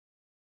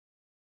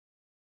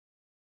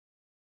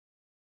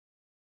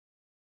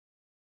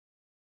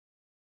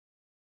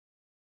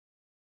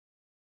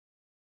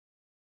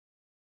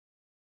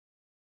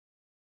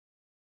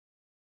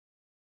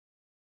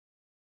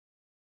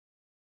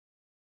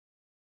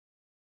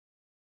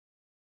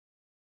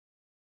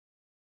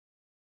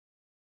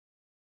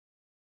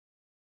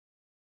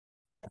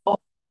Oh,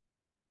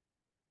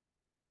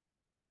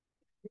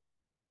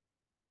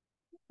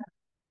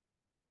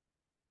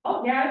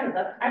 oh yeah, I would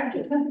love, I would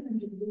just.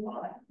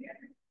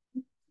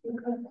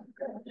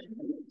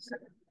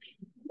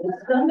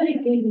 Somebody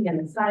gave me an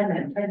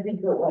assignment, I think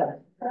it was.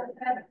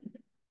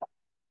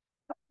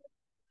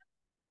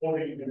 What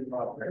are you doing? It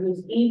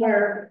was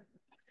either.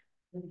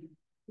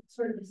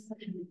 Sort of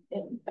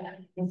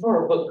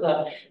for a book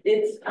club.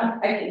 It's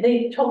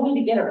they told me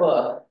to get a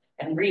book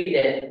and read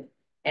it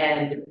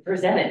and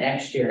present it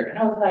next year. And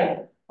I was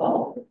like,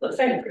 oh, looks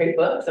like a great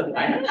book, so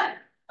why not?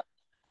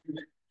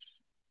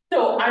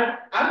 So I'm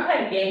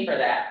kind of game for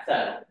that.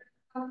 So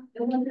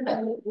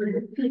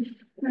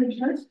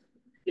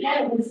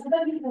yeah, it was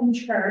somebody from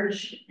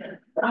church.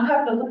 I'll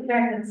have to look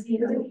back and see.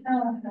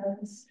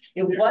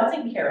 It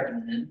wasn't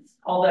Carolyn's,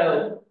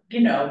 although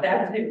you know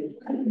that's who.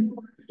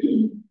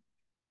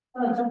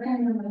 Oh, it's okay,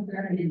 I'm not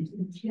very into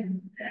it, yeah.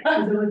 It's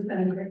always been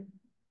a great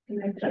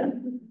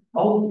connection.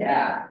 Oh,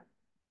 yeah.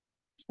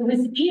 It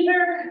was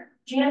either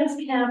Janice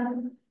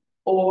Kemp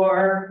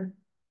or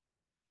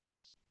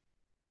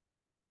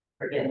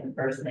forget the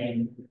first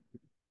name.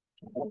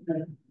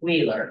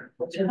 Wheeler.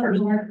 What's her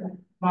first name?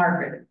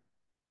 Margaret.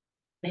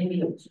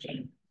 Maybe it was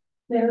Jane.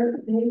 They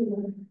were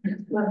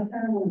my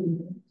family.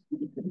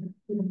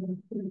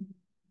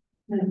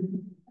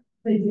 And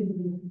they did.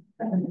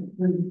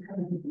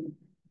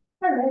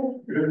 All right.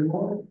 Good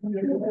morning.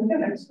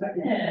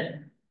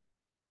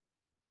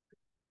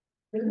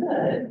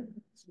 Good.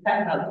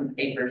 Pass out some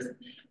papers.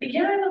 But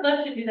yeah, I would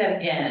love to do that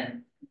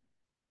again.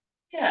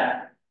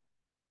 Yeah.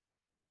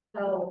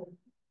 So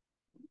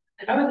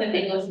I was an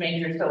English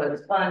major, so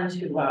it's fun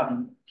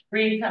to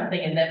read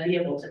something and then be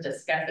able to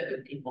discuss it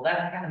with people.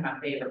 That's kind of my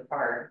favorite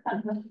part.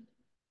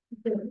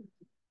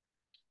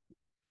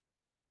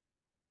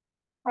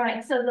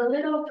 Right, so the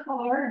little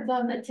cards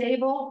on the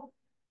table,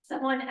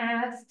 someone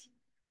asked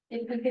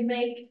if we could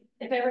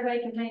if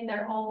everybody could make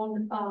their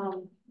own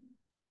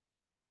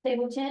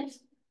table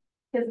tents,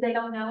 because they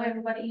don't know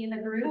everybody in the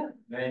group.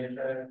 Name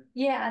tag.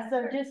 Yeah,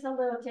 so just a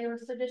little table,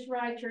 so just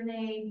write your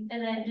name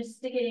and then just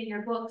stick it in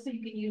your book so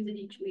you can use it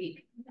each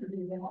week. And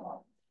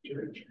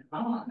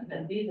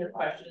these are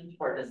questions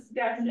for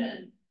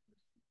discussion.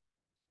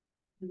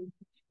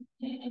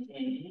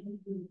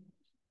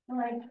 All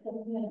right,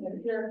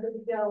 you're good to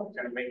go.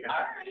 Gonna make it. All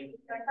right.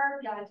 I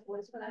heard Guy's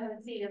voice, but I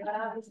haven't seen him, but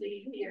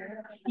obviously he's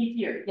here. He's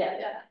here,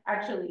 yeah.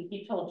 Actually,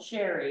 he told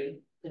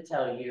Sherry to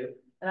tell you,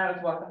 and I was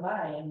walking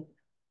by and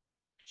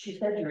she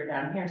said you were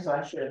down here, so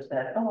I should have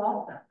said, oh,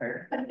 I'll tell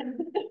her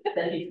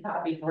that these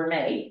copies were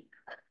made.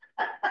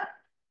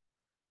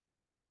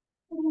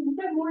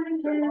 Good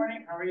morning. Good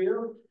morning, how are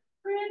you?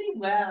 Pretty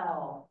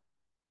well.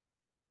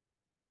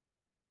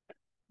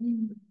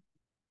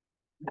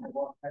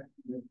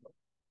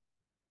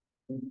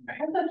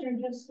 I thought you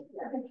were just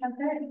at the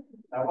cafe.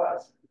 I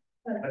was,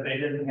 but they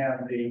didn't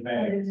have the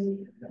bags.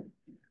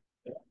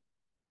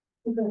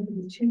 We're going to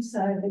be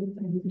two-sided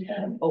and we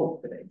have. Oh,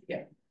 good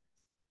idea.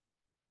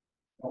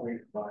 Oh, we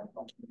combined.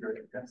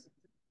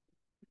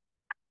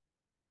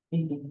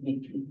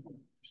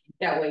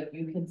 That way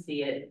you can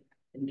see it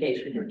in case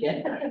you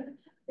forget.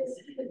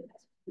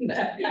 I'm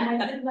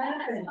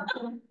laughing.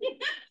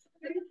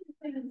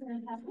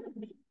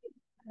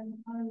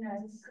 On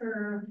that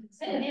curve.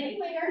 And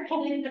anywhere,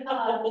 and then,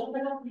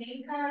 little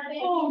name card.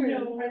 Oh,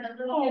 no. For the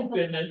little. Oh,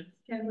 goodness.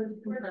 We're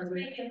just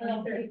making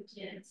little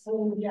pictures.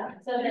 Oh, yeah.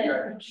 So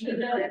that, you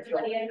know,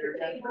 everybody at your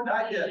table.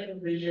 Not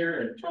yet, be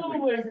here in 2 Oh,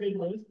 weeks. my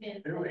goodness.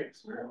 2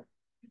 weeks.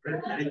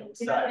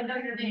 I know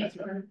your name.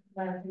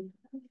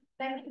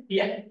 Thank you.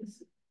 Yeah.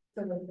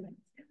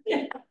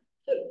 Yeah.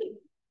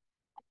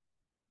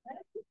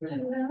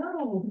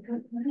 No.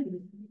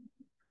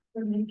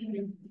 We're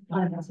making.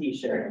 On a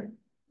t-shirt.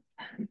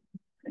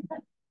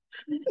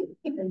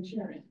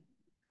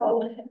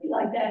 Oh,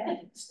 like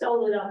that,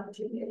 stole it off a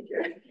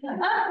teenager.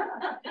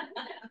 I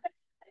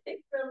think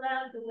we're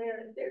allowed to wear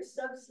it, they're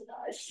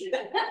subsidized.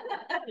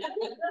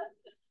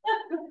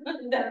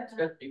 That's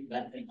really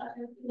funny.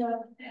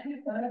 No, I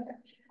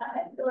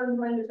had to learn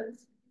one of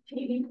those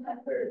TV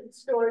pepper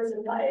stores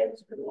and buy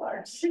extra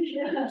large.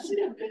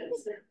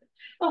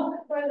 Oh,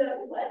 for the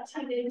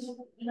teenage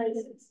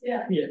places,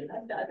 yeah. Yeah.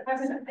 I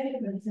haven't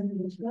been sending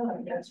this well,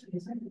 I guess.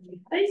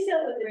 They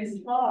sell it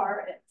in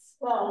bar and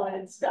small and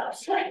it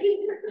stops right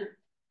here.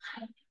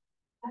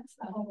 That's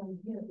the whole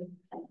idea.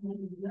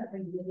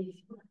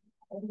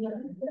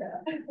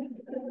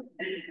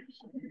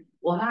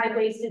 Well,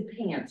 high-waisted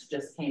pants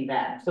just came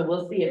back, so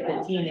we'll see if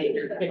the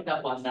teenagers pick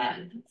up on that.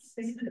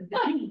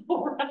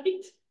 All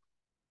right.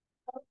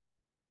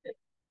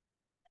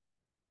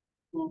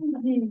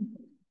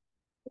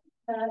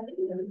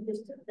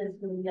 Just took this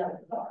little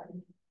yellow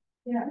card.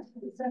 Yeah,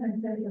 the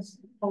seven days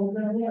over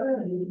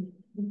early.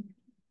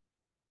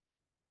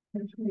 I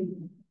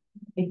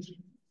think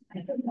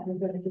I'm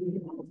gonna do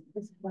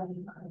this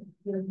one.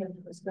 You're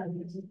going to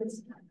study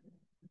this time.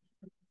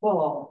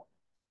 Well,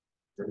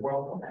 You're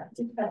welcome.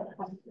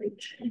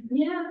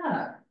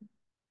 yeah.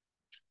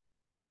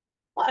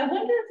 Well, I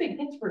wonder if it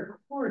gets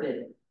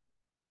recorded.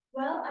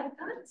 Well, I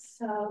thought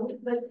so,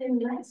 but then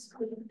last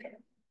week,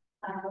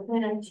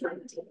 when I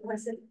checked, it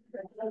wasn't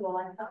available.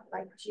 I thought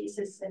like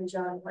Jesus and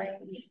John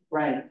Wayne,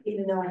 Right.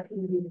 even though I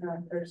couldn't be there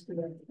on Thursday.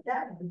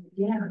 That,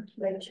 yeah,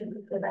 make sure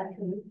we go back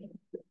and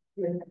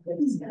during the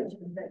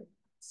discussion, but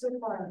so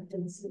far I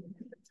didn't see.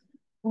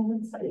 Well,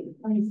 let's see.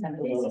 Let me send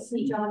a little. Jesus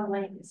and John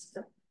Wayne is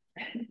still.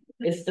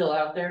 It's still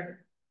out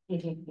there?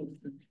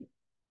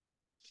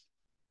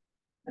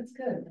 That's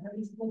good.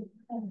 He's good.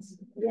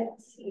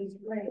 Yes, he's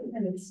great,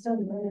 and it's still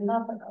really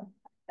nominal.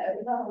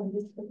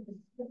 This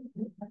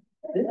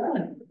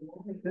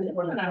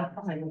one I'm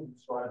fine.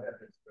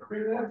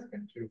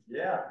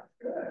 Yeah,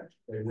 good.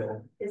 They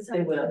will.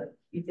 They will.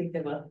 You think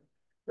they will?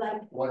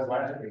 Like, Was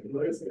last week.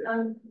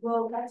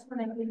 well, that's when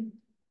I think,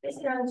 they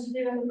said I was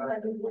doing,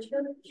 like, the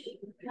church.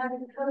 How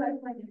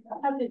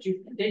did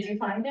you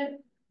find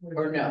it?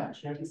 Or no?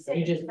 You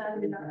just.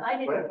 found it.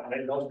 I But didn't. I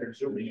didn't know they're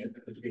zooming it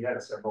because we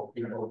had several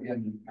people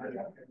in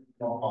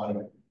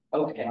on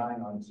Okay.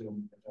 line on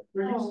Zoom.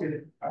 I'm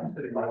sitting right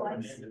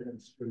on the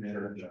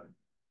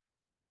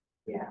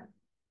Yeah.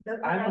 But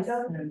when I I was-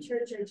 go to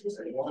church, I just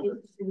get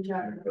Jesus and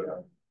John.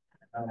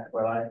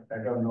 Well, I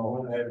don't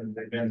know, I haven't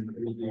been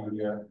through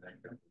the,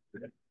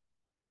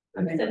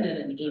 I'm sending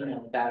an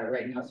email about it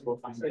right now, so we'll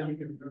find so out. you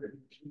can do it.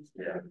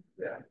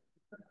 Yeah.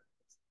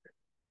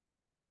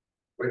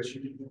 Which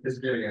is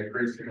getting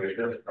increasingly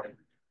difficult.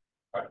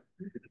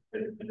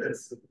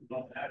 It's.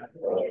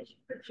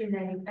 Put your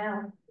name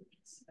out.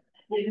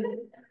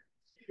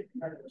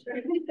 I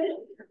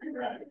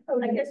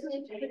guess we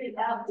need to put it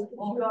out because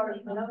you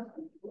already know.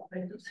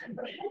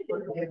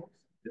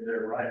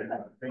 They're right.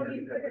 Well,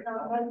 you put it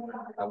on one.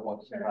 I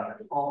want to.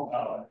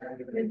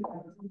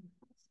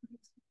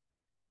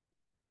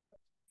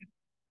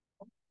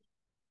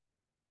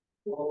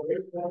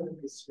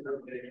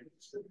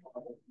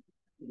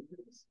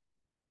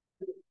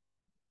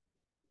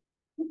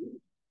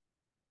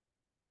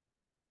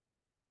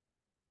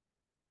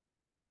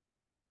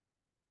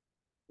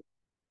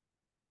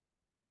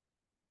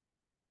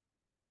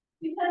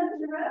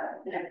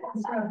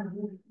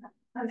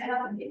 I'm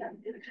happy.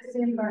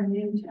 Send our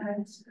new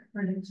tags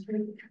for next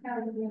week.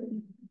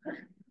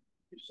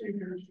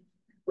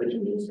 Which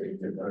means they're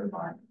very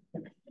fine.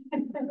 Yeah,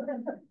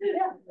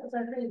 that's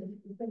our reason.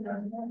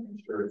 I'm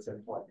sure it's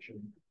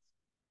inflection.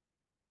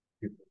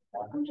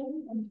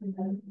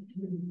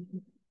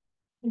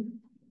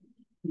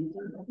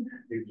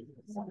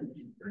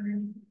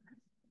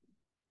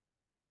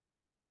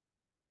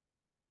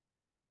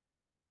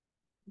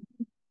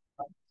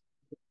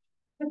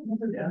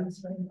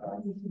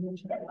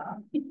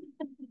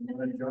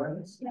 Wanna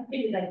join us?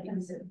 Maybe like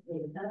you said.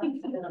 That's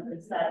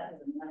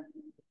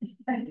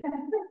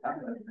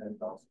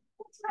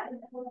right.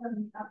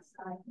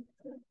 Outside.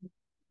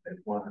 It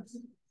was.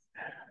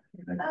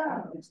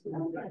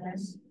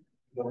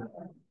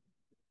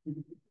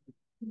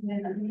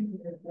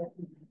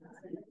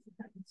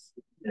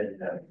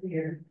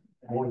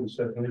 More than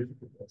 7.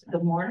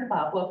 Good morning,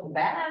 Bob. Welcome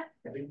back.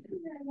 Ben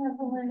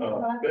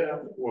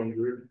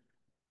wondered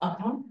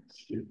Uh-huh.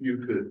 if you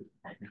could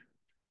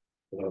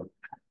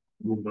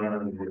move on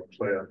and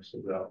class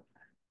about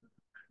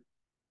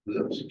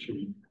the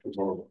execution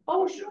tomorrow.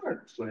 Oh,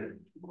 sure. Same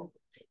tomorrow.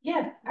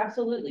 Yeah,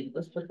 absolutely.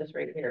 Let's put this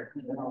right here.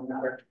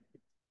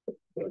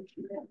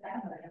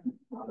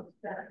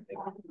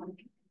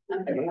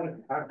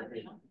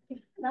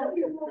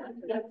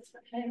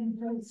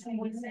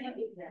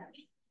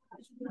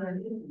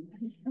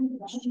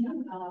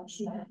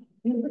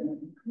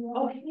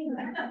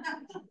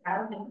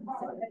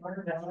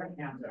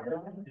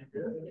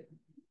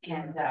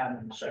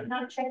 And she's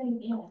not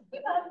checking in.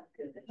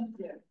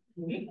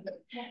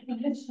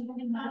 Because she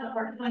didn't have a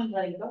hard time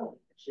letting go.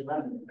 She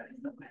loved it, but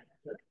it's okay.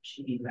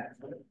 She needs that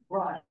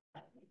right.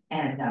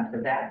 And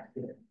for that,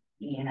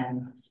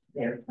 and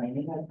they're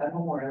planning a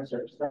memorial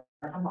service for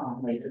her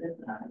mom later this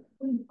night.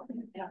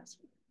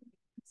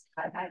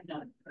 I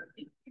know.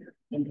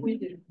 We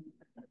do.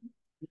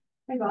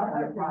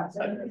 Well,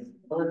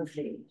 let's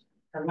see.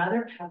 Her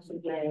mother passed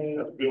away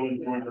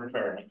Building joint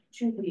retirement.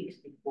 2 weeks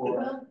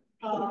before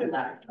she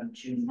left on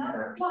June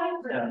 1st.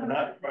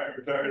 Not quite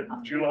retired,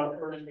 July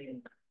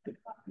 1st.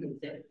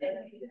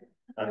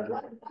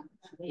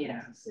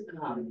 Yeah.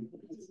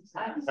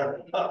 I send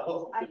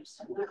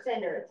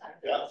her.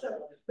 Yeah.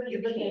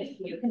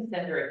 You can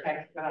send her a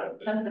text about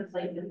some of the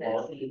places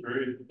that she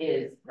Very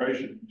is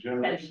gracious,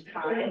 generous. spending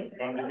time.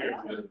 Fun to hear.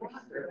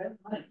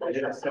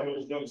 Yeah, some of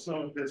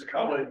his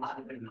colleagues.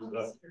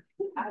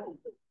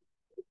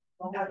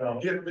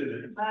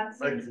 Gifted.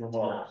 Thank you,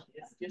 Lamar.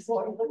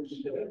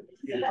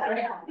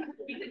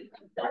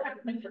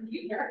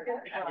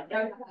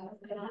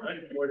 I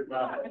enjoyed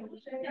about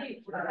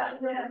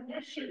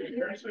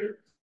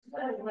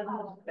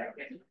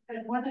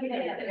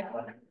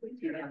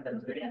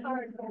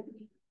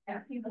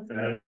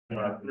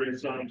three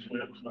sons.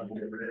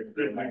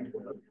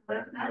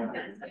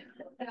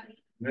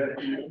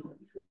 Nephew.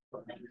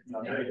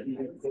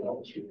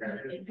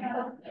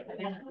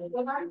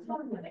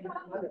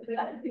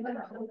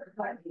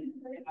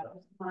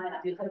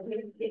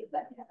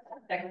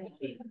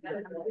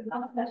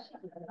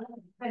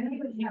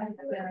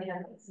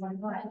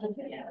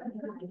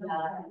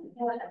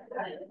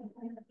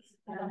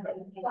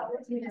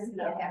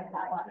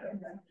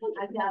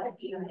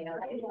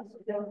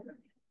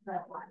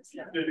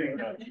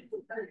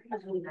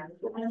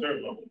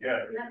 Yeah.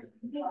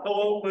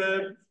 Hello,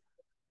 Liv.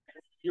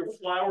 Your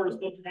flowers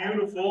look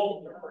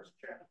beautiful.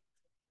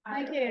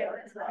 Thank you.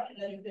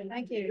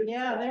 Thank you.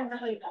 Yeah, they're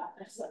really.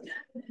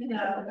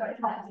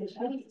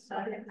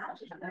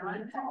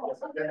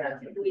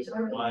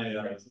 My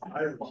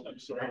irises, I'm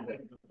sorry.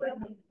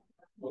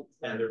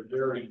 And they're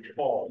very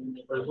tall.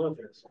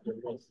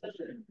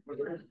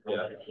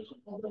 Yeah.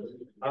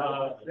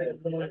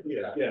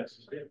 Yeah,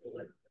 yes.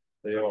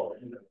 They are.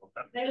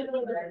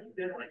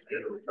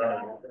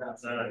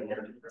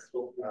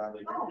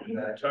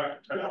 So, I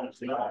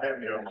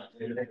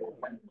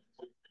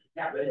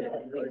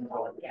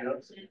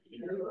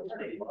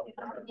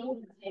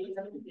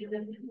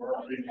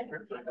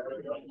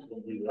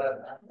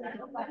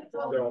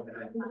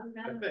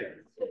think,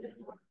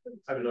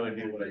 I have no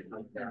idea what I.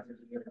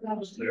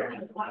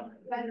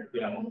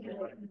 Yeah.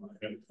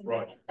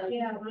 Right.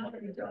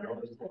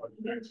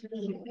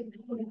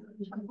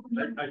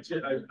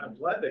 I'm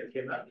glad they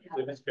came out.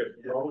 They just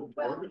kept growing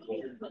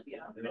vertically.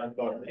 And I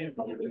thought, man,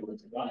 it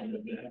was done. And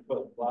then I put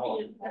a flower.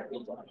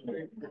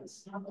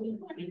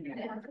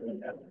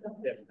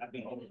 Yeah, I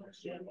mean,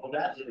 well,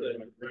 that's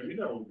the, you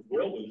know,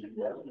 Will is.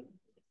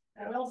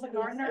 Will's a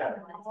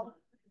gardener.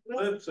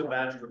 Liv's a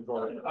master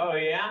gardener. Oh,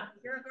 yeah,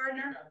 You're a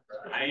gardener?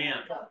 I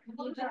am.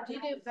 Do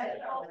you do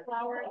vegetables,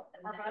 flowers,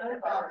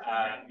 or both?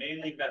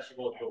 Mainly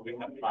vegetables, but we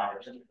have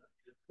flowers.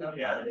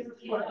 Yeah.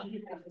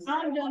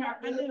 I'm doing our,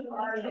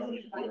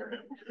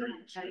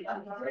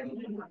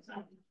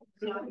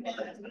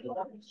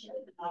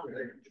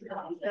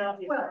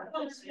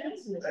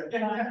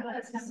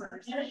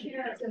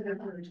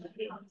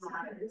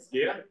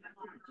 Yeah.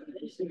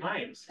 Nice.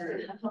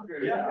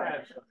 Yeah.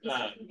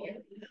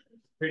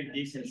 Pretty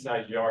decent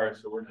sized yard,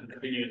 so we're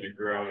continuing to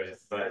grow it.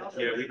 But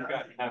yeah, we've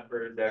got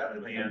peppers,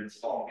 eggplants.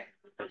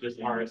 I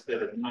just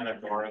harvested a ton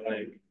of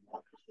garlic,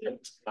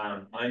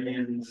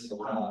 onions,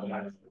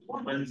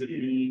 tons of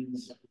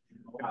beans.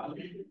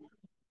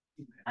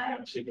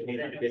 Chicken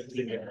and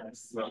 15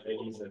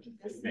 varieties of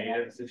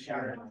tomatoes this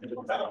year.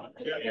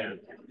 Yeah.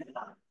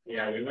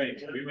 Yeah, we went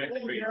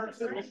crazy.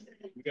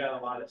 We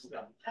got a lot of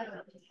stuff.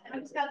 I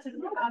just got some.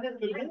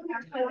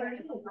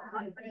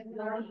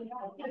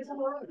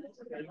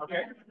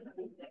 Okay.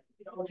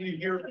 Do you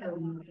hear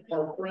from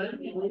our friend?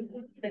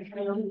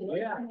 Oh,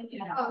 yeah.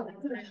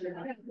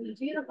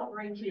 Beautiful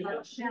rain.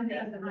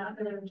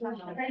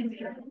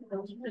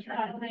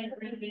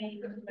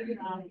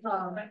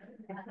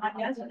 I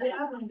guess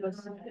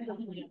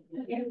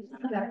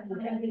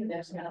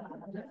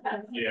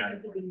Yeah.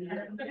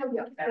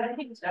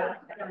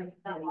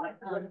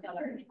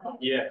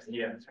 Yes,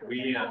 yes.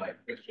 We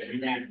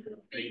made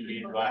green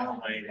beans last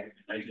night.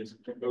 I just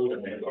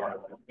coated them in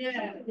garlic.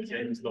 Yeah. And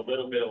just a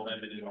little bit of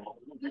lemon and all.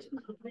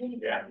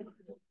 Yeah.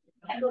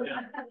 How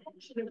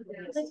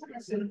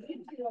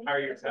are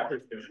your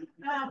peppers doing?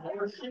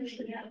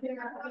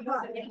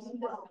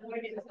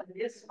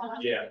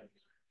 Yeah.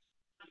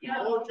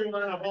 Hello,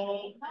 Joanna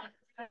Hall.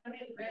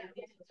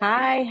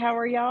 Hi, how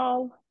are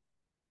y'all?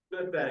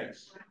 Good,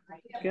 thanks.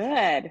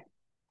 Good.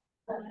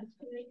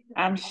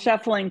 I'm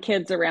shuffling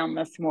kids around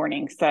this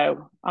morning,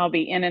 so I'll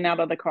be in and out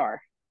of the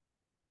car.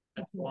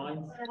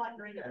 Wasn't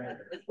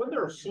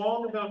there a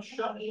song about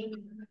shuffling?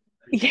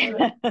 Yes.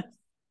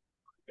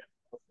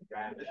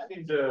 I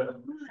seem to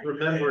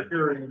remember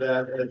hearing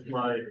that as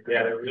my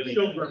They're really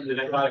children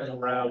were driving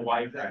around.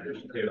 white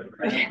crackers too.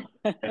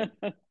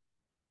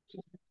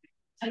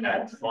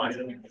 That's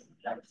fun.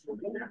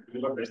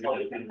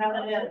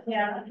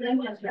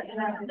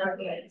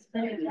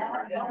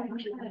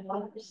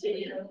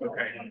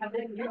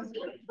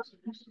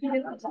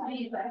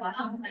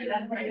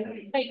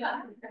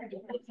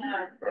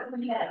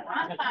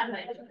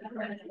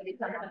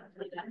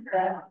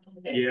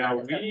 Yeah,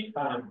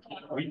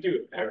 we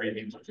do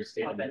everything just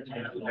in that.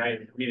 I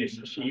mean, it's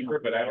cheaper,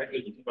 but I don't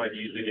think you can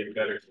usually get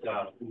better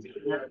stuff.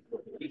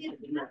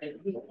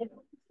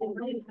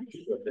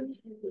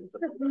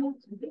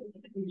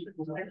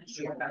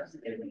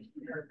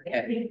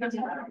 Yeah.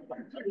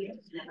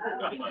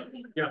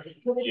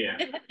 Yeah.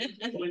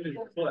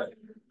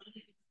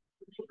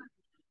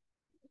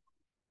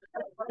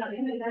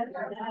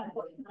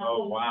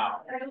 Oh,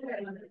 wow.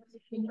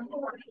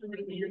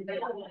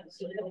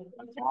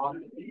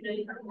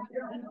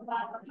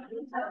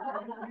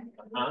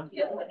 Huh?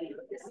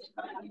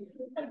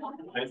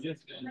 I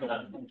just,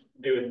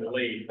 it was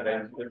late, but I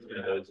just put some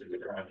of those in the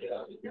ground.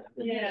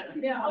 Yeah.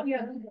 Yeah.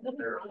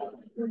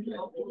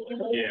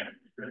 Yeah.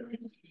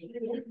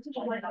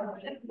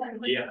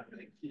 Yeah.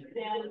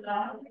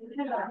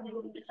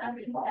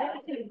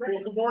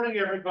 Well, good morning,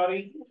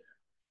 everybody.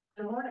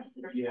 Good morning.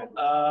 Yeah.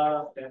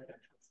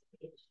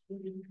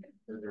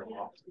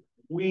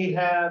 We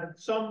had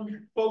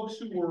some folks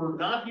who were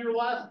not here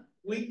last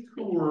week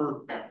who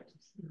were,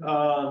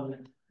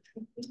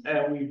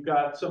 and we've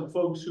got some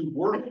folks who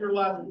weren't here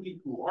last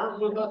week who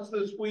aren't with us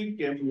this week,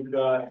 and we've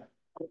got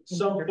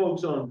some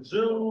folks on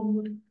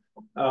Zoom.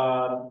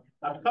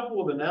 A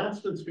couple of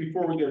announcements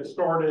before we get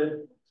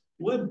started.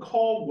 Lib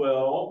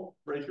Caldwell,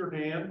 raise your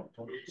hand,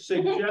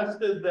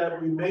 suggested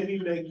that we maybe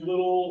make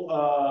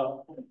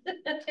little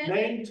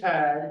name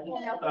tags,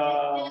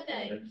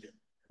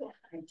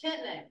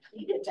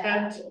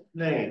 tent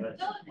names.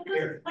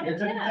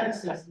 It's a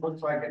Texas,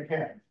 looks like a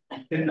cat.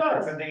 It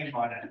does. With a name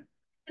on it.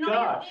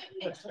 Gosh,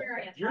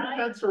 your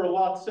tents are a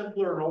lot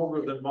simpler and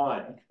older than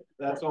mine.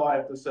 That's all I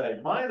have to say.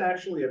 Mine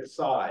actually have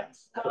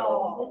sides.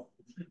 So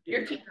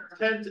Your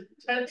tent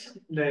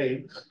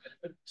names.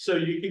 So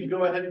you can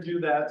go ahead and do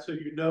that. So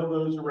you know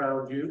those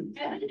around you.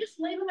 And you just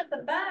leave them at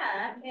the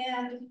back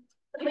and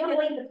we can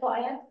leave the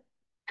client.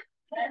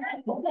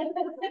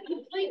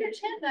 Leave your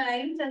tent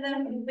names and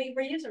then we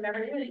reuse them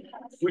every week.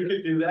 We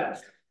could do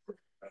that.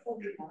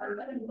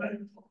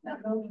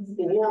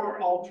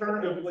 Or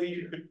alternatively,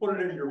 you could put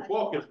it in your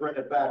book and bring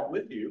it back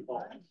with you.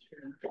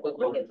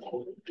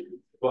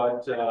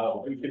 But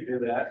we could do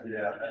that.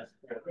 Yeah.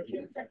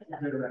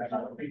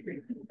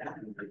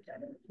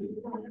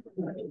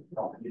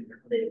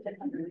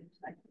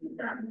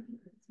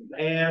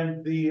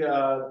 And the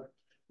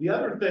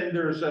other thing,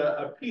 there's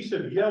a piece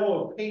of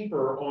yellow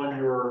paper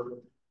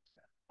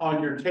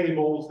on your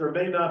tables. There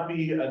may not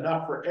be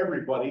enough for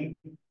everybody,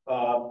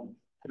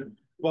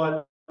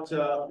 but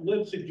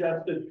Liv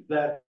suggested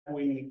that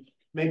we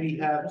maybe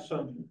have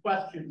some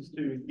questions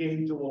to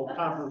engage a little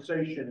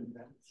conversation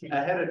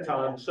ahead of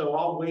time. So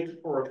I'll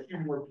wait for a few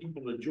more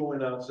people to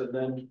join us, and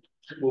then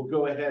we'll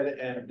go ahead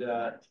and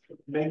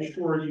make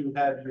sure you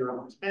have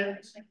your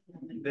tent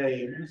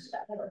names.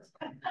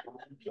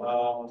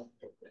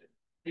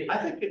 I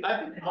think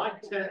my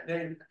tent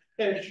name,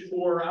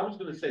 or I was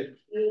going to say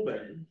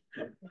Pullman.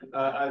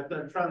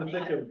 I'm trying to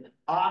think of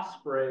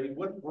Osprey.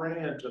 What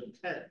brands of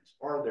tents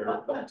are there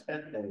of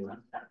tent names?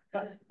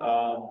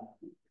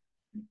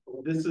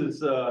 This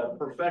is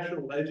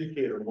professional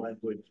educator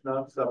language,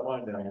 not stuff I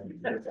know.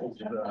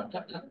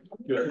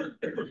 Good.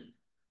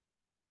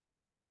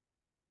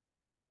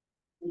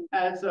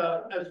 As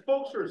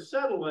folks are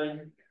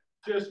settling,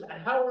 just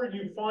how are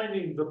you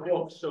finding the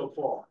book so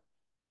far?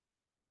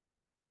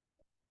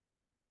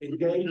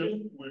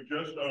 Engaging? We're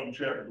just on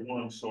chapter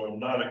 1, so I'm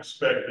not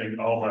expecting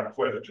all my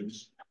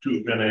questions to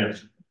have been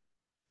answered.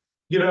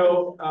 You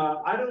know,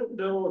 I don't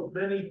know of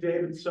many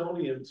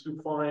Davidsonians who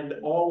find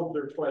all of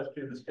their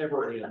questions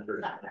ever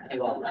answered.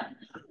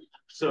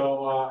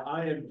 So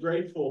I am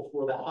grateful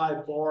for the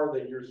high bar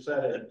that you're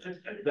setting,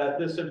 that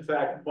this in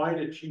fact might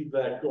achieve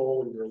that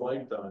goal in your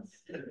lifetime.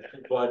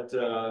 But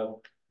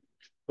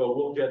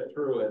we'll get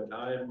through it.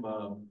 I'm,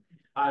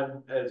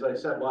 as I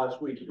said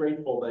last week,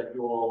 grateful that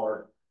you all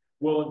are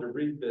willing to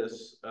read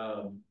this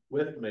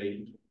with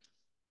me.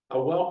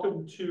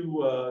 Welcome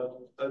to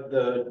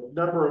the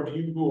number of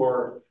you who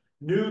are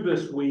new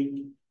this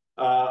week.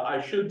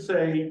 I should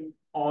say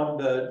on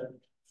the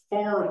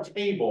far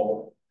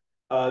table,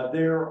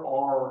 there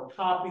are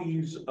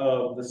copies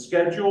of the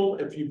schedule.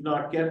 If you've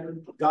not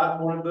got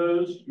one of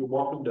those, you're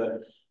welcome to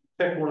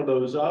pick one of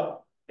those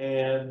up.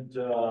 And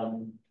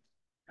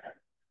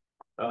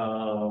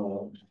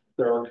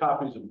there are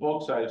copies of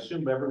books. I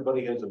assume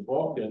everybody has a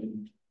book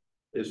and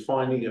is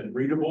finding it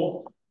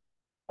readable.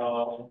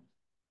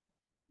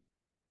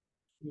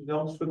 Anything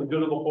else for the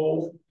good of the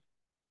whole?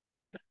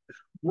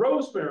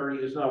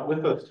 Rosemary is not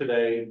with us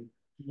today.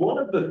 One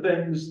of the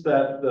things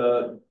that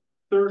the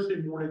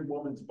Thursday Morning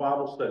Women's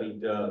Bible Study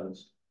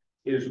does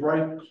is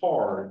write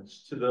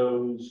cards to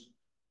those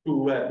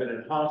who have been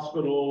in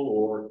hospital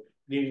or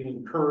needing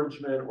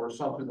encouragement or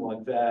something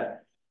like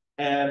that.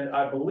 And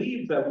I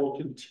believe that we'll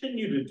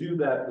continue to do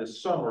that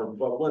this summer.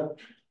 But what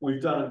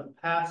we've done in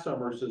past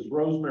summers is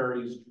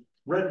Rosemary's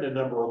written a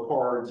number of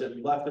cards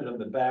and left it in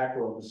the back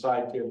or on the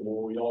side table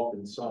where we all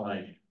can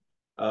sign.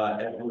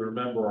 And we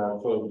remember our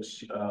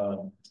folks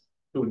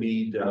who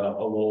need a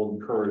little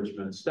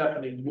encouragement.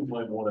 Stephanie, you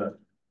might want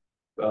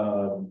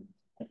to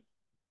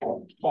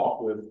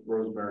talk with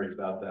Rosemary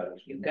about that.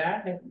 You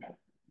got it.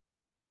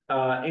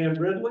 Ann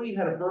Ridley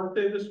had a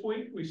birthday this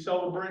week. We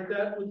celebrate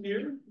that with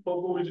you.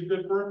 Hope it was a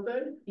good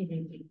birthday.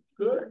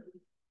 Good.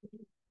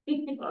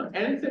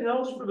 Anything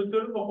else for the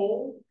good of the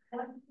whole?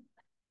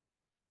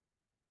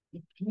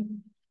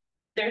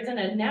 There's an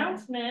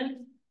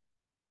announcement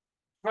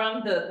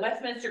from the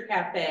Westminster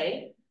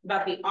Cafe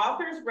about the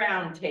Authors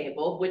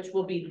Roundtable, which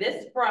will be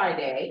this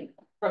Friday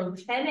from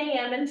 10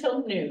 a.m.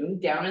 until noon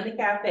down in the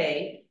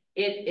cafe.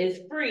 It is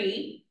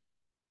free.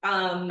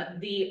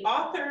 The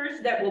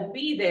authors that will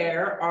be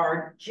there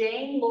are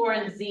Jane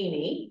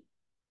Lorenzini.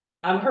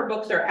 Her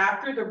books are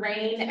After the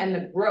Rain and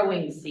the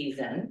Growing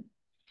Season.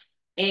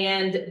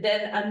 And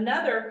then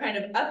another kind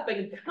of up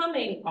and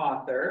coming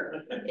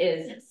author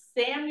is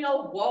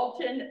Samuel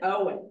Walton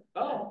Owen.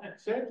 Oh,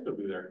 Sam's gonna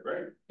be there,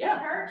 great. Yeah,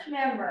 Church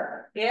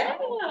member. yeah.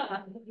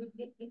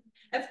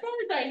 As far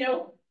as I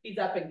know, he's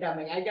up and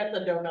coming. I guess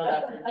I don't know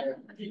that for sure.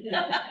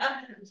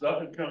 It's up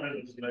and coming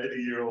as an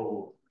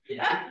 80-year-old.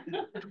 Yeah,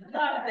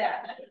 love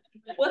that.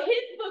 Well,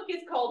 his book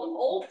is called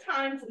Old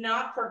Times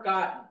Not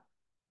Forgotten.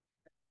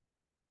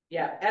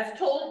 Yeah, as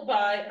told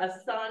by a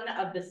son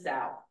of the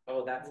South.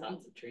 Oh, that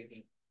sounds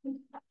intriguing.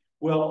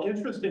 Well,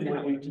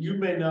 interestingly, you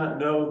may not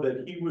know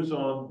that he was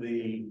on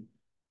the,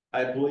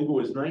 I believe it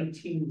was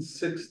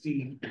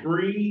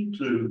 1963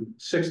 to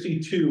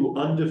 62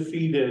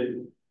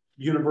 undefeated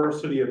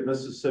University of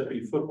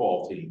Mississippi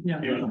football team. He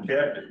was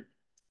captain.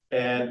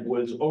 And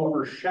was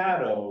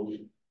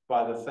overshadowed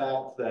by the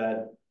fact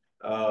that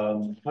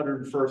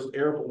 101st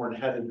Airborne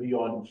had to be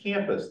on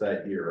campus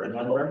that year. And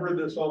I remember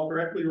this all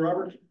correctly,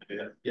 Robert?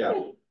 Yeah.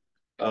 Yeah.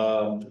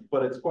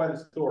 But it's quite a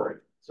story,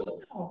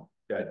 so,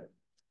 good.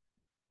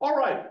 All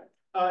right,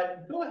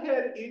 go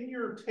ahead in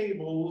your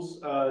tables,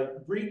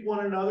 greet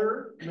one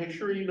another, make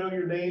sure you know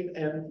your name,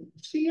 and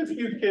see if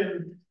you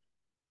can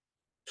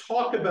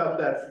talk about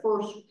that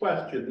first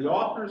question. The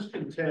authors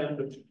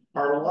contend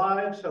our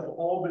lives have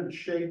all been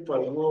shaped by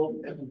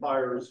world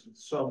empires in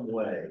some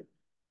way.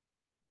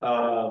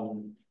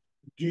 Do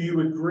you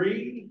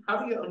agree? How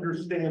do you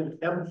understand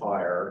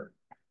empire?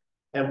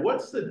 And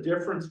what's the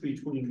difference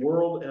between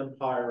world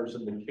empires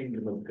and the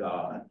kingdom of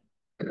God?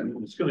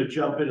 I'm just going to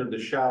jump into the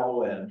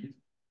shallow end.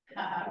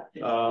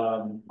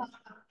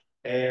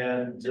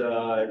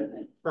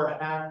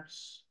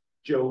 Perhaps,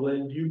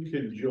 Jolene, you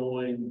can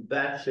join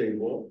that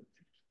table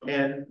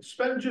and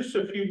spend just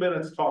a few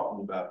minutes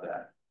talking about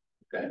that.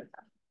 Okay.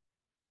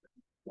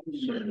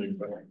 Certainly,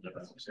 but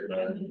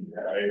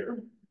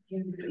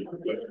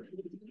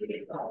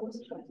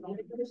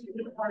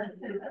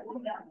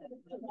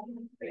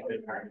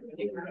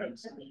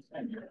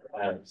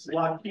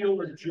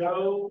Lakil and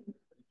Joe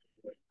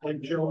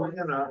and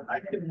Joanna, I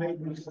can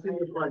maybe see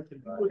if I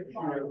can put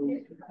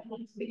you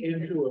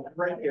into a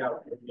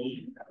breakout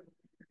meeting.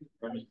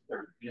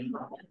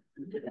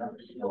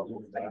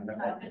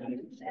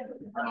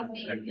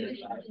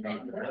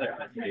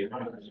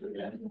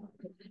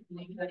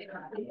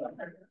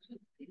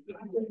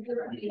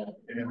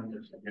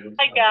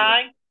 Hey,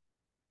 Guy,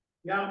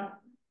 Yeah.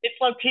 it's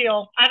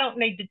Lokil. I don't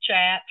need to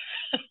chat.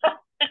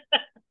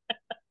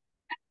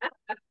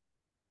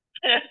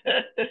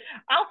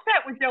 I'll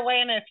chat with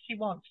Joanna if she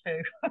wants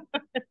to. Let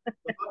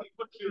me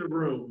put you in a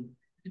room.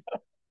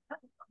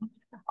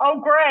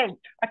 Oh, great.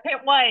 I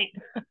can't wait.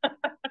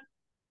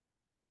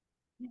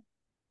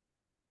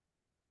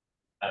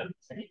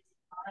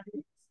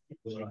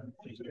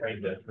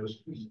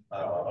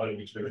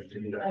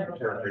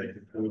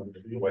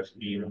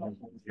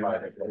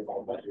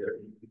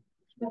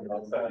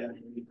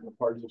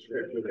 Parts of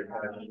scripture that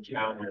kind of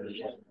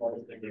challenge.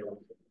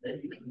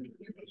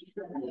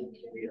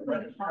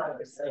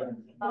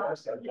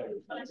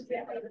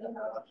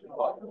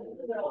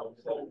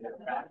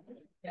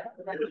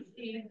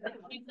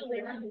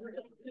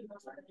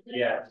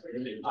 Yeah,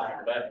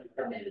 but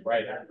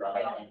right after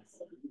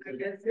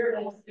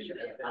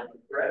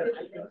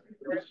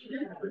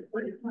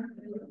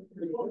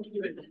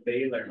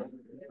Baylor.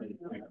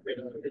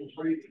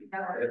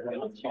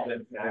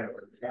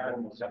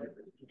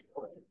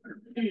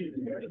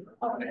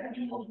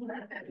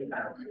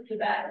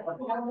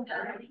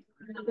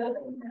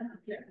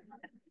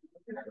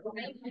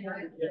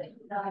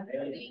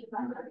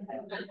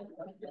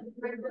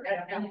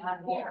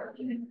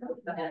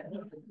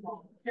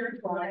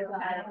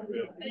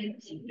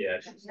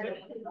 Yes.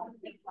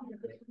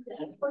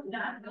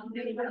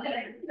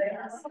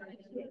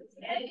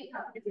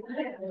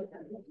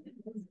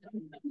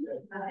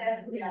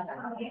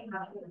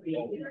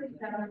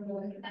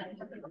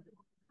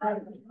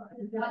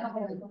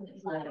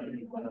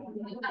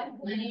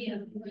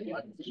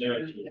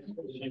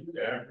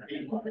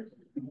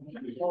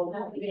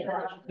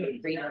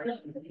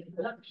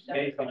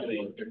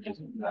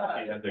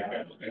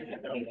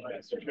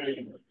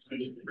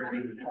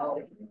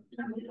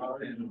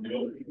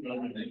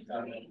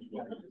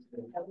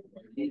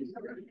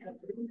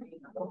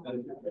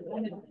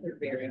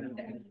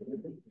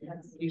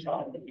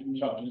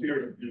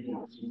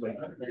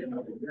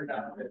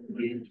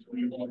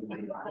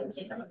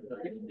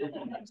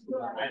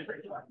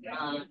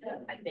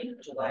 I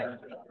think July.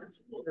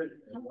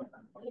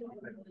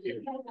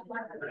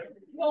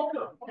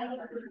 Welcome.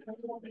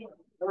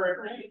 All right.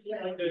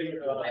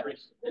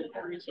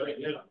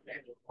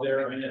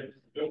 There is.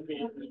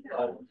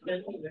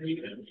 And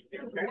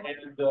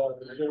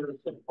there's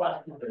some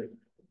questions.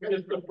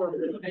 Just the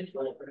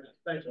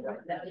thanks.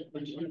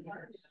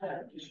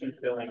 She's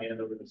filling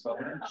in over the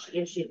summer.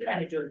 If she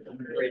kind of doing the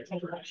bridge.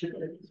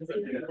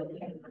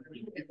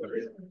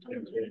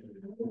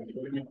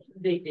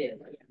 They did.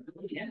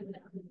 Yeah.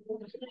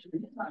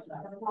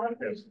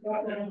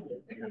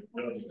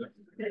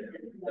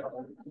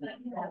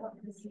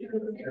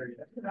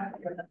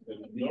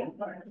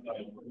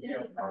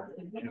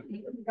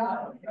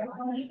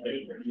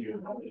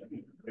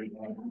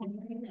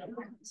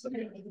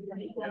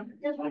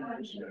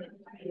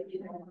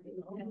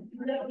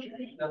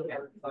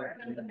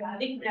 I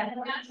think that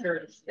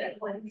church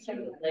that went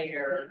to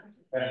later.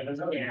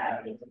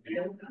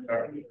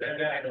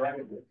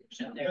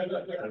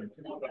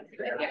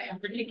 Yeah, in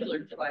particular,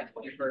 July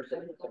 21st.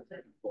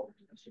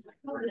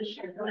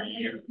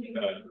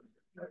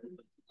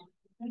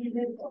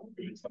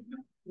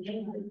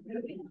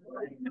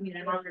 I mean,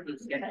 I'm already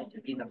scheduled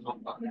to be the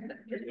hot box,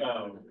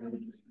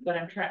 but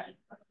I'm trying.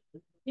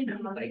 You know,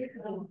 like,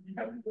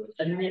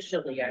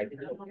 initially I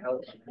didn't know how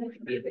it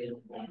would be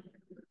available.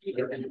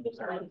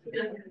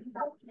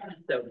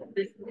 So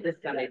this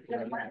Sunday.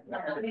 Yeah.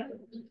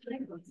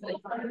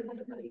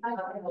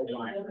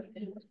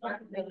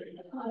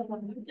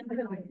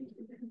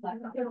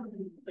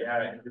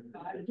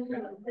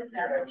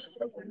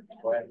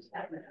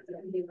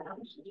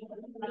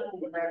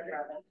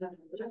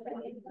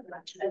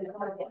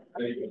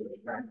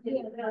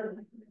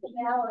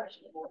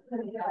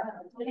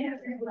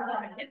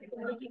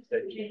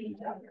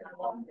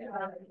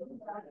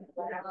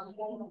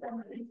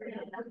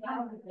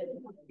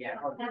 Yeah.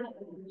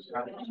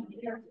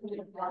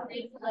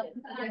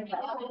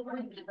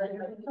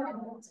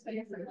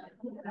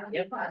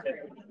 Yep.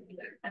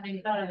 I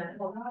mean,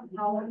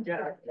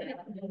 yeah.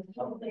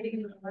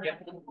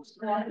 Yep.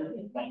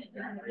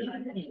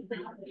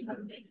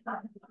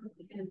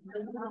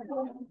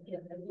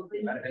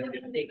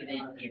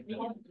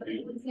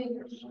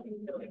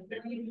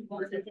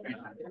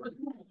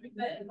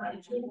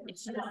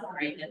 It's not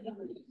right.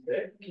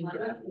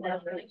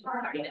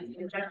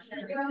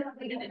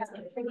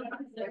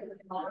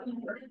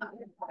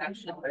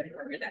 Actually,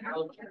 the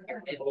out.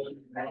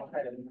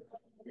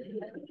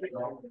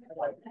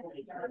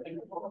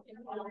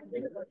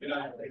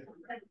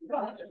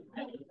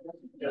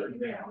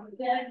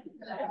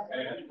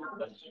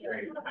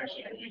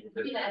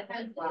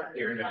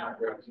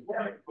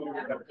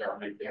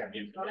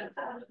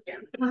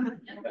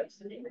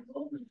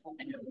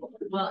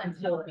 Well, and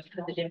so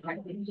because it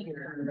impacted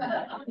your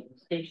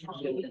station.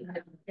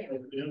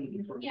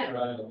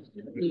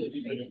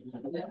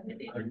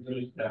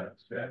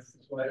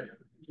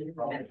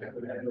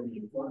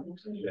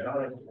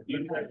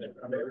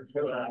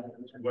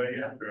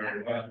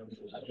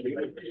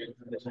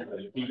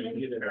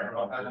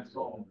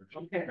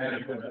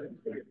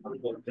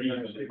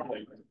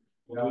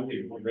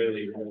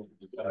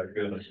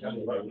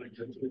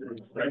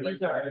 Really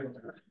good.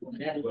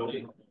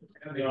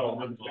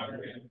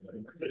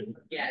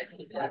 Yeah.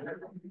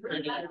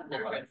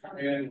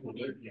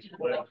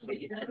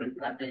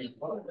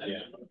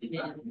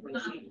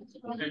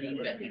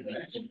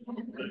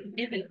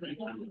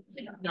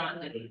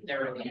 Not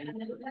necessarily.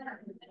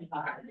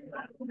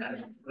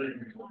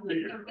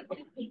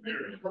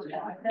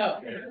 Oh,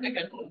 I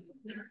got.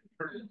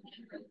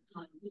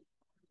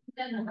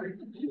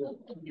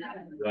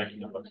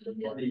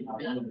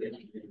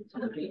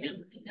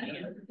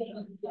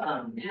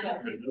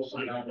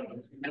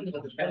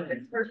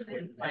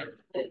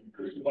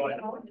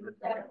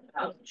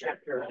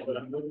 Chapter.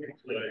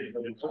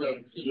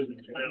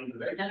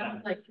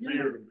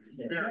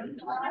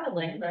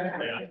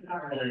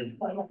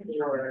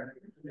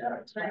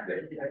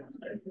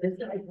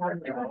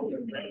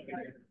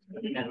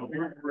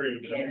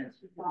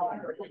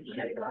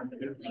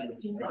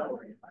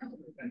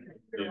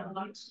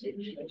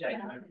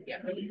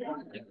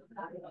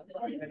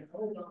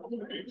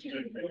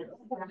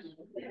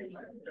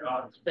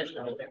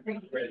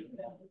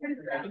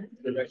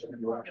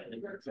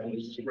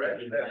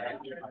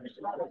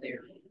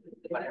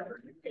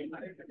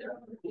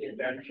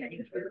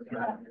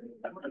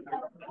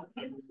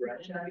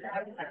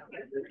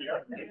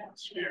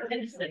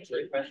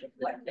 Essentially,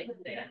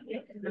 Yeah.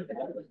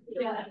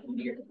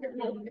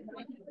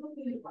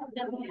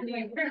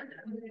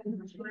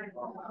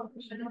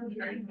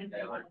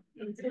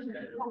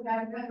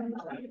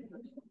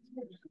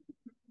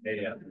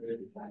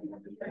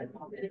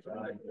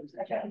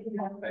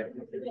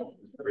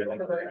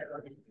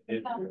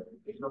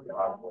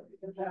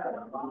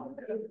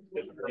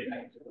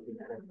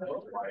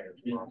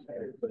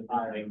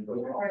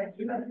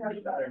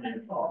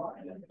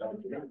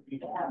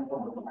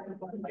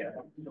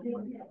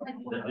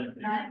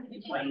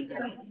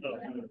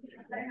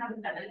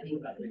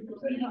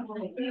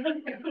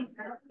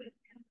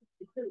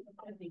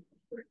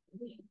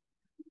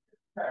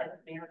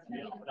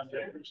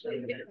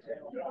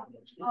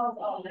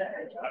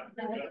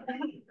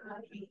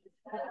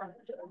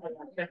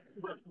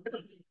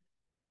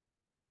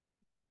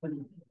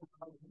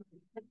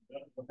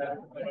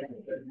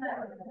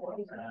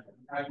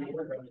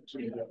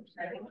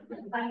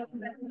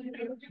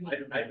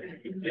 I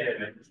think you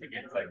did. I just think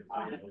it's like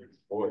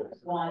spoiled.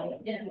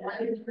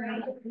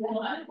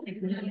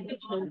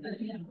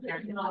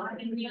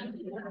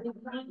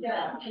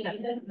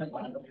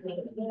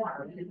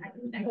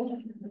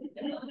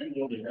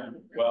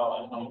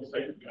 Well, I'm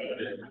saying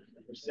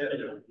you said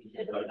it.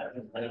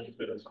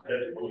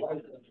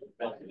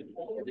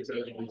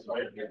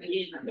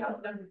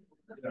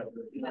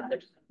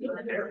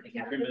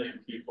 3 million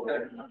people.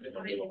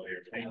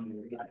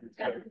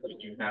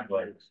 You have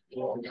like.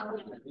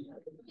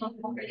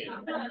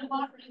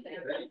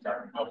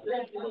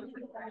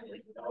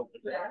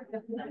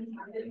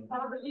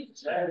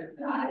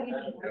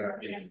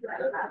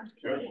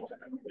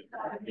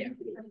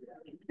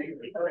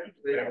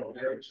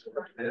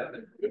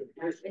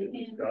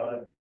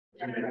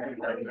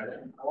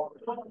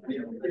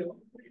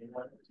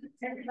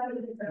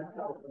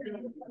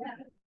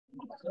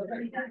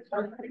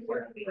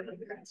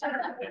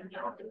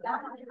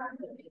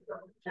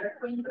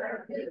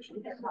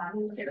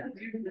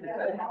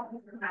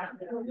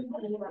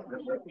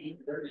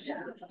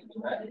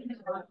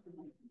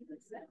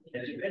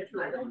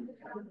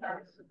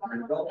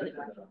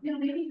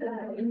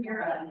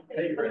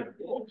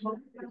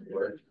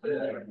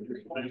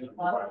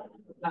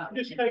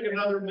 Just take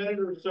another minute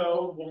or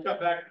so, we'll cut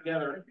back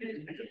together.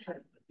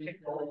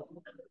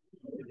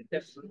 I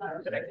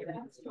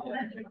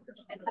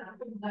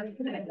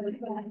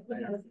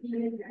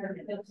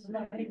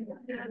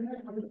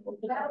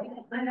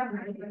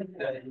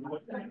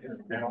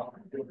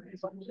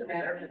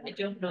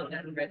don't know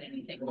that I've read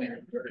anything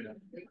where.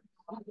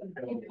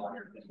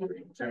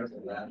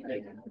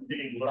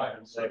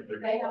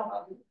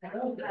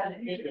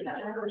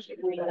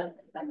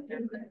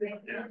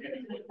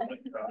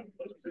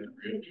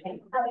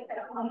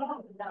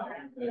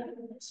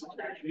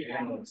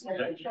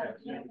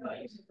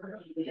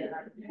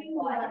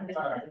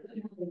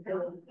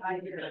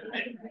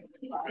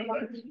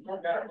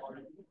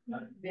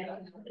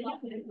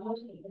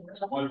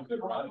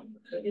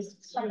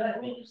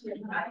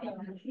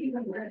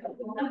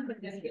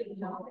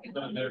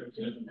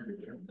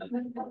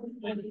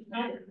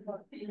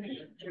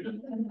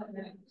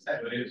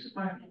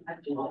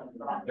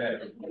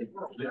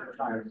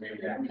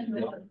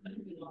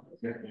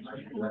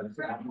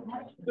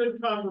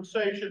 Good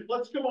conversation.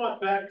 Let's come on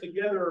back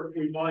together if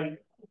we might.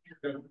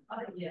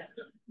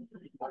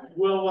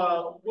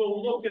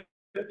 We'll look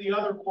at the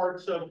other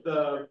parts of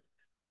the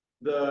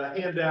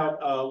handout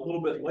a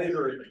little bit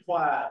later in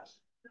class.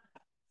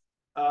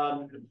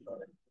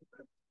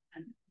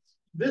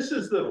 This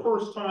is the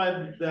first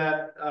time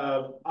that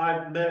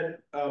I've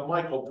met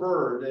Michael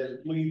Bird,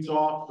 that leads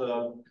off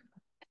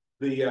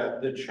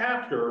the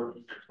chapter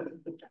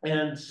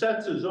and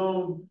sets his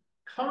own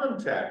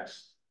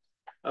context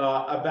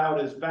about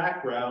his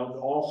background,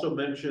 also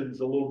mentions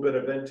a little bit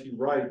of N.T.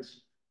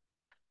 Wright's.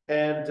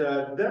 And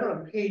then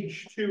on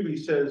page 2, he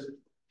says,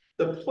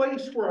 the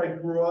place where I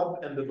grew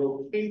up and the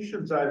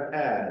vocations I've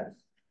had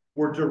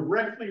were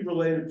directly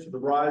related to the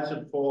rise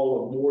and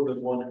fall of more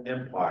than one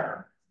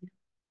empire.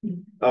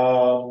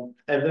 And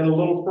then a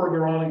little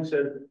further on, he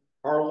said,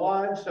 our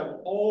lives have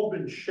all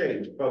been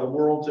shaped by the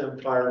world's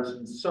empires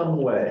in some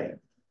way.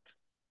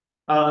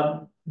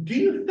 Do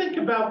you think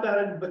about that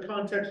in the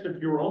context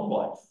of your own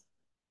life?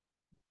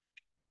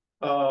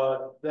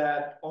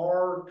 That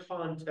our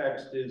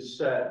context is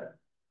set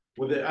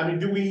with it. I mean,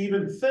 do we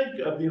even think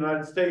of the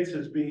United States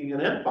as being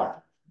an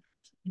empire?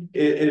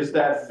 Is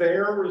that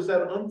fair or is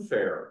that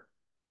unfair?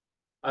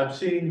 I'm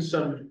seeing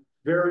some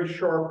very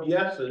sharp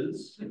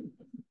yeses.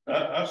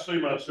 I see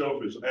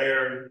myself as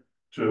heir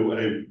to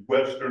a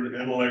Western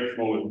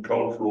intellectual and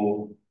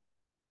cultural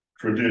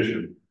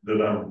tradition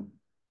that I'm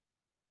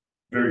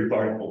very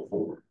thankful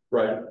for.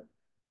 Right.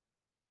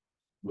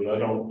 But I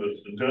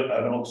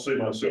don't see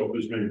myself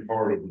as being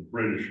part of the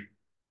British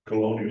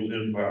colonial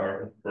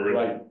empire.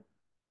 Right.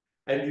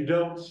 And you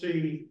don't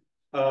see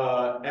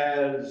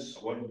as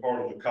I wasn't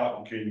part of the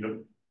Cotton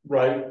Kingdom.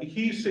 right.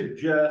 He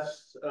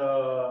suggests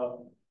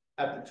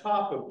at the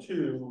top of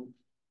 2,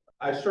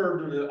 I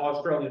served in the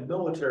Australian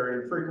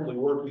military and frequently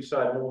worked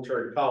beside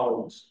military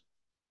colleagues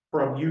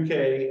from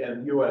UK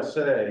and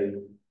USA.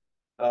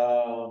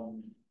 A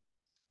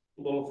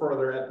little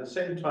further, at the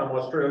same time,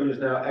 Australia is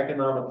now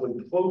economically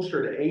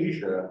closer to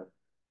Asia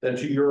than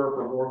to Europe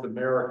or North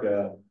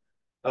America.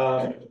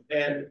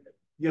 And,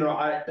 you know,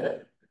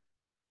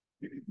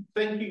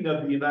 thinking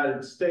of the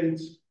United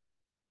States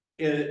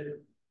as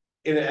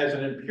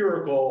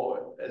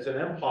an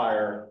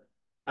empire,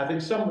 I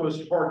think some of us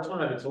have a hard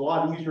time. It's a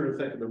lot easier to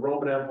think of the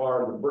Roman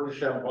Empire, the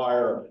British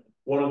Empire,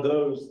 one of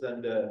those,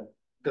 than to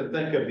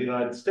think of the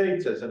United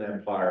States as an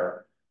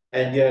empire.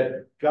 And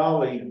yet,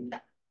 golly,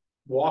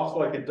 walks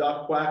like a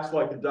duck, quacks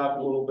like a duck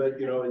a little bit,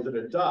 you know, is it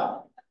a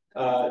duck?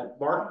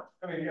 Mark?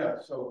 I mean, yeah,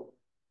 so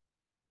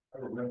I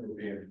remember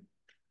being in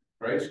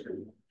grade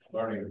school,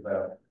 learning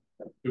about,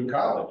 through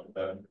college,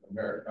 about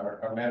America,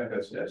 our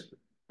manifest destiny,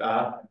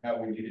 how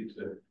we needed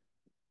to,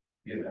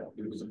 you know,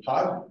 it was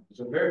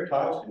a very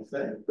positive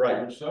thing.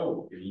 Right. We're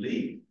so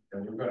elite,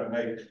 and we're going to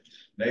make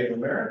Native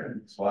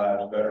Americans'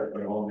 lives better,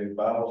 put them on these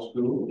Bible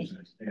schools,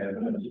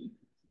 and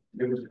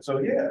it was, so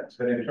yeah,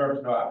 but in terms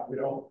of, we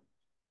don't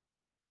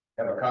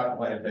have a cotton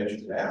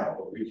plantation now,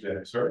 but we've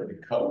been certainly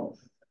covered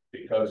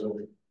because of,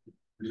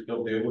 we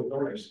still deal with the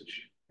race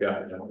issue. Yeah,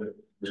 you know, that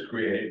was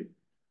created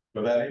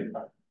for that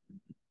empire.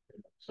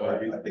 So I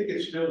think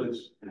it still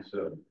is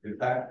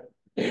impactful.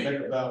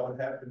 Think about what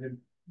happened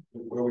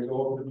where we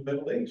go over to the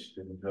Middle East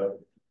and,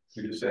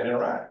 we just say in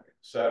Iraq,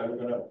 decide we're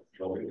gonna,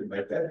 well, we can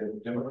make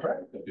that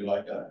democratic, it'll be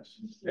like us.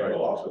 And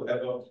we'll also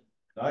have a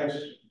nice,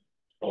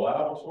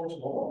 reliable source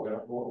of oil, we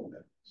don't go over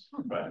that.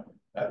 Right.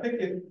 I think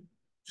it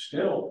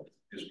still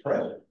is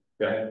present.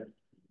 Yeah.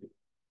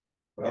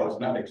 Well, it's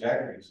not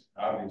exactly as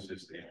obvious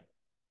as the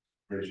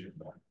British.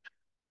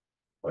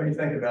 What do you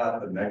think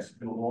about the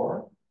Mexican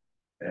War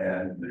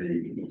and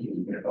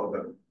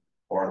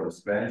or the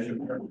Spanish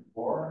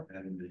War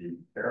and the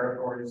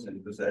territories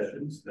and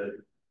possessions that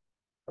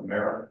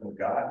America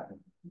got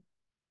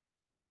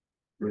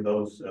through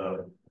those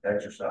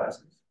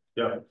exercises?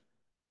 Yeah.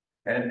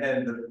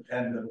 And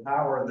the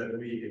power that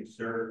we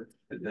exert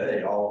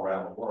today all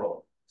around the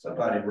world.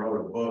 Somebody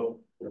wrote a book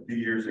a few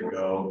years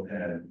ago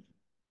and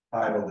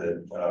titled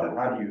it,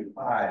 How Do You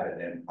Hide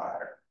an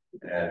Empire?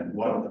 And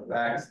one of the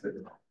facts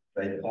that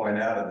they point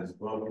out in this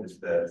book is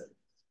that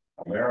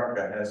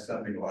America has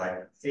something like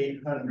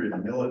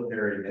 800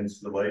 military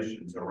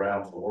installations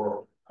around the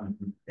world.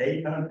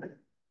 800.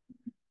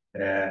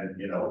 And,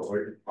 you know,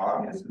 we're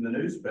obvious in the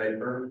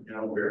newspaper, you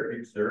know, we're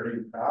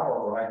exerting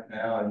power right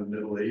now in the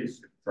Middle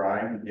East,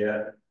 trying to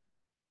get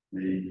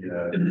the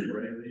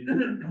Israelis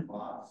and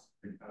Hamas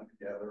to come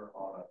together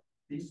on a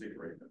peace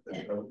agreement.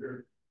 So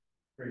we're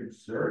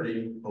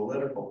exerting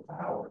political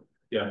power.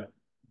 Yeah.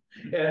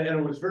 And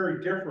it was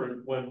very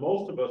different when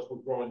most of us were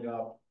growing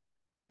up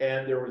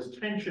and there was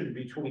tension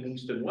between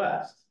East and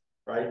West,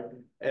 right?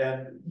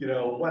 And, you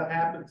know, what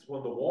happens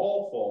when the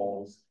wall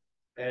falls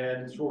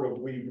and sort of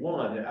we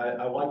won.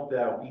 I like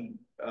that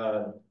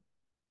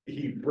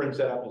he brings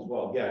that up as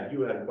well. Yeah,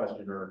 you had a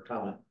question or a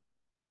comment.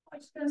 I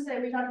was just gonna say,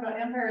 we talked about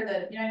empire,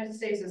 that the United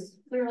States is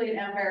clearly an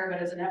empire,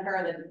 but it's an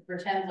empire that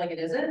pretends like it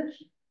isn't.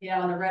 You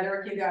know, and the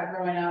rhetoric you got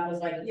growing up was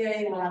like,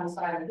 yay, we're on the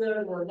side of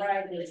good, we're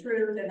right, we're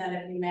truth. And then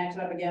if you match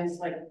it up against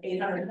like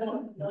 800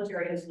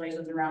 military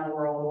installations around the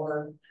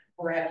world,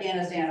 or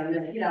Afghanistan,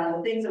 or, you know,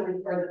 the things that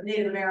or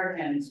Native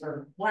Americans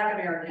or Black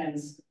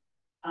Americans.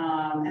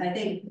 And I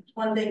think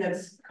one thing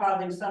that's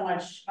causing so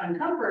much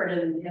uncomfort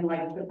and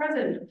like the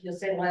president just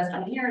said the last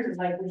 20 years is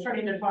like, we're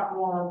starting to talk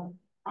more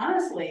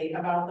honestly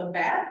about the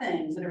bad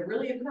things that have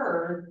really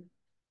occurred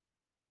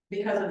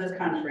because of this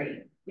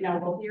country, you know,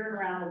 both here and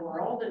around the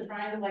world, and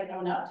trying to like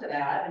own up to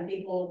that. And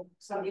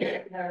some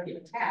people that are being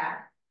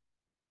attacked.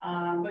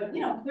 But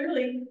you know,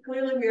 clearly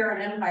we are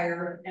an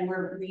empire, and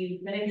we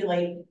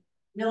manipulate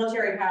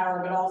military power,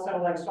 but also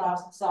like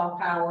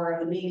soft power of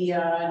the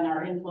media and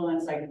our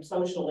influence, like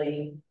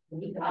socially,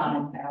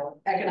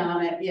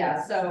 economic,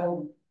 yeah.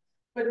 So,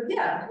 but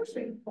yeah, of course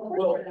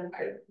we're an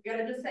empire. You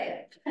gotta just say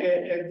it.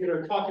 And you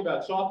know, talking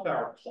about soft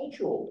power,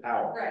 cultural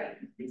power. Right,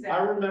 exactly.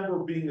 I remember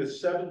being a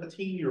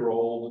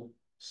 17-year-old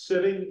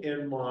sitting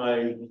in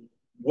my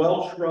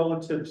Welsh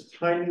relative's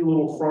tiny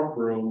little front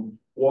room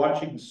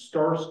watching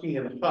Starsky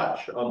and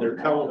Hutch on their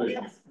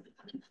television.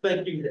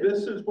 Thinking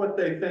this is what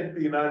they think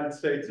the United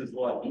States is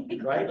like,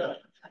 right?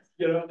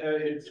 You know,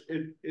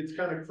 it's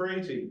kind of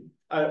crazy.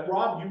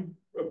 Bob, you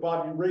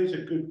raise a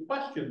good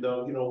question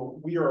though. You know,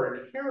 we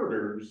are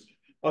inheritors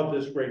of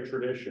this great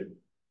tradition,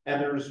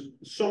 and there's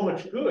so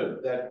much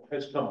good that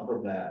has come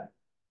from that.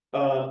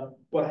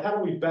 But how do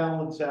we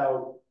balance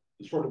out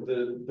sort of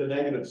the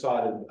negative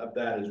side of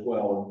that as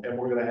well? And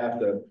we're going to have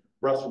to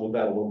wrestle with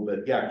that a little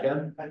bit. Yeah,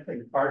 Ken? I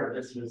think part of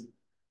this is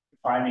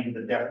finding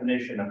the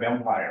definition of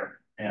empire.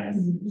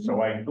 And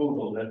so I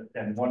Googled it,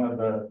 and one of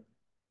the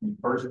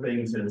first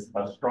things is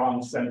a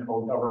strong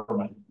central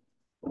government.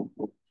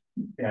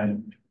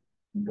 And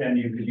then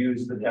you could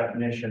use the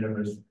definition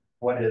of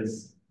what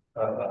is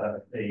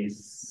a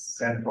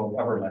central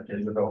government.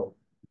 Is it a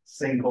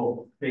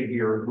single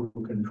figure who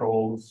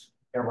controls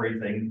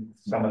everything?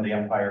 Some of the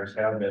empires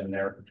have been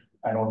there.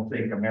 I don't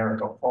think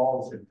America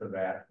falls into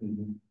that.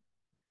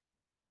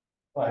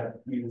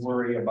 But you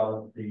worry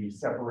about the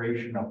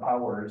separation of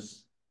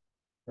powers.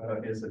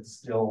 Are they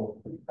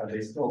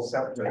still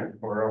separate,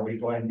 or are we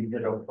going to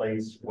get a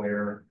place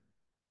where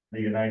the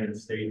United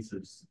States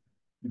has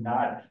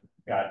not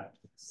got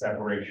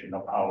separation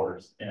of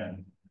powers,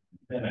 and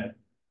then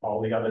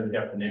all the other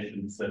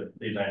definitions that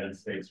the United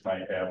States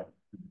might have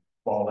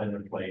fall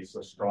into place?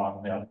 A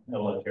strong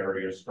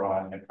military, a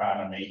strong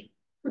economy,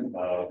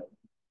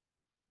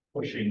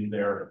 pushing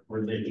their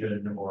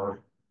religion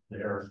or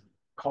their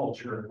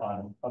culture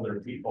on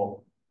other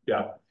people.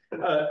 Yeah,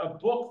 a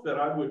book that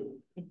I would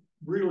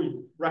really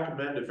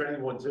recommend if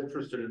anyone's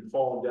interested in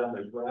falling down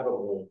this rabbit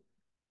hole,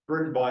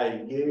 written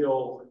by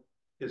Yale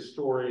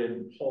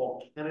historian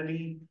Paul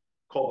Kennedy,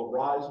 called The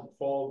Rise and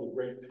Fall of the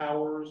Great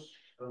Powers.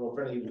 I don't know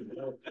if any of you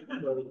know,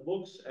 but it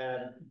looks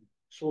at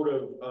sort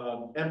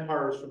of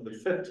empires from the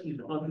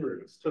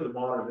 1500s to the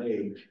modern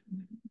age.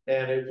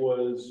 And it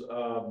was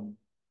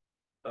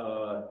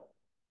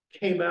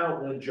came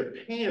out when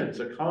Japan's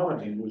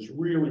economy was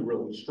really,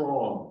 really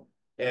strong.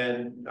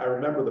 And I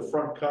remember the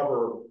front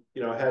cover,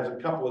 you know, has a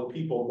couple of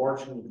people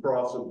marching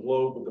across the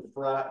globe with the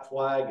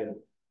flag, and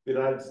the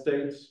United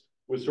States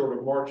was sort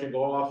of marching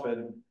off.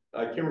 And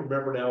I can't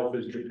remember now if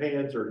it's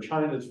Japan's or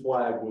China's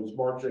flag was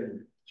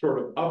marching sort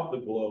of up the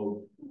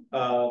globe.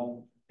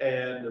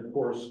 And of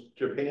course,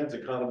 Japan's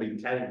economy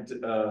tanked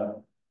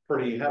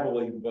pretty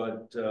heavily,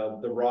 but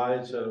the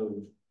rise of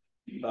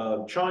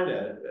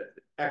China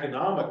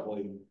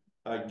economically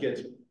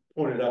gets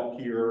pointed up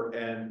here.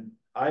 And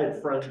I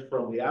had friends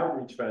from the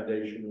Outreach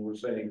Foundation who were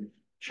saying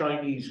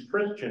Chinese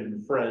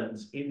Christian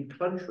friends in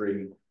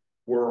country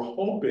were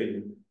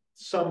hoping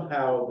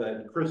somehow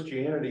that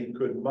Christianity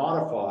could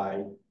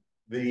modify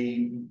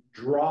the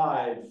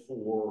drive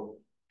for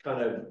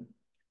kind of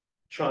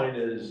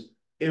China's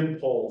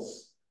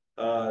impulse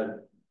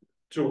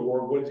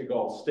toward what's he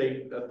called,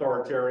 state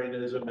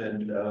authoritarianism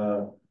and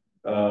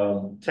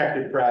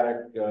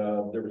technocratic.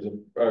 There was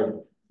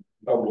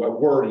a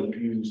word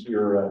he used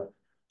here,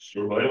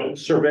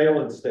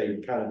 surveillance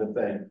state kind of a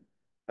thing.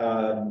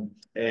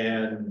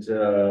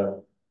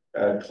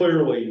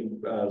 Clearly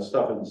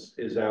stuff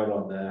is out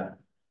on that.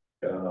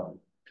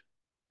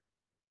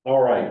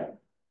 All right.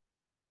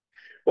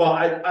 Well,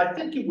 I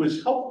think it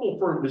was helpful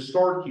for him to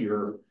start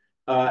here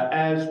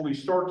as we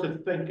start to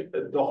think.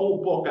 The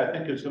whole book, I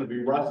think, is going to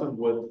be wrestling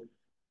with,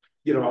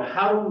 you know,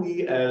 how do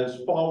we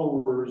as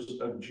followers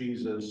of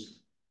Jesus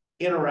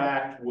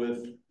interact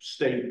with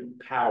state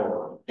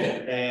power,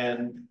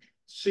 and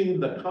seeing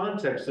the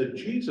context that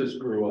Jesus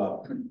grew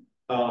up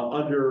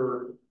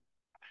under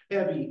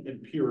heavy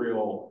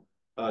imperial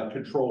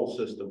control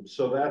system.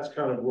 So that's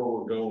kind of where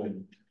we're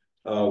going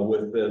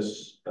with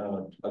this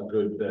a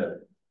good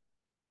bit.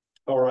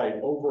 All right,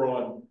 over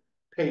on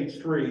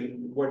page 3,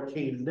 what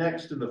came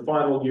next in the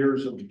final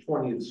years of the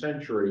 20th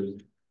century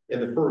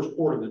and the first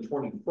quarter of the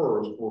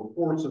 21st were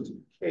forces of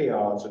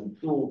chaos and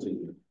cruelty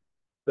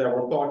that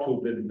were thought to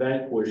have been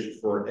vanquished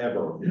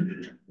forever.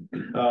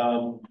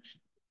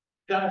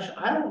 Gosh,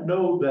 I don't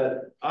know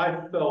that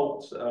I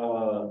felt,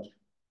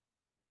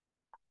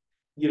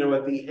 you know,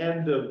 at the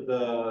end of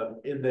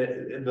in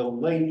the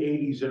late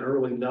 80s and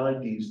early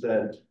 90s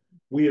that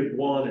we had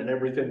won and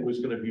everything was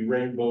going to be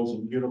rainbows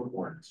and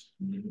unicorns.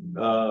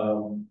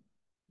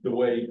 The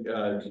way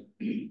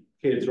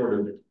kids sort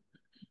of,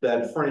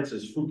 that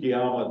Francis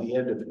Fukuyama, The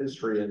End of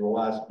History and The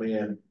Last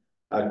Man,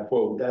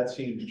 quote, that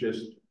seems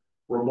just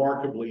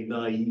remarkably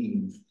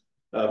naive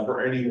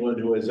for anyone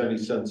who has any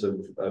sense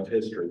of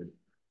history.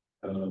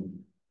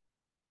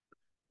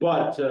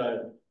 But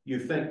you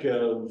think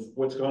of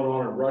what's going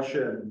on in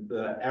Russia and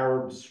the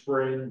Arab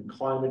Spring,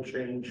 climate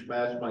change,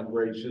 mass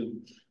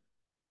migration,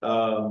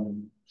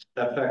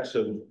 effects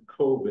of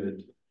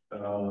COVID,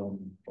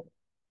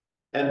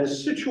 and the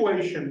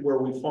situation where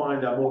we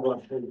find, I'm over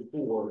on page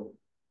 4,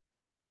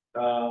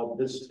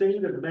 the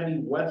state of many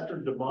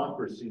Western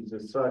democracies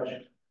is such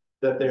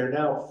that they are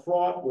now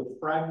fraught with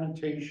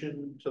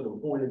fragmentation to the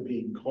point of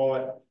being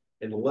caught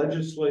in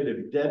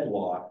legislative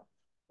deadlock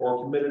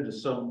or committed to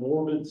some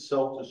morbid,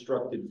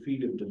 self-destructive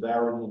feat of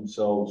devouring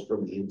themselves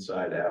from the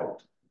inside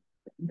out.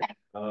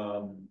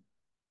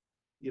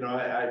 You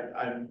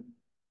know,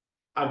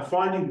 I'm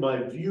finding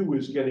my view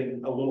is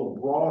getting a little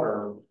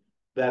broader,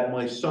 that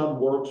my son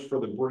works for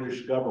the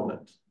British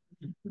government,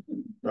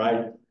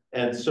 right?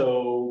 And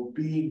so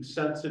being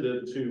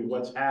sensitive to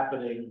what's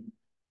happening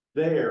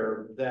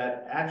there,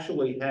 that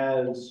actually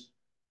has,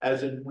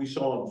 as in we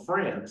saw in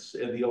France,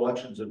 in the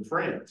elections in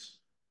France,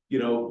 you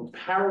know,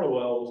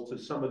 parallels to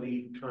some of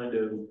the kind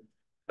of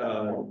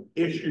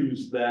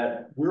issues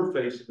that we're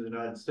facing in the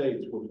United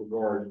States with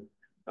regard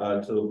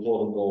to the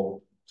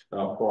political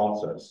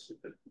process.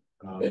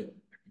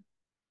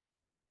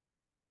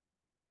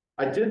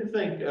 I did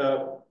think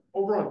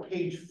over on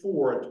page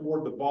 4,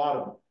 toward the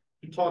bottom,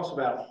 he talks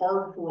about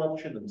hard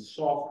corruption and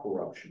soft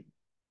corruption,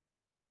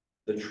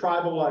 the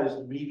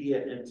tribalized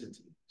media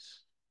entities.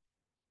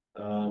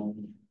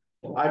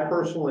 I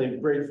personally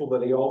am grateful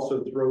that he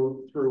also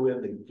threw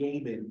in the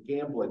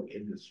gambling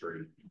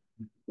industry,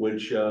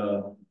 which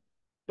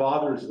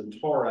bothers the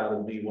tar out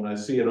of me when I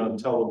see it on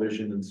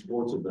television and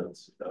sports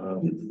events. I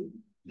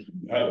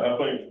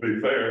think, to be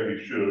fair,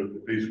 he should.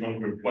 If he's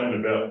going to complain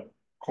about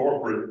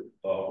corporate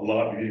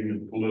lobbying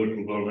and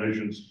political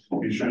donations,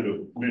 he should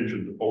have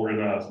mentioned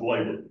organized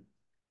labor.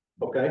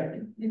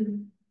 Okay.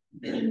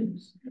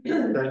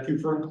 Thank you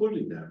for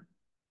including that.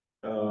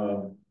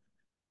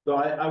 So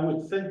I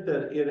would think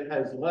that it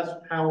has less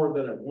power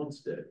than it once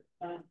did.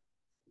 I'm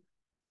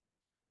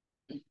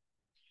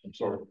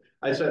sorry.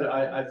 I said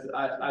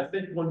I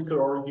think one could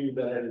argue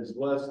that it is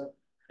less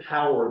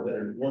power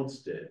than it once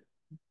did.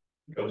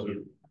 Because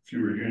of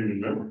fewer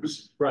union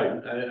members. Right.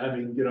 I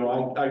mean, you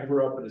know, I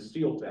grew up in a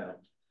steel town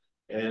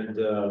and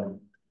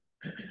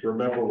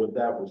remember what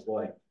that was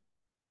like.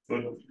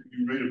 But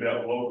you read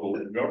about local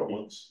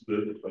governments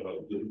that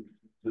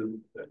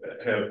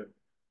have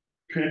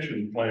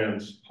pension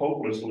plans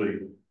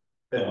hopelessly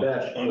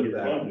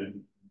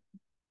underfunded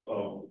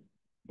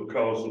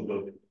because of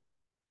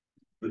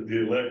the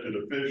elected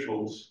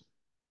officials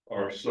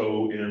are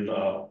so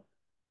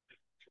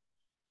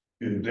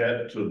in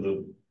debt to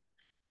the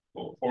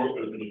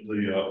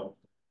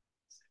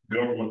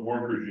government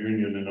workers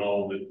union and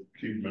all that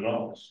keep them in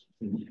office.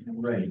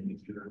 Right.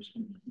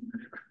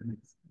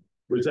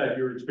 Was that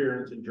your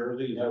experience in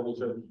Jersey? That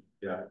was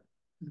yeah.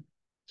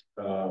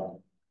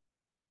 All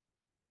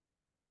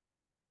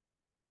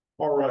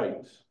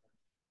right.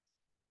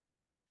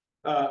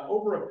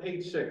 Over at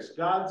page 6,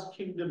 God's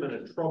kingdom in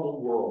a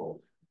troubled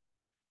world.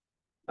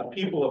 A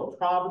people of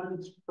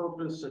providence,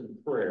 purpose, and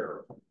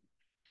prayer.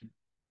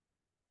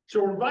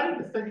 So we're invited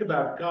to think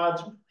about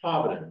God's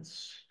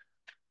providence,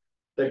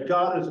 that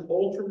God is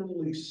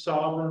ultimately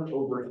sovereign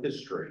over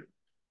history.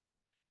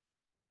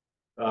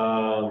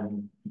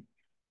 I'm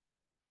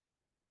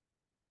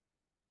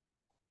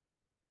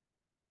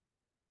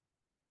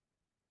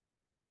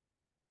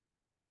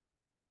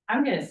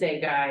gonna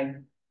say, Guy,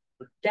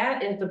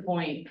 that is the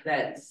point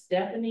that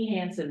Stephanie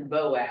Hansen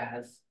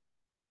Boaz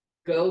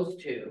goes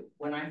to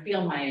when I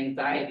feel my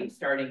anxiety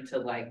starting to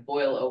like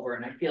boil over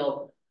and I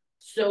feel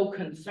so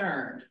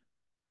concerned.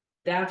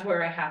 That's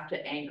where I have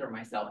to anchor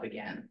myself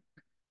again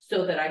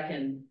so that I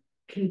can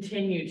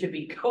continue to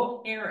be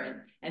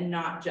coherent and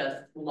not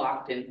just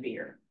locked in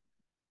fear.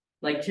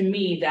 Like, to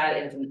me, that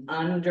is an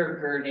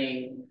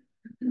undergirding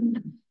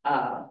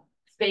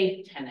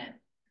faith tenet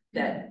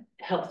that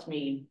helps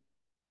me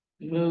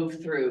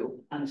move through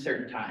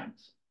uncertain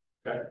times.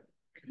 Okay.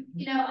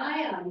 You know,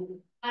 I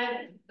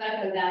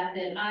echo that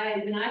when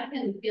I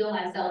can feel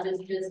myself as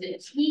just a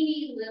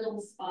teeny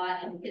little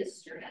spot in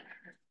history,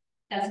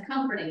 that's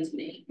comforting to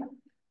me.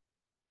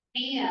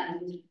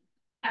 And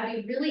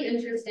I'd be really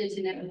interested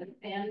to know the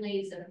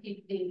families of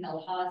people being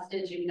held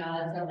hostage in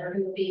Gaza or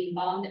who are being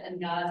bombed in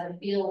Gaza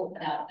feel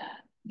about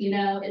that. You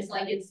know, it's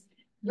like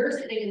we're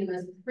sitting in the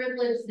most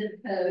privileged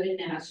zip code in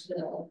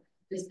Nashville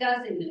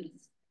discussing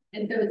this.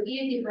 And so it's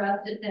easy for us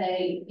to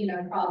say, you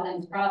know,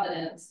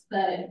 Providence,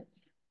 but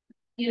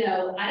you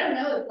know, I don't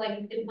know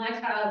if my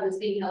child was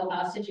being held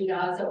hostage in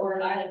Gaza or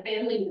if I had a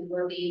family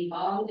member being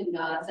bombed in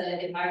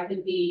Gaza, if I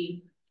could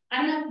be,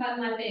 I don't know if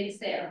my faith's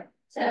there.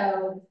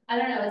 So I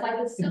don't know, it's like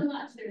with so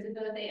much, there's a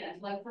both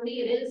and. Like for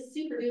me, it is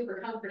super duper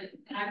comforting.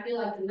 And I feel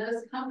like the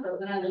most comfort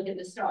when I look at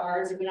the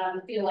stars and when I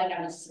feel like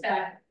I'm a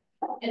speck.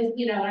 And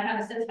you know, when I have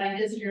a sense of my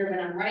history, when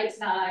I'm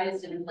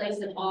right-sized and in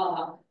place of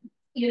awe,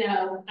 you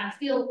know, I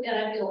feel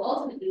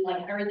ultimately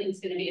like everything's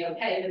going to be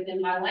okay. But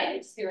then my life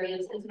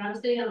experience is when I'm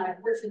sitting on my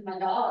porch with my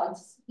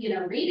dogs, you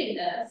know, reading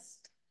this,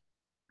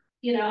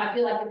 you know, I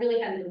feel like it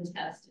really hasn't been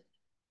tested.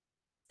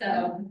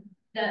 So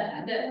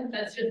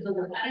that's just the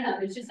word. I don't know.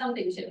 There's just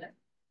something to it.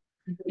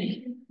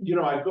 You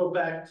know, I go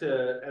back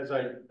to, as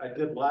I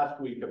did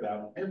last week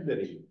about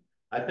hymnody.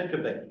 I think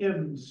of the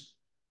hymns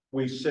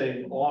we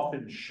sing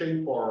often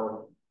shape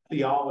our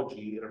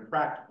theology in a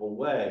practical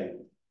way.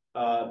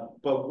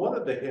 But one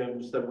of the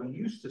hymns that we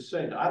used to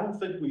sing, I don't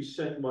think we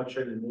sing much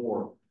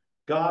anymore.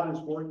 God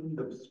is working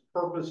this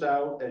purpose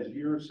out as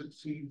year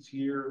succeeds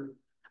year.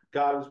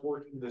 God is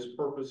working this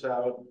purpose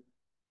out,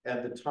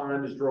 and the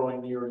time is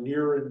drawing near.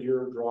 Nearer and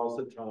nearer draws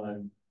the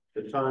time.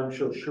 The time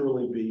shall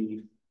surely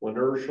be when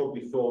earth shall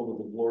be filled with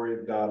the glory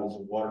of God as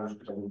the waters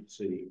cover the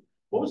sea.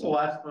 What was the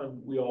last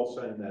time we all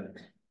sang that?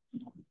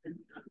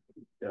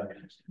 Yeah.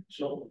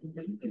 So,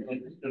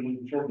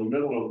 in sort of the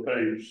middle of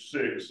page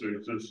 6,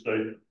 there's this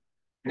statement.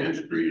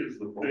 History is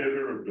the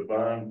theater of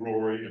divine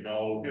glory, and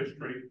all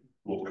history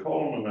will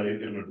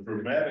culminate in a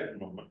dramatic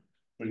moment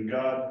when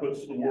God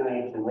puts the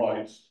world to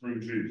rights through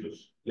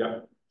Jesus.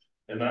 Yeah.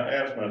 And I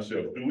ask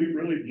myself, do we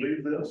really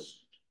believe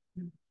this?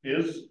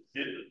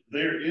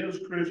 There is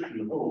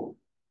Christian hope,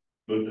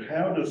 but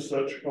how does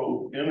such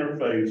hope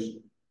interface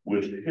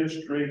with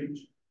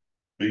history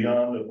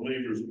beyond a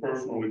believer's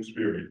personal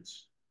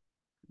experience?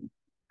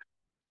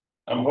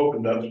 I'm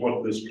hoping that's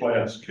what this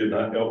class can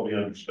help me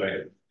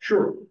understand.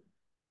 Sure.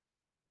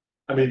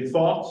 I mean,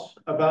 thoughts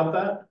about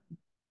that?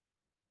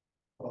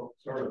 Well,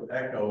 sort of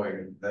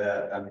echoing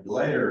that, I mean,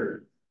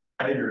 later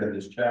in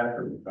this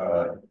chapter,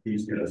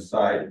 he's going to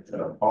cite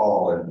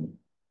Paul in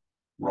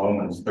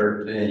Romans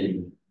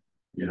 13,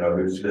 you know,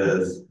 who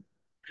says,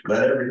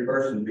 let every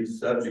person be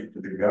subject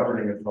to the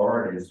governing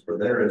authorities, for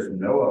there is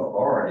no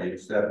authority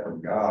except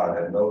from God,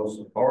 and those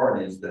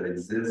authorities that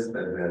exist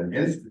have been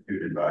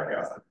instituted by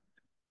God.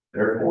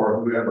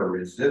 Therefore, whoever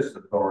resists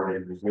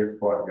authority resists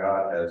what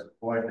God has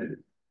appointed.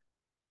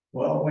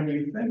 Well, when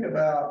you think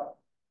about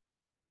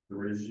the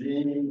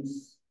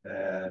regimes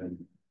and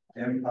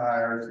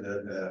empires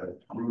that have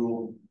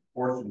ruled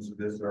portions of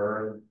this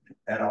earth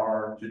and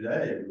are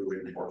today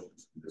ruling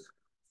portions of this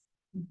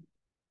earth,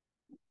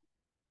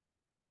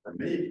 for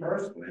me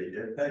personally,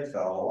 it takes a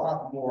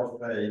lot more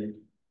faith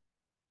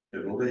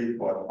to believe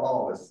what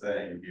Paul is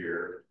saying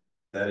here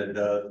than it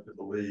does to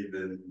believe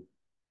in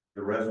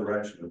the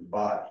resurrection of the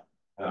body.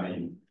 I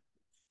mean,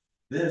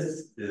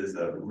 this is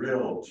a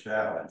real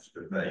challenge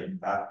to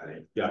faith, I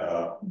think.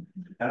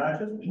 And I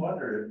just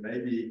wonder if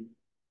maybe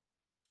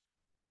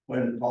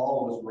when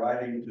Paul was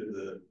writing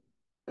to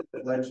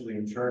the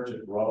fledgling church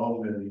at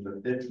Rome in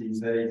the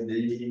 50s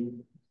AD,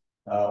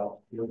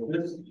 was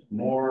this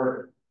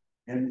more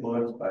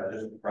influenced by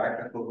just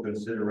practical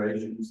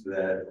considerations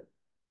that,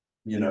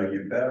 you know,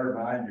 you better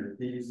mind your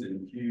P's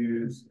and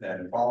Q's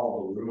and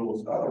follow the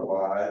rules,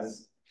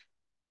 otherwise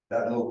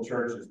that little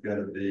church is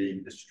going to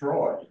be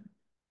destroyed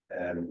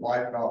and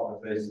wiped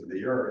off the face of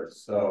the earth.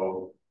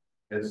 So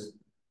it's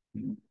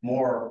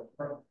more,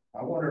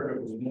 I wonder if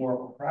it was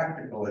more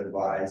practical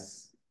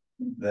advice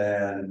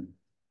than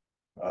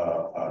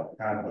a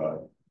kind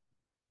of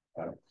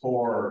a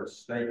core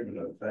statement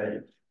of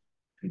faith.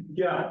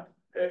 Yeah,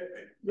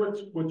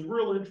 what's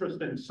real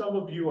interesting, some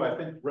of you, I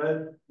think,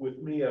 read with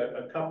me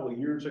a couple of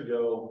years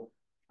ago,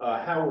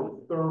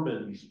 Howard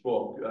Thurman's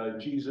book,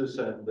 Jesus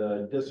and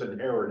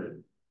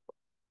Disinherited.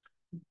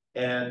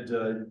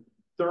 And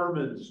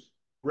Thurman's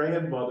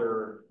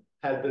grandmother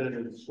had been an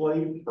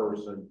enslaved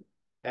person,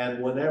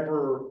 and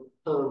whenever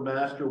her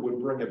master would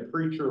bring a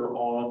preacher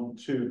on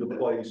to the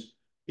place,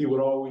 he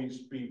would always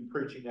be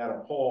preaching out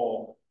of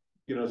Paul,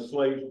 you know,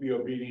 slaves, be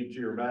obedient to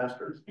your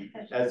masters.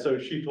 And so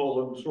she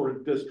told him sort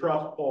of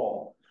distrust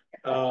Paul.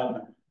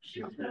 Well,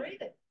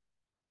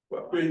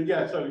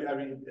 yeah, so I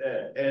mean,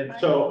 and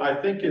so I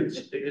think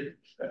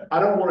I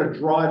don't want to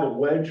drive a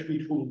wedge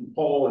between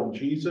Paul and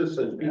Jesus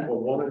as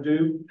people want to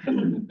do.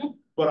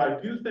 But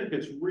I do think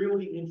it's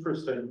really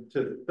interesting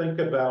to think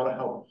about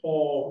how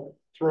Paul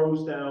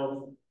throws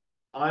down,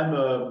 I'm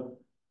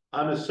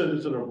a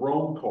citizen of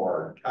Rome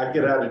card. I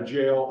get out of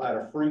jail at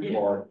a free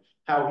card.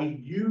 How he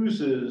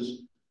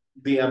uses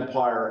the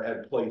empire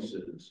at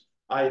places.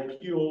 I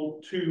appeal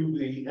to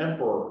the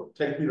emperor,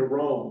 take me to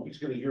Rome, he's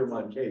going to hear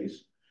my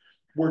case.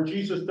 Where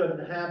Jesus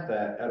doesn't have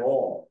that at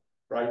all,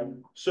 right?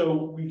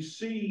 So we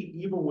see,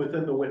 even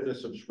within the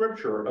witness of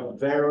Scripture, a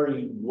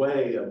varied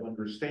way of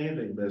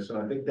understanding this, and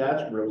I think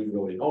that's really,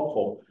 really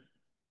helpful.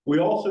 We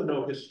also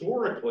know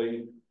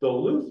historically, the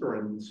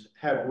Lutherans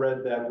have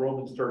read that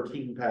Romans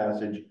 13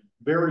 passage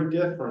very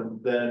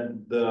different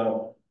than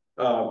the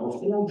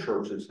Reformed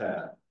churches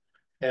have.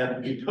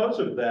 And because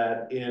of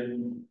that,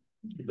 in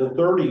the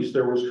 30s,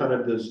 there was kind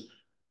of this,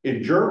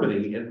 in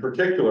Germany in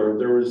particular,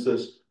 there was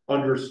this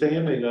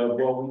understanding of,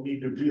 well, we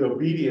need to be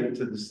obedient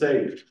to the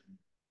state.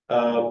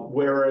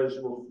 Whereas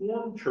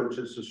Reformed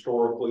churches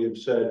historically have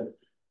said,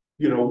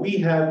 you know, we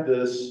have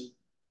this,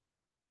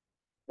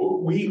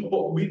 we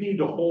need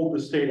to hold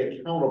the state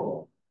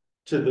accountable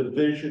to the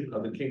vision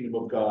of the kingdom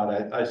of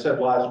God. I said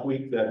last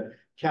week that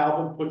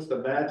Calvin puts the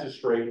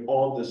magistrate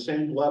on the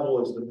same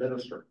level as the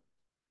minister.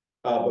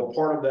 But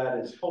part of that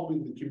is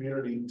helping the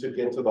community to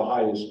get to the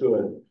highest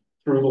good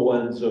through the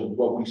lens of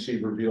what we see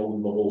revealed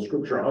in the whole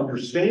Scripture,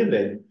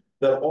 understanding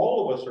that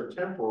all of us are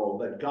temporal,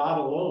 that God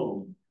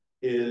alone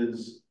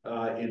is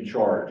in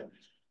charge.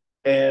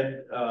 And,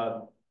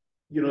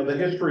 you know, the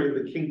history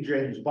of the King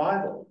James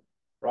Bible,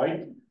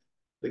 right?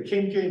 The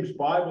King James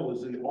Bible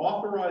is the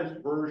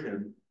authorized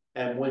version,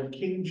 and when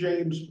King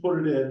James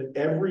put it in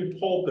every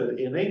pulpit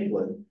in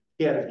England,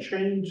 he had a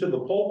chain to the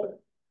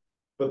pulpit.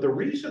 But the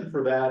reason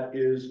for that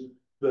is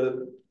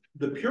the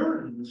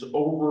Puritans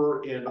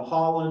over in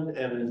Holland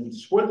and in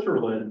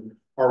Switzerland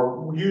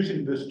are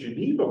using this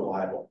Geneva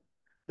Bible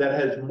that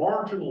has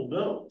marginal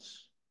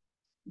notes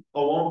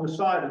along the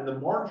side. And the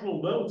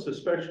marginal notes,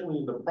 especially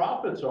in the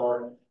prophets,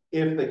 are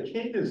if the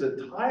king is a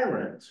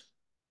tyrant,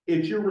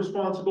 it's your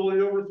responsibility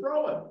to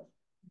overthrow him.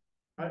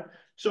 Right?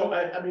 So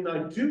I mean,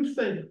 I do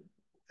think,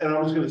 and I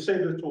was going to say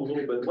this a little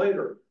bit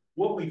later,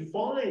 what we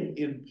find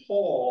in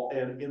Paul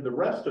and in the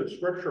rest of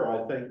Scripture,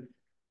 I think,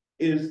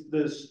 is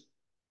this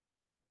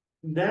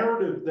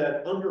narrative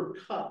that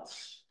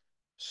undercuts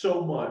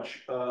so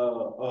much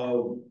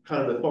of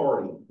kind of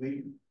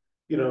authority.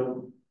 You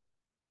know,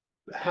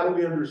 how do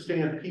we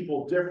understand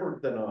people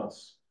different than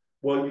us?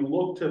 Well, you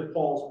look to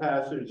Paul's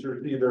passage,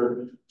 there's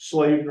neither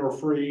slave nor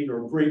free,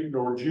 nor Greek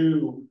nor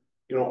Jew.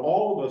 You know,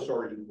 all of us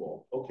are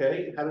equal.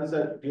 Okay, how does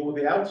that deal with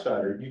the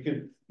outsider? You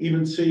can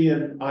even see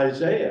in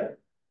Isaiah,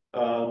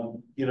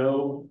 you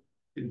know,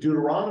 in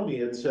Deuteronomy,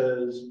 it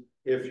says,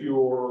 if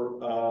you're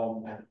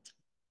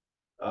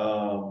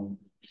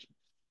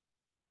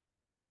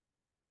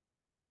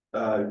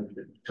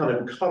kind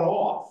of cut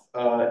off,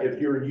 if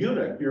you're a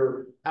eunuch,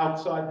 you're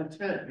outside the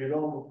tent, you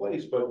don't have a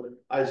place. But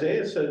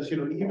Isaiah says, you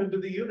know, even to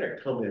the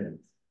eunuch come in.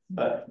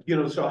 You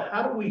know, so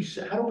how do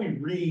we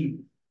read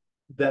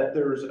that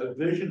there's a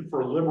vision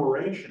for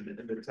liberation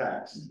in the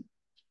text,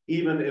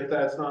 even if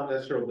that's not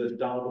necessarily the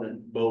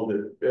dominant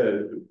motive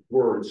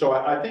word? So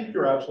I think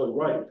you're absolutely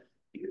right.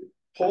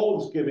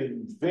 Paul is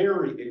giving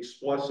very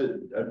explicit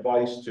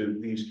advice to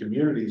these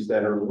communities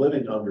that are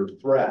living under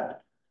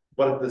threat.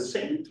 But at the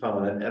same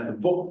time, and the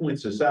book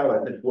points this out,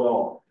 I think,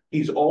 well,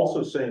 he's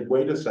also saying,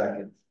 wait a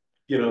second,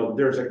 you know,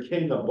 there's a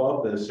king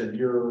above this and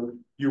you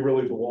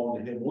really belong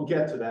to him. We'll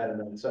get to that in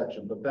that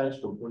section, but thanks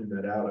for pointing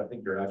that out. I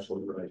think you're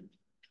absolutely right.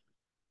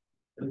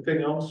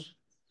 Anything else?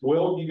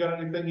 Will, you got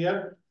anything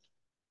yet?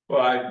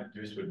 Well, I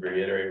just would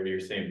reiterate what you're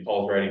saying.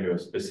 Paul's writing to a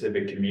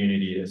specific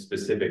community at a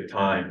specific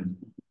time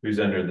who's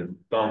under the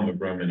thumb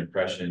of Roman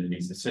oppression, and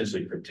he's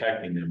essentially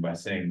protecting them by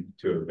saying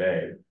to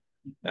obey.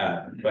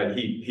 But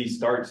he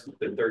starts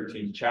the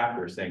 13th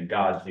chapter saying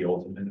God's the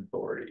ultimate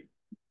authority.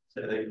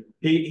 So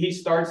he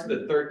starts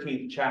the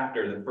 13th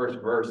chapter, the first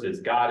verse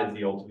is God is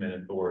the ultimate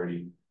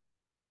authority.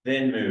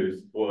 Then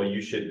moves, well,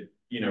 you should,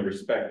 you know,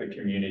 respect the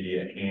community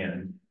at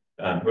hand,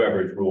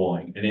 whoever is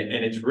ruling. And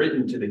it's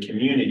written to the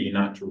community,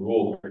 not to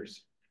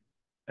rulers.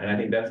 And I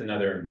think that's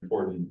another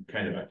important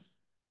kind of a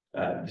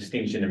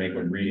distinction to make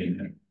when reading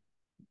it.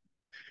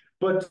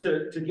 But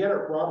to get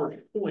at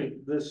Robert's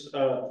point, this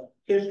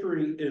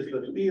history is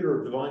the theater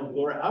of divine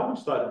glory. I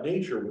always thought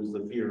nature was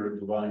the theater of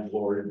divine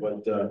glory,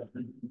 but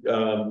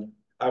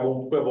I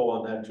won't quibble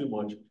on that too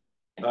much.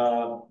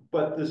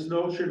 But this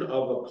notion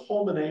of a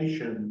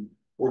culmination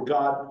where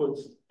God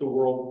puts the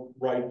world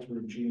right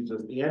through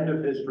Jesus. The end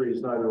of history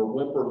is neither a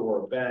whimper nor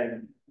a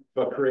bang,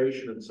 but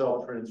creation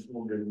itself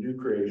transformed into new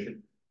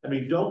creation. I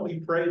mean, don't we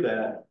pray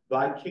that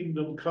thy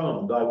kingdom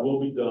come, thy will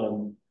be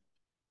done?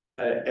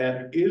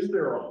 And is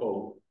there a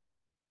hope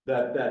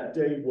that that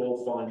day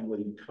will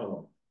finally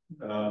come?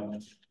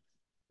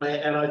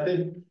 And I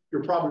think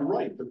you're probably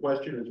right. The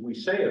question is, we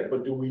say it,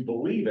 but do we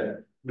believe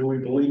it? Do we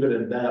believe it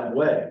in that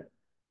way?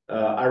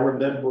 I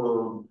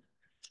remember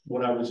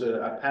when I was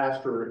a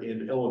pastor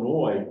in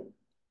Illinois,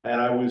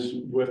 and I was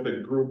with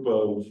a group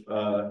of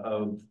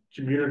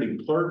community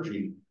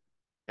clergy,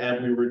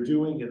 and we were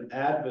doing an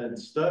Advent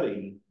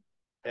study,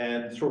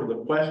 and sort of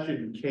the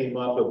question came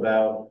up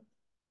about,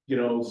 you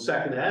know,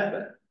 second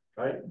Advent,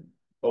 right?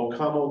 O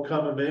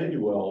come,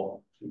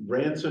 Emmanuel,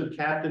 ransom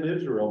captain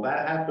Israel.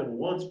 That happened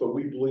once, but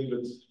we believe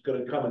it's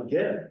going to come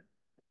again.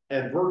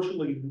 And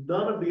virtually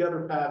none of the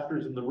other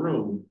pastors in the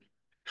room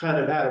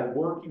kind of had a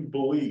working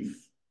belief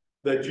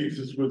that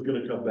Jesus was going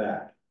to come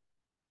back.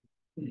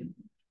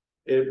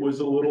 It was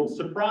a little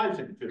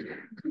surprising to me.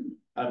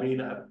 I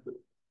mean,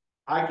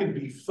 I can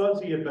be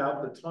fuzzy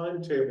about the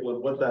timetable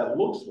and what that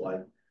looks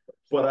like,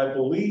 but I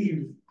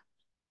believe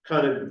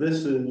kind of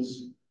this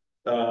is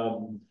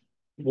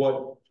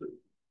what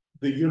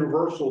the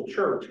universal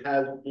church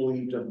has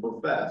believed and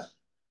professed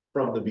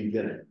from the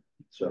beginning.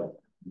 So,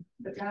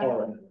 all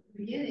right.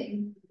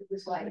 Beginning, it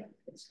was like,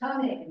 it's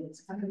coming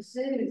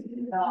soon,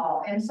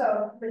 and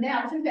so, but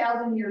now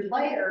 2,000 years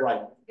later,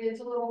 right,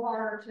 it's a little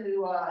harder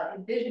to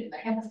envision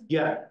that.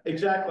 Yeah,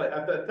 exactly.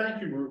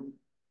 Thank you,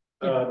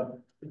 Ruth.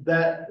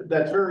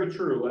 That's very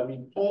true. I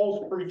mean,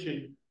 Paul's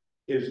preaching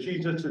is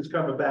Jesus is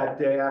coming back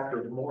day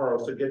after tomorrow,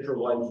 so get your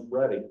lives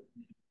ready.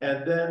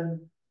 And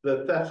then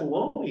the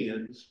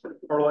Thessalonians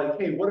are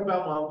like, hey, what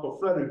about my Uncle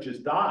Fred who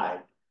just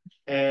died?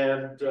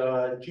 And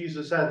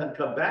Jesus hasn't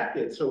come back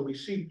yet. So we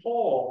see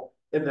Paul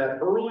in that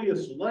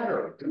earliest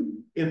letter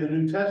in the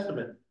New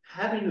Testament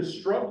having to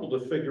struggle to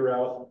figure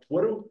out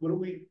what do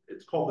we,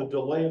 it's called the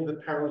delay of the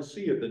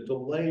parousia, the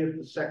delay of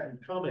the second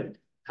coming.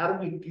 How do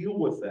we deal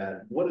with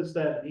that? What does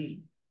that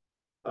mean?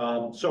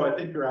 So I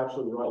think you're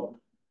absolutely right.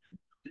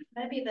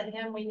 Maybe the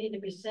hymn we need to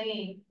be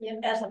singing,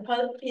 as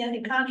opposed,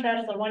 in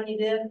contrast to the one you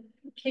did,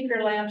 keep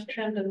your lamps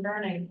trimmed and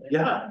burning.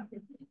 Yeah.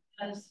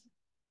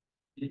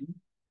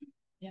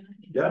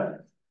 Yeah.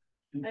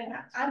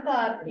 I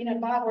thought,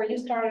 Bob, where you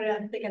started,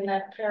 I'm thinking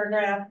that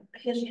paragraph,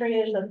 history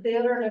is the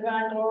theater of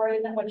divine glory,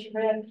 isn't that what you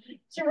read?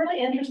 It's a really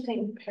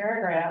interesting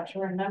paragraph to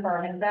remember.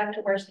 I mean, back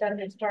to where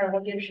Stephanie started,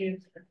 what gives you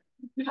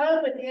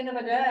hope at the end of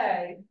the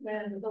day,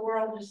 when the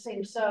world just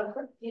seems so,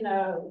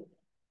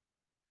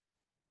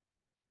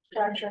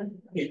 structured.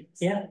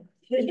 Yeah.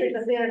 History is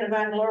the theater of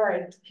divine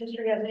glory.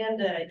 History has an end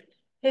date.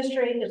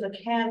 History is a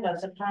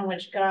canvas upon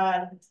which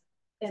God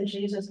and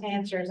Jesus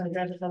answers and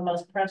addresses the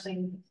most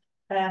pressing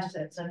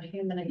facets of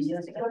human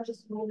existence.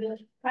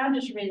 I'm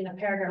just reading the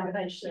paragraph on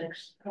page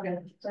 6. Okay,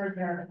 third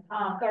paragraph.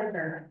 Third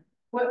paragraph.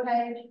 What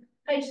page?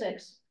 Page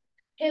 6.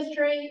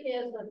 History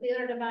is the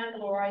theater of divine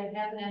glory. It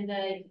has an end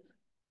date.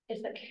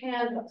 It's the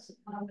canvas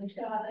on which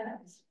God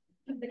acts.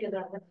 I think it's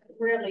a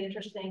really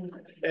interesting.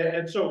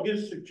 And so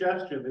his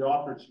suggestion, the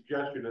author's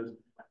suggestion, is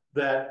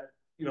that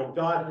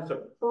God has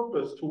a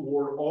purpose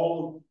toward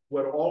all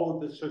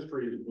of this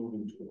history is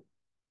moving toward,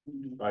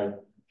 right?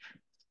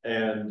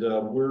 And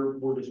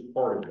we're just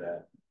part of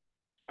that.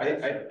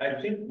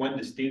 I think one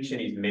distinction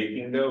he's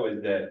making, though,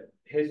 is that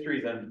history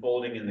is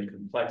unfolding in the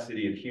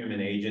complexity of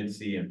human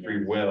agency and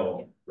free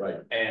will,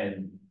 right?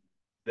 And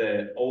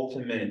the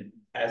ultimate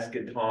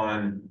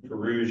eschaton,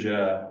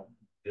 Perusia,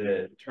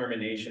 the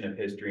termination of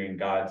history and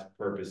God's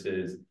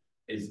purposes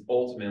is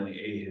ultimately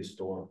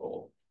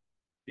ahistorical.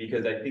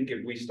 Because I think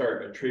if we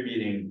start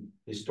attributing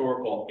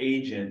historical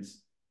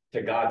agents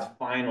to God's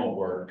final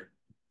work,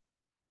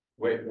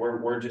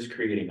 we're just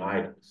creating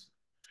idols.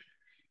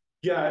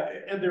 Yeah,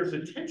 and there's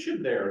a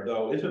tension there,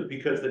 though, isn't it?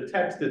 Because the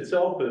text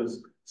itself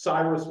is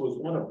Cyrus was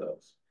one of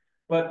those.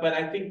 But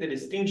I think the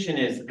distinction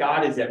is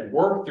God is at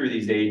work through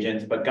these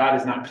agents, but God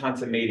is not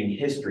consummating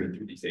history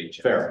through these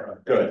agents.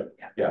 Fair, good,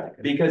 yeah.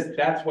 Because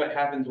that's what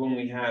happens when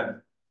we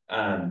have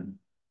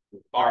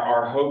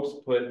our hopes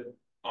put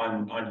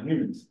on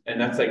humans,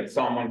 and that's like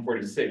Psalm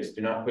 146.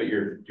 Do not put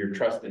your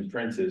trust in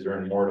princes or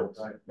in mortals,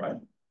 right?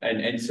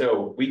 And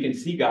so we can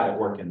see God at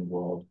work in the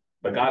world,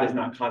 but God is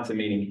not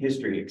consummating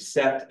history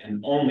except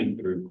and only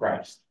through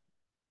Christ.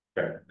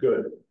 Okay,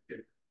 good.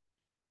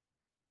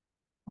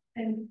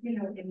 And,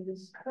 in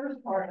this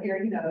first part here,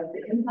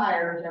 the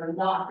empires are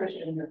not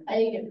Christian, they're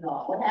pagan and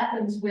all. What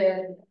happens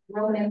when the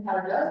Roman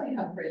Empire does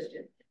become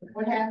Christian?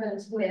 What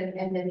happens when,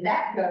 and then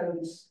that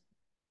goes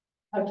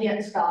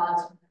against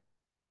God's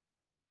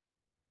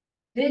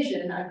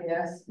vision, I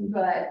guess,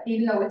 but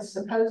even though it's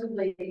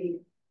supposedly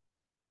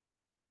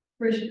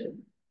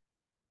Christian.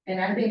 And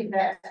I think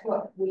that's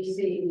what we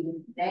see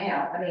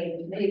now. I mean,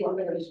 to me, what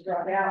really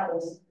struck out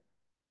was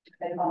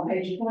and on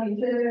page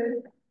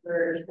 22,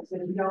 where it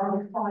says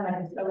John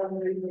Klein is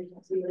celebrating, you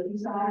can see what he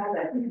saw,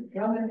 that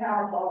Roman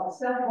power called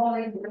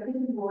self-wanting,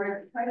 looking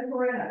for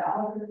predatory, and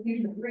idolatrous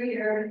fusion of three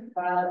areas,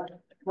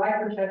 right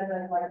for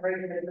judgment, like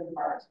greater than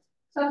parts.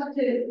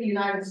 Substitute the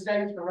United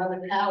States for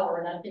Roman power,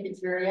 and I think it's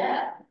very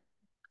apt.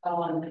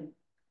 I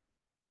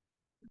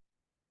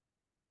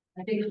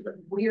think it's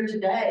weird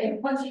today,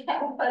 once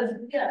that was,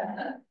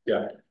 yeah.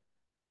 Yeah.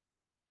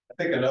 I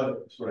think another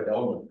sort of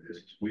element of this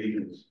is we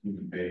as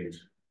human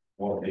beings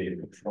want to be in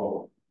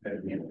control,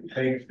 and we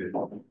think that,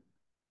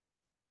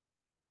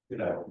 you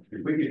know,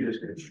 if we could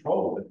just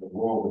control it, the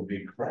world would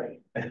be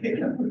great.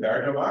 With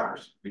our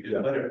democracy, we just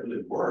let it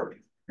really work.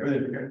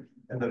 Everything,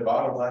 and the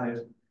bottom line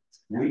is,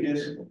 we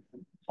just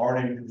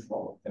aren't in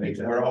control, and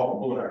we're all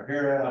pulling our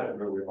hair out at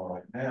where we are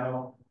right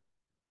now,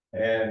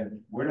 and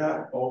we're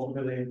not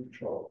ultimately in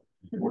control.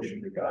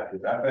 Fortunately, God,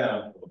 because I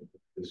found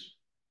this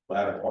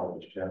latter part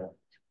of this chapter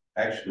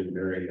actually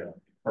very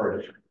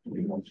encouraging.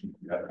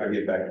 I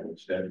get back to the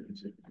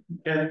standards.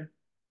 And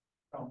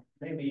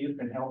Maybe you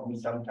can help me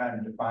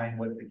sometime define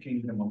what the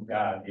kingdom of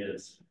God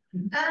is.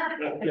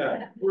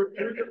 yeah, we're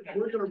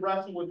gonna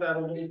wrestle with that a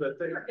little bit.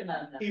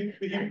 He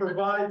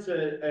provides For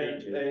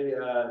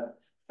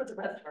the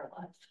rest of our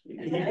lives.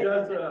 he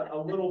does a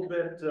little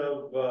bit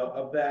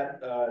of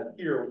that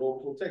here.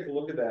 We'll take a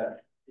look at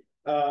that.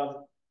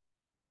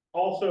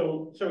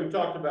 Also, so we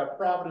talked about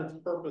providence,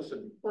 purpose,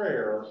 and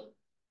prayer.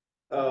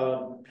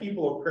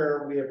 People of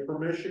prayer, we have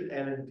permission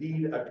and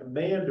indeed a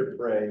command to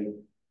pray.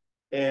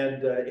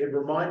 And it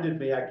reminded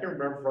me, I can't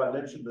remember if I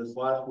mentioned this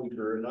last week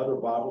or in other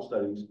Bible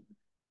studies,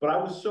 but I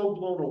was so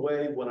blown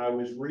away when I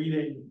was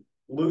reading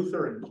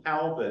Luther and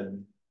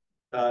Calvin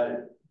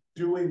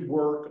doing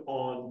work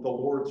on the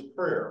Lord's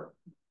Prayer.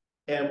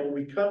 And when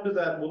we come to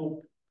that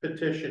little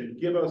petition,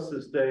 give us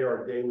this day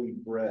our daily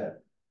bread,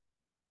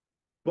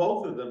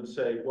 both of them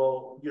say,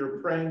 well, you're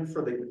praying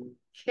for the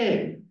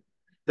king,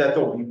 that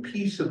there'll be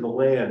peace in the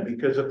land,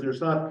 because if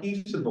there's not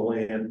peace in the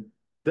land,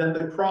 then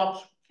the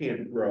crops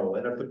can't grow.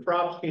 And if the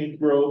crops can't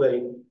grow,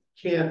 they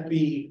can't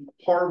be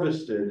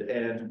harvested,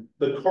 and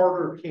the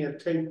carter can't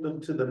take them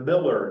to the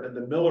miller, and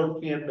the miller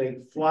can't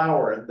make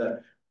flour, and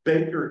the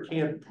baker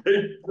can't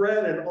bake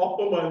bread. And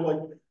all of my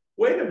like,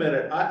 wait a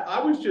minute,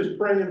 I was just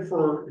praying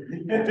for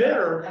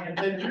dinner,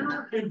 and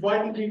you're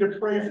inviting me to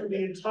pray for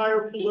the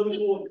entire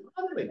political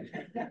economy.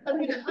 I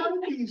mean, how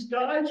do these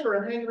guys who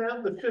are hanging out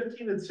in the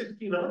 15 and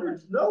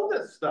 1600s know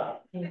this stuff?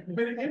 I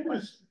mean, it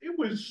was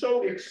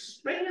so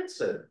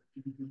expansive.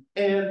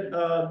 And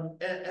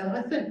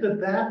I think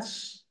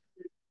that's,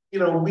 you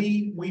know,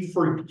 we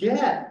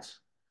forget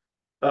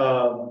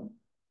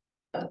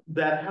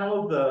that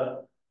how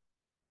the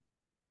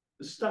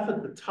stuff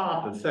at the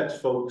top affects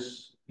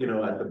folks, you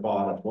know, at the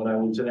bottom. When I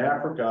was in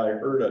Africa, I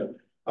heard a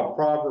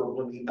proverb: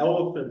 when the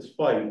elephants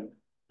fight,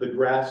 the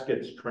grass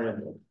gets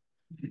trampled.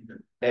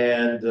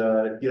 And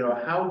you know,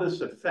 how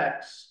this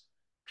affects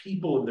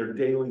people in their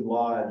daily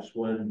lives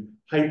when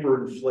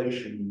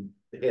hyperinflation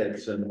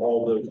hits and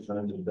all those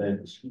kinds of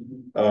things.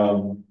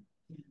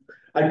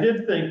 I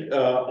did think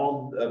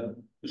on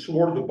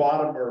toward the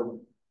bottom, or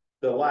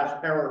the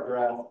last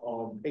paragraph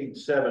on page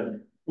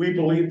 7, we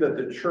believe that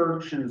the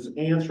church's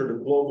answer to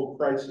global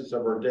crisis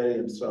of our day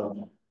and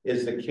some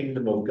is the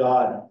kingdom of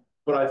God.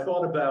 But I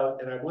thought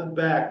about, and I went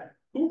back,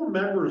 who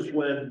remembers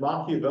when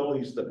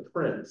Machiavelli's The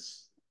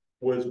Prince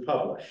was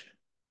published?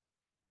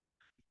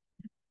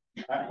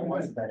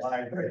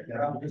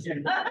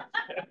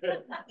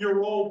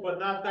 You're old, but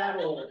not that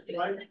old,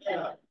 right?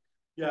 Yeah.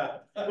 Yeah,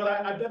 but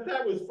I bet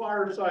that was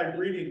fireside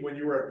reading when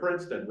you were at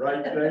Princeton,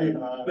 right?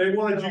 They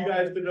wanted you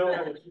guys to know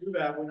how to do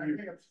that when you. I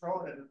think it's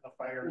thrown in the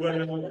fire.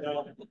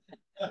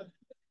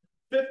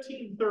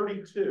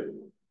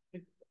 1532.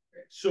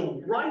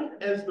 So right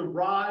as the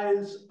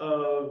rise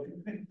of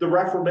the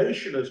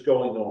Reformation is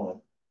going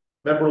on,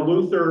 remember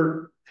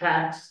Luther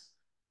taxed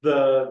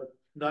the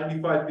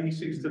 95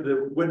 Theses to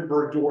the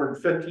Wittenberg door in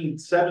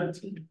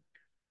 1517.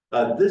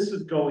 This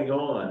is going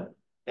on,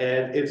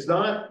 and it's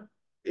not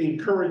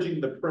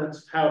encouraging the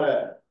prince how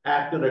to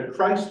act in a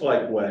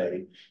Christ-like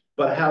way,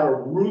 but how to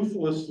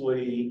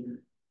ruthlessly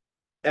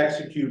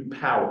execute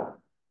power,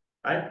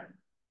 right?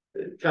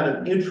 Kind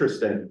of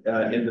interesting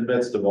in the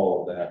midst of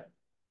all of that.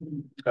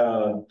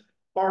 All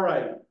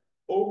right,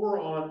 over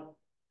on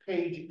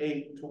page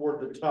 8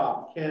 toward the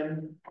top,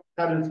 Ken,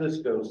 how does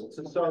this go?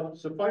 So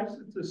suffice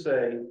it to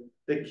say,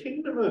 the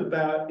kingdom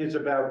is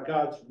about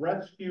God's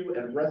rescue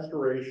and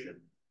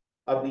restoration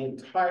of the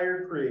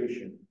entire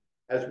creation,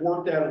 as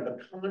worked out in the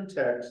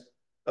context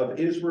of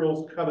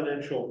Israel's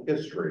covenantal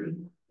history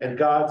and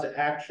God's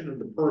action in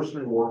the person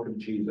and work of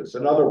Jesus.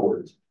 In other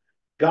words,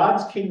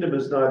 God's kingdom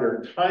is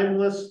neither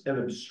timeless and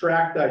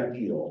abstract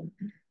ideal,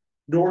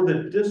 nor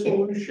the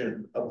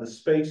dissolution of the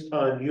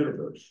space-time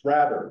universe.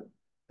 Rather,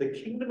 the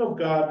kingdom of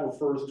God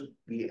refers to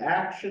the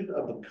action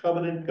of the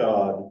covenant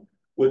God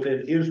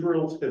within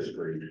Israel's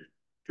history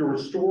to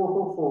restore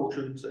her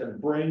fortunes and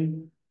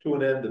bring to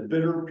an end the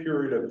bitter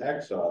period of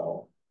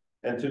exile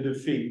and to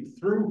defeat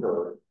through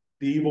her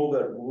the evil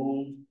that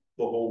ruled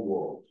the whole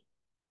world.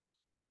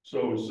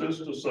 So is this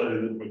to say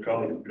that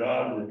because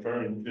God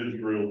returned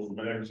Israel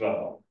from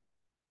exile,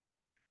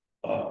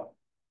 our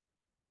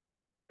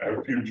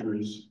future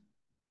is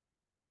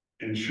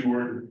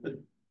ensured?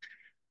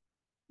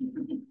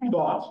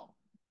 Thoughts?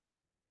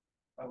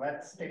 Well,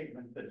 that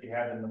statement that you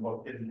had in the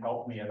book didn't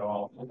help me at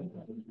all.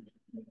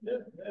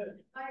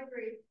 I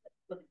agree.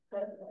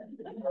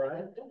 All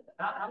right.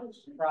 I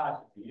was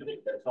surprised at you,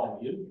 it's all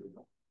you.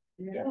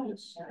 Yeah,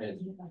 it's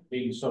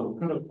being so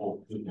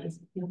critical to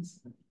the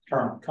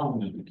term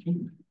coming of the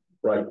kingdom.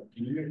 Right.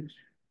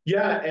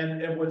 Yeah,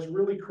 and what's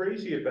really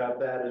crazy about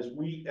that is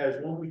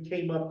when we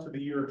came up to the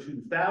year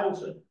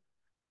 2000,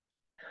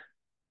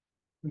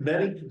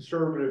 many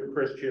conservative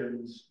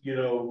Christians,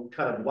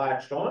 kind of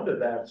latched onto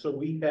that. So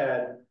we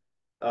had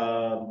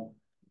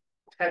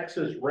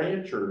Texas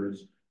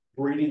ranchers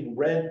breeding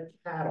red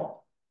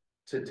cattle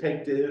to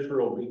take to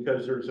Israel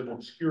because there's an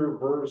obscure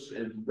verse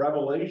in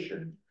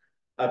Revelation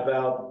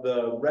about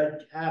the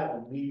red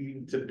cattle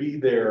needing to be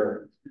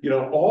there,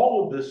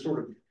 all of this sort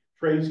of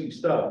crazy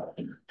stuff.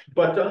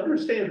 But to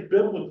understand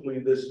biblically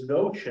this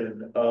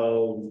notion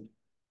of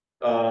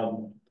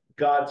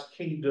God's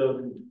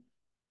kingdom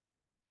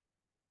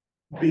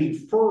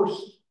being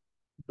first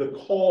the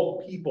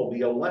called people,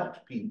 the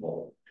elect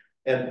people,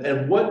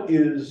 and what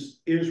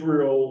is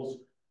Israel's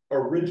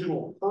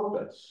original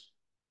purpose?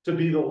 To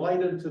be the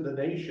light unto the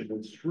nation.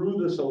 It's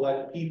through this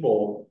elect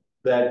people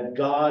that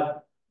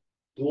God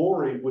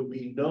glory would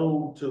be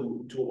known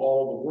to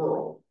all the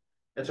world.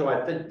 And so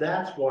I think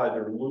that's why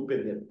they're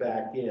looping it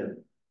back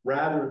in,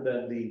 rather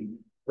than the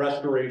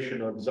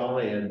restoration of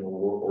Zion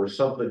or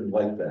something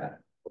like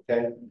that,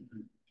 okay?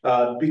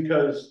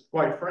 Because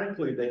quite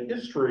frankly, the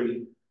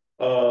history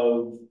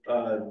of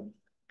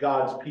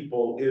God's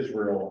people,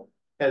 Israel,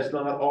 has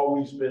not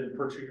always been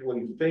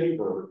particularly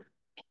favored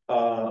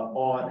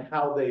on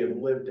how they have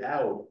lived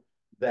out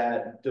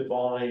that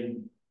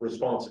divine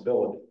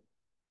responsibility.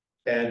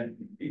 And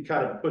he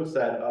kind of puts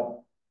that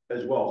up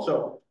as well.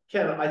 So,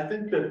 Ken, I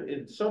think that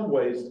in some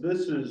ways,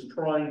 this is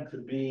trying to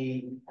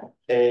be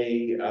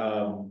a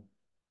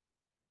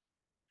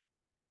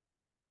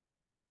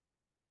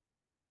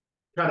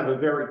kind of a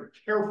very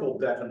careful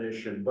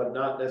definition, but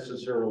not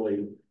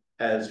necessarily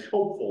as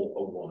helpful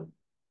a one.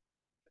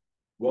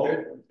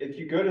 Well, if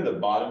you go to the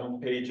bottom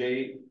of page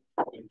 8,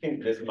 I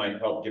think this might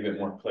help give it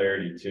more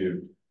clarity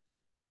too.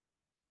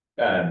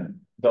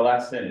 The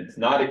last sentence,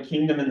 not a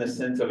kingdom in the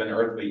sense of an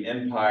earthly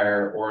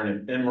empire or an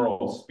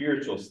ephemeral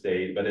spiritual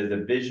state, but as a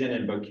vision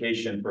and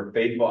vocation for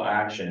faithful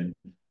action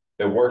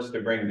that works to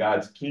bring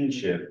God's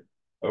kingship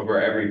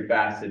over every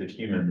facet of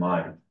human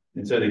life.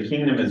 And so the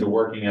kingdom is a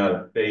working out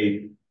of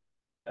faith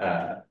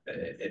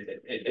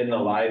in the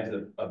lives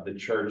of the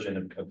church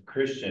and of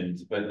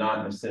Christians, but not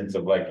in the sense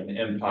of like an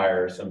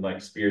empire or some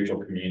like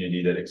spiritual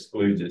community that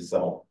excludes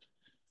itself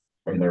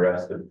from the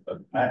rest of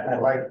I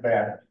like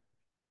that.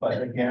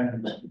 But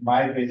again,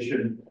 my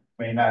vision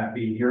may not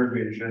be your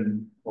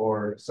vision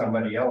or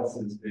somebody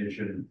else's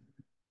vision.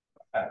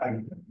 I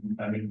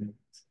mean,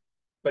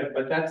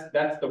 but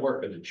that's the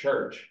work of the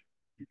church.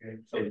 Okay,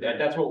 so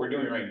That's what we're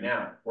doing right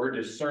now. We're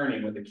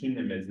discerning what the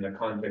kingdom is in the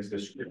context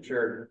of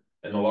scripture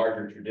and the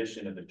larger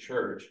tradition of the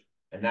church.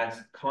 And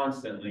that's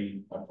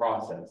constantly a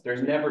process.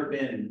 There's never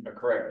been a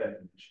correct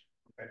definition.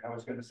 I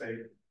was going to say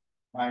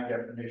my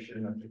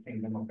definition of the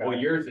kingdom of God. Well,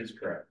 yours is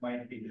correct.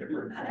 Might be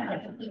different.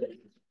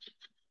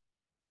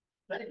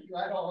 Thank you,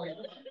 I always.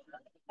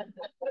 About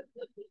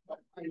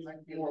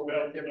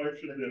the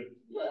notion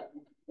that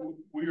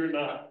we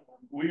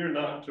are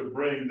not to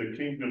bring the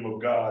kingdom of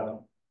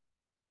God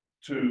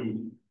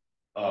to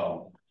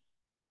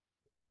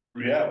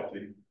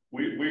reality.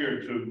 We are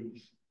to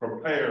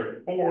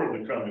prepare for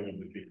the coming of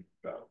the kingdom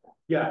of God.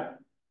 Yeah.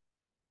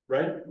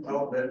 Right?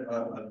 Well,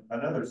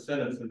 another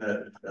sentence in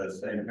that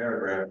same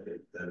paragraph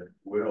that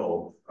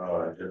Will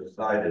just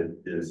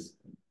cited is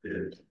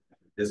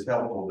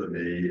helpful to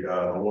me.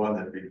 The one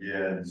that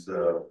begins,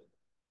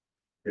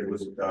 it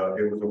was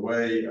a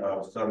way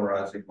of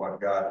summarizing what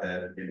God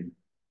had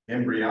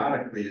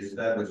embryonically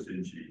established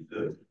in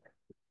Jesus,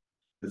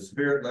 the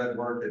spirit-led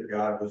work that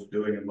God was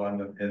doing among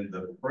them in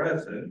the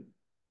present,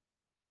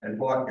 and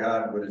what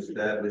God would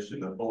establish in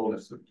the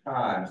fullness of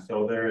time.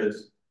 So there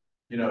is,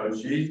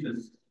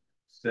 Jesus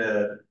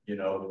said,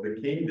 the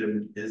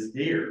kingdom is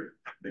here.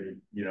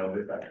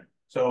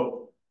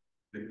 So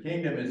the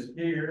kingdom is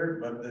here,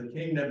 but the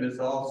kingdom is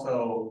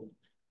also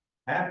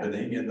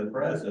happening in the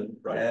present.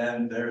 Right.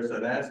 And there's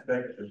an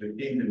aspect of the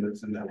kingdom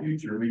that's in the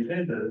future. We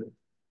tend to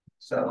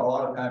a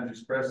lot of times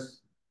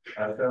express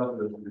ourselves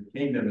that the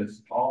kingdom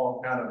is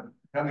all kind of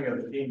coming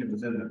of the kingdom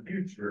is in the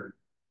future.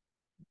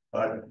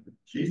 But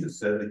Jesus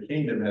said the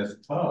kingdom has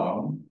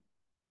come,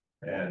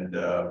 and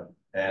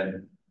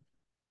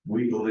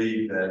we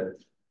believe that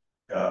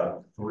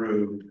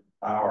through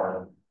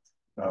our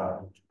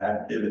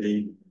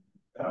activity,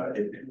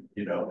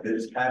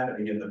 it's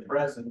happening in the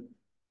present,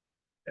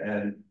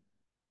 and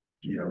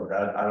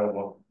I don't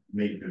want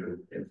me to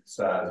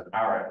emphasize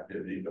our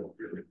activity, but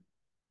really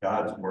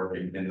God's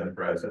working in the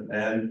present,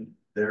 and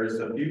there's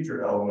a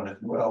future element as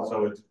well,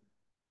 so it's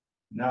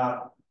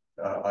not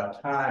a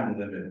time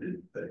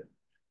limited thing.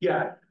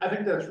 Yeah, I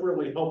think that's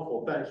really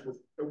helpful. Thanks.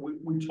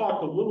 We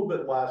talked a little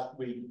bit last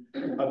week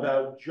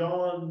about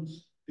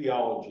John's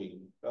theology,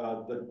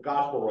 the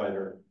gospel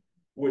writer,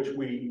 which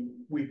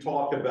we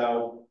talk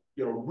about,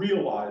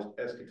 realized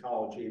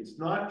eschatology. It's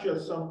not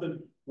just something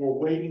we're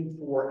waiting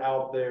for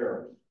out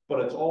there,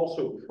 but it's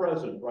also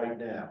present right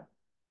now.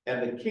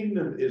 And the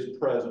kingdom is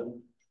present,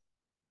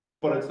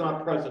 but it's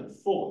not present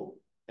fully.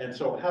 And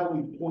so how do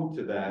we point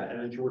to that?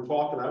 And as you were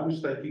talking, I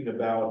was thinking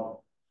about,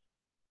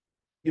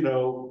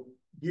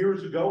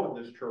 years ago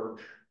in this church,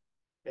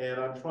 and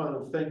I'm trying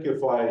to think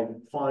if I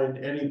find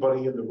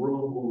anybody in the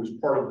room who was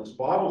part of this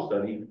Bible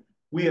study.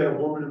 We had a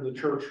woman in the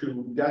church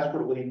who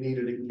desperately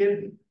needed a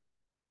kidney.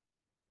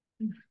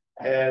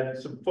 And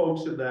some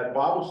folks in that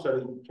Bible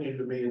study came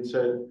to me and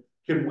said,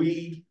 can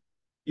we,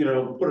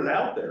 put it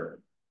out there?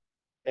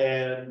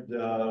 And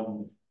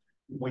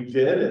we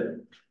did,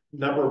 and a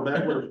number of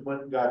members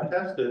went and got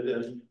tested,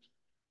 and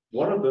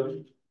one of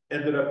them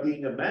ended up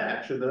being a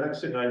match. And the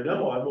next thing I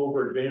know, I'm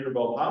over at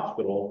Vanderbilt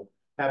Hospital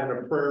having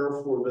a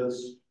prayer for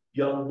this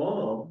young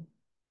mom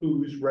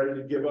who's ready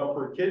to give up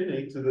her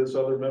kidney to this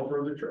other member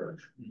of the church.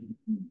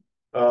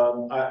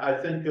 I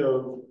think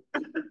of,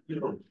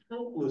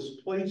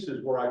 countless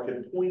places where I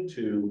can point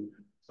to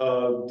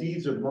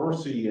deeds of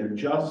mercy and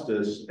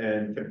justice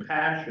and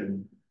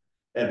compassion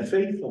and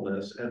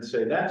faithfulness, and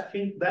say that's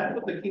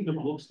what the kingdom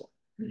looks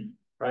like,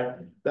 right?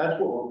 That's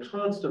what we're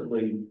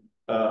constantly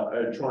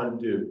trying to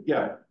do.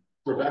 Yeah.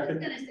 Rebecca? I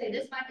was gonna say,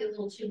 this might be a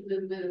little too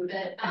woo-woo,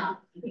 but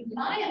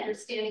my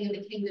understanding of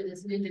the kingdom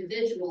as an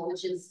individual,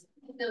 which is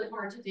so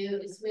hard to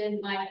do, is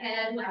when my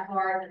head, my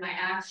heart, and my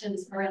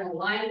actions are in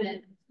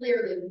alignment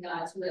clearly with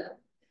God's will.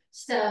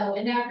 So,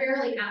 and that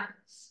rarely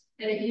happens.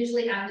 And it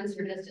usually happens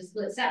for just a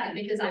split second,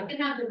 because I can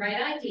have the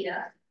right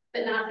idea,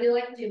 but not feel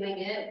like doing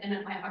it, and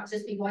it might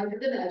just be going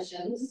through the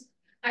motions.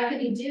 I could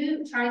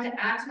be trying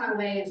to act my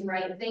way into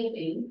right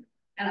thinking,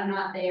 and I'm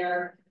not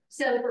there.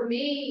 So for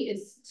me,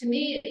 it's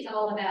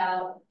all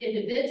about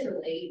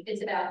individually,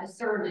 it's about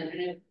discernment.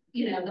 And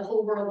if, the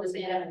whole world was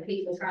made up of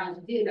people trying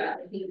to do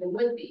that, the people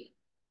would be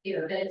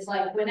here. But it's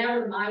like,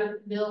 whenever my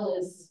will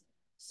is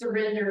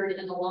surrendered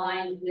and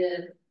aligned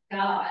with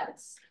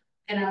God's,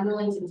 and I'm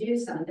willing to do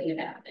something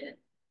about it,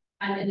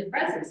 I'm in the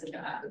presence of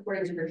God,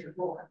 according to Richard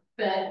Moore.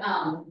 But,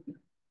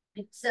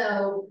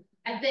 so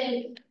I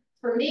think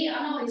for me,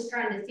 I'm always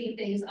trying to see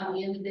things on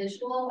the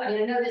individual. I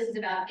mean, I know this is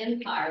about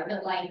empire,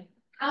 but like,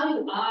 how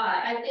do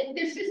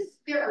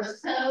there are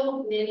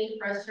so many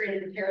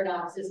frustrating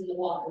paradoxes in the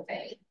walk of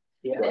faith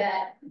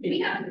that we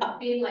have to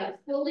be like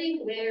fully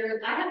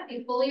aware. I have to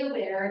be fully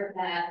aware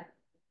that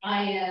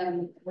I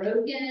am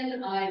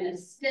broken, I'm a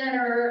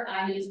sinner,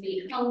 I need to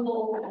be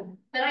humble,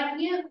 but I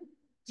can't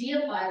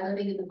deify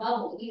living in the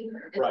bubble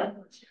either. Right.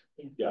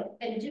 Yeah.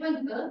 And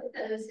doing both of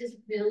those is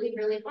really,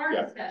 really hard,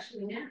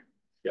 especially now.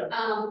 Yeah.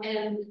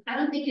 And I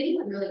don't think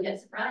anyone really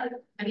gets it right.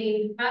 I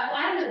mean,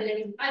 I don't know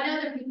that I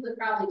know there are people that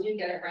probably do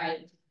get it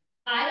right.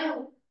 I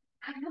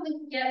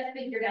haven't yet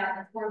figured out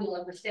the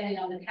formula for standing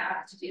on the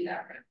path to do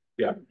that right.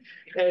 Yeah.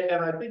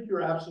 And I think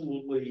you're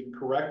absolutely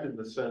correct in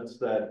the sense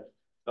that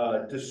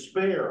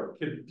despair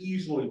can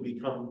easily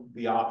become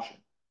the option,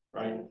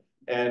 right?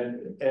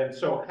 And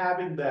so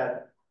having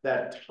that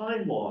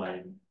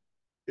timeline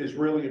is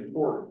really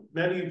important.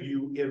 Many of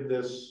you in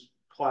this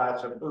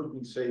class have heard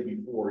me say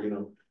before,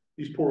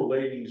 these poor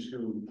ladies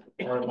who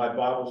are in my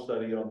Bible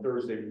study on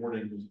Thursday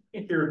mornings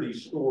hear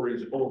these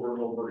stories over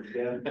and over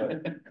again.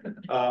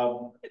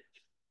 But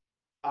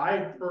I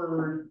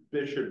heard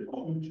Bishop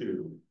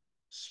Tutu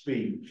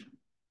speak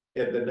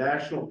at the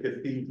National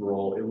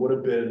Cathedral. It would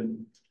have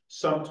been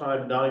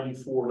sometime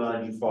 94,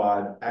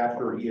 95,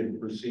 after he had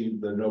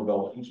received the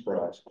Nobel Peace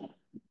Prize.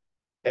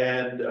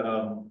 And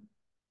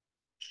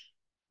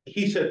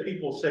he said,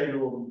 people say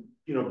to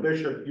him,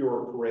 Bishop,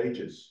 you're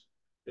courageous.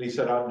 And he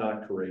said, I'm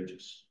not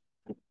courageous.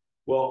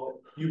 Well,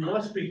 you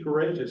must be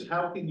courageous.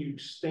 How can you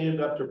stand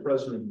up to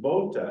President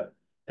Botha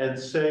and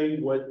say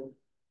what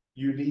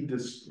you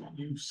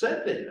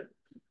said to him?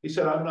 He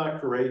said, I'm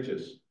not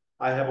courageous.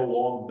 I have a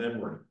long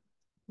memory.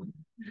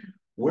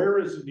 Where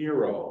is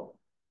Nero?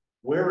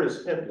 Where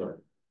is Hitler?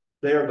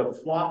 They are the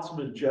flotsam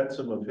and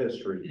jetsam of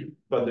history,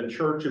 but the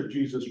Church of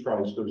Jesus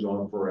Christ goes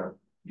on forever.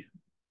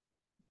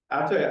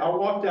 I'll tell you, I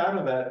walked out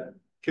of that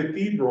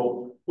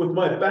cathedral with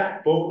my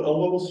backbone a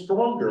little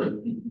stronger,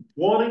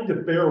 wanting to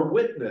bear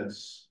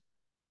witness.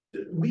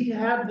 We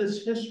have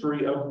this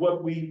history of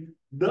what we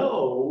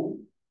know.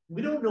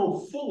 We don't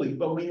know fully,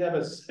 but we have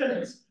a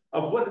sense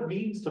of what it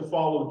means to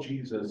follow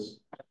Jesus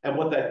and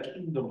what that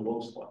kingdom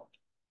looks like,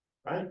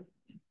 right?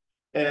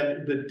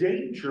 And the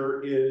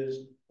danger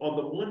is, on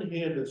the one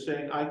hand, of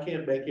saying, I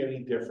can't make any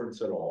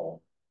difference at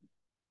all,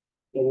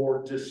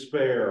 or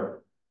despair.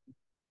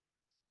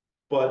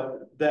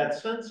 But that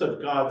sense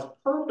of God's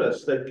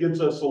purpose that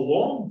gives us a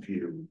long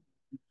view,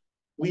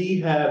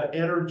 we have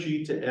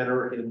energy to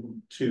enter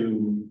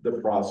into the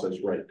process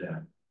right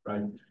now,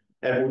 right?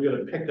 And we're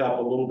gonna pick up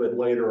a little bit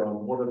later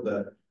on one of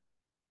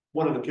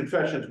the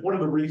confessions. One of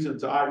the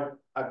reasons I'm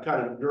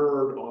kind of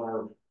nerd on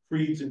our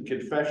creeds and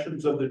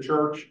confessions of the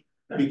church,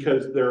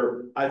 because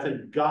they're, I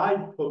think,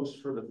 guideposts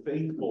for the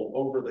faithful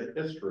over the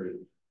history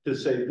to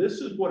say,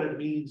 this is what it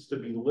means to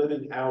be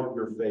living out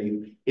your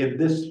faith in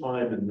this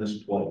time, in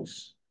this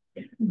place.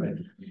 Right?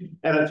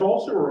 And it's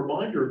also a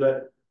reminder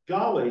that,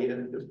 golly,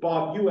 and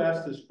Bob, you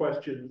asked this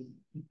question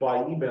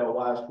by email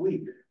last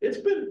week. It's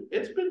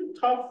been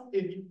tough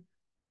in,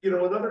 in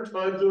other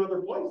times in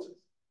other places.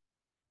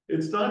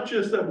 It's not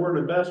just that we're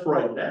in a mess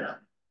right now.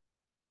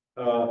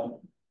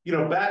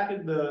 Back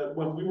in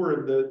when we were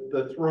in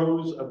the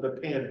throes of the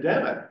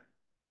pandemic,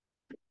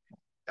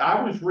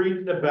 I was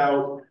reading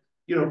about,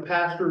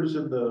 pastors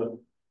in the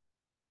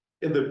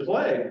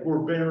plague were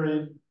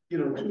bearing,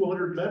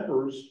 200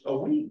 members a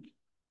week.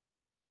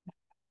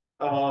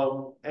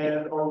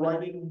 And are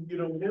writing,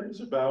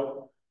 hymns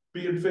about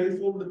being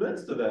faithful in the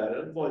midst of that.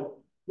 And it's like,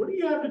 what do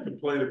you have to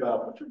complain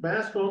about? Put your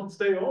mask on and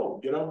stay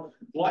home.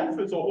 Life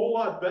is a whole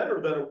lot better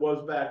than it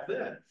was back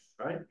then,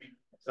 right?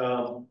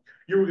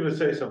 You were going to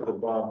say something,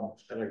 Bob,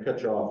 and I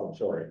cut you off. I'm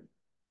sorry.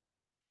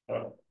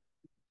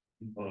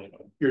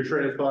 Your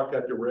train of thought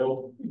got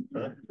derailed?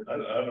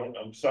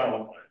 I'm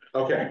silent.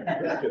 Okay,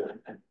 that's good.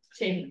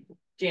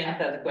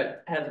 Janice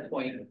has a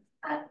point.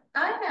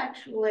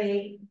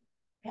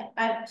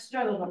 I've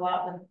struggled a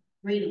lot with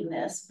reading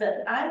this,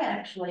 but I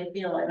actually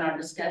feel in our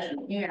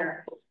discussion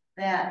here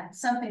that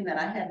something that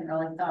I hadn't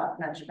really thought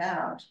much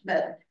about,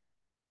 but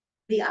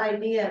the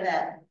idea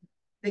that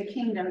the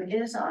kingdom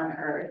is on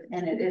earth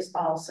and it is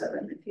also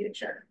in the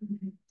future.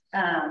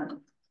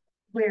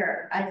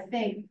 Where I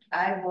think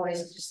I've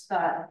always just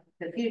thought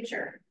the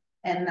future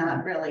and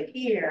not really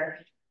here.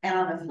 And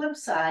on the flip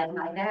side,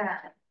 my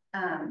dad,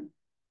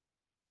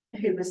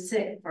 who was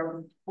sick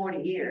for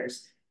 40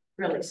 years,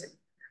 really sick,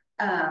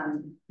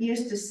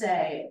 used to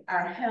say,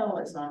 our hell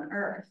is on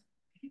earth.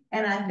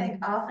 And I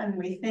think often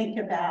we think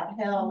about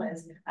hell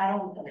as, I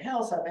don't know,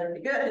 hell, so I better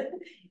be good.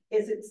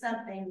 Is it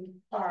something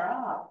far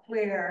off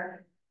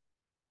where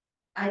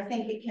I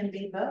think it can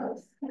be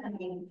both? I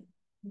mean,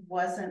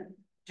 wasn't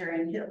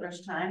during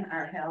Hitler's time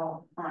our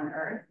hell on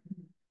earth?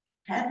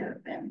 Had to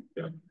have been.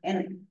 Yeah.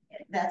 And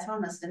that's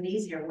almost an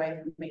easier way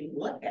for me to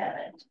look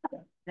at it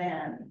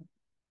than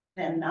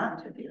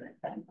not to do it.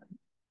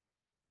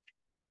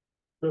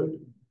 Good.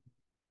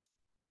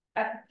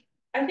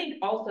 I think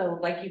also,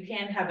 like, you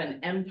can't have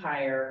an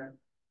empire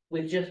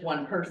with just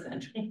one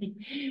person.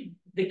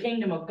 The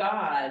kingdom of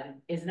God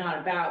is not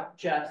about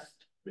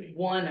just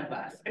one of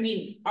us. I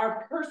mean,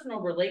 our personal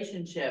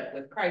relationship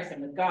with Christ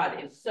and with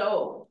God is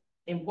so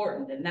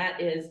important, and that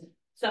is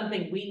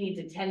something we need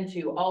to tend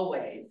to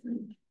always.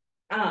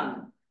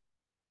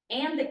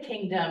 And the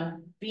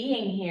kingdom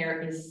being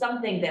here is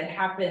something that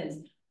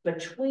happens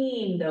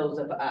between those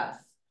of us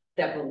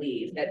that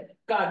believe, that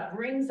God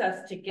brings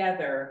us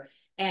together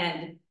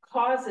and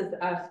causes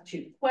us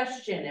to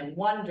question and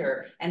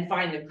wonder and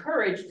find the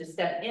courage to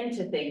step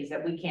into things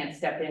that we can't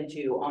step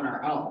into on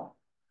our own.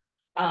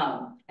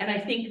 And I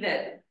think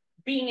that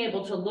being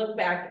able to look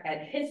back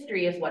at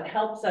history is what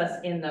helps us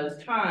in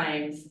those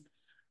times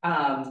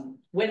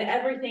when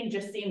everything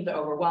just seems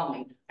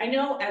overwhelming. I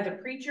know as a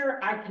preacher,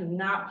 I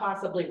cannot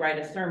possibly write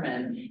a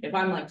sermon if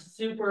I'm like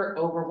super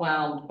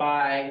overwhelmed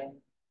by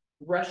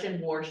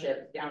Russian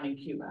warships down in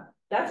Cuba.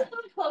 That's a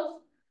little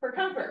close for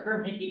comfort for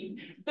me.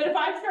 But if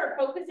I start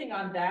focusing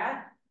on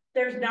that,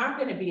 there's not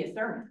going to be a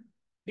sermon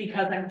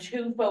because I'm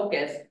too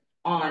focused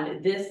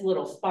on this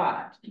little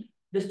spot.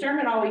 The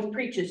sermon always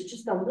preaches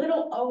just a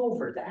little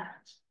over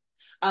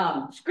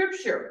that.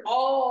 Scripture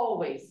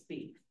always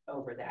speaks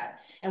over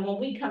that. And when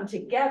we come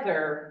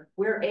together,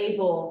 we're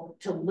able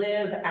to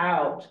live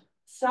out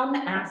some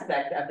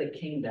aspect of the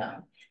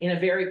kingdom in a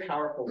very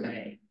powerful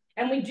way.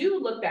 And we do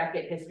look back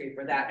at history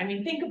for that. I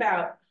mean, think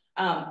about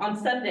on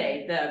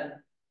Sunday,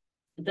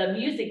 the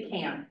music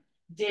camp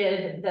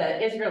did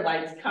the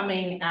Israelites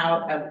coming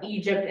out of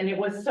Egypt, and it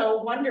was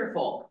so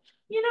wonderful.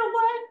 You know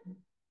what?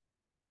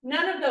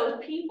 None of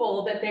those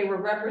people that they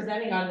were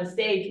representing on the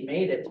stage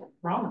made it to the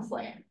promised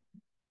land.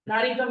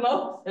 Not even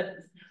Moses.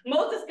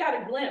 Moses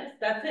got a glimpse,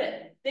 that's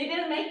it. They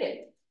didn't make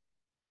it.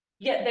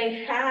 Yet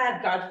they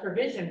had God's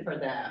provision for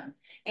them.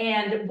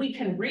 And we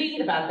can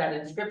read about that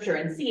in scripture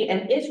and see,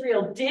 and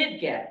Israel did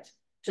get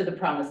to the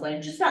promised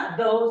land, just not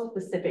those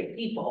specific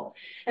people.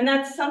 And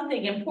that's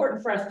something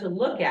important for us to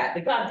look at,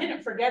 that God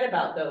didn't forget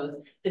about those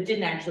that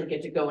didn't actually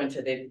get to go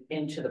into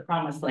the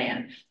promised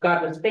land.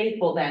 God was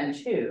faithful then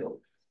too.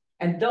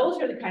 And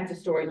those are the kinds of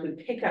stories we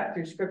pick up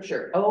through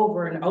scripture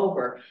over and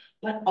over,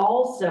 but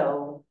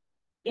also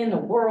in the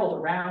world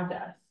around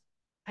us.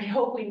 I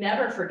hope we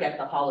never forget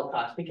the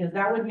Holocaust, because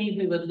that would mean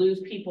we would lose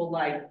people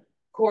like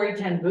Corrie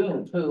ten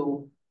Boom,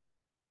 who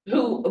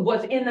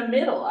was in the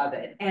middle of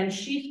it. And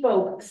she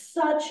spoke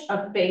such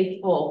a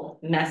faithful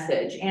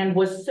message and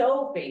was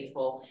so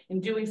faithful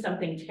in doing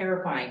something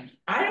terrifying.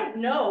 I don't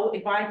know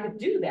if I could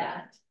do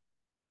that.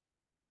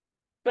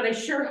 But I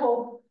sure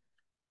hope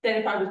that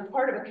if I was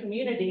part of a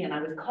community and I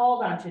was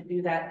called on to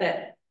do that,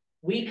 that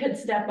we could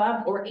step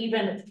up, or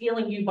even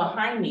feeling you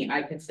behind me,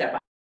 I could step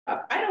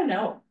up. I don't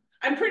know.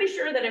 I'm pretty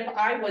sure that if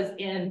I was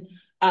in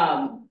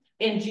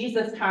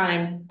Jesus'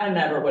 time, I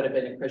never would have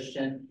been a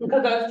Christian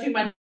because I was too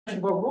much of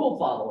a rule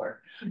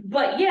follower.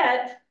 But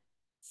yet,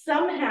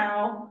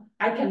 somehow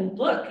I can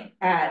look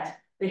at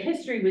the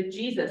history with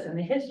Jesus and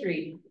the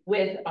history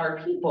with our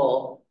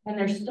people, and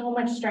there's so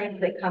much strength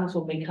that comes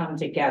when we come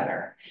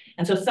together.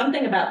 And so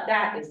something about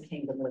that is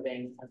kingdom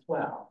living as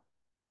well.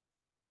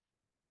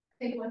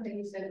 I think one thing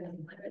you said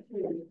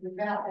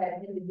without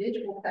that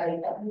individual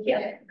faith, we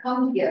can't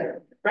come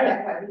together. Right.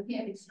 That way, we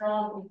can't be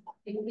strong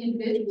if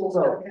individuals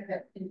don't have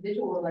that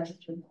individual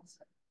relationship.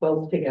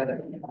 Both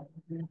together.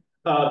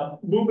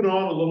 Moving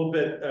on a little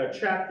bit,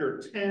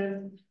 chapter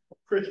 10,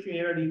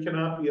 Christianity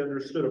cannot be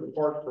understood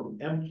apart from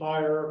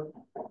empire,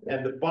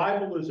 and the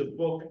Bible is a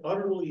book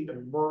utterly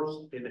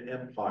immersed in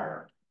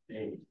empire.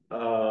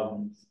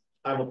 I'm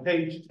on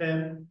page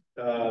 10,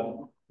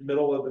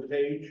 middle of the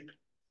page.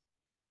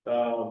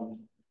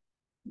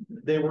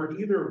 They were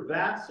either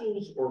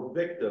vassals or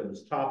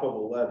victims, top of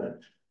 11.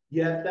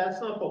 Yet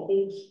that's not the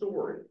whole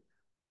story.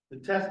 The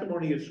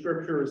testimony of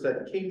Scripture is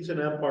that kings and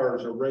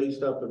empires are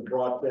raised up and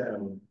brought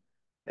down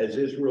as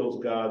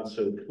Israel's God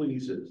so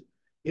pleases.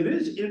 It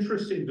is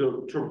interesting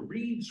to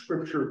read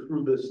Scripture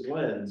through this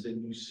lens,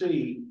 and you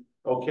see,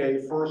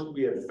 okay, first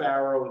we had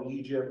Pharaoh in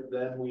Egypt,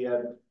 then we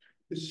had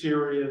the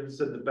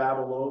Syrians and the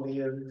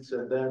Babylonians,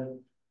 and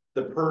then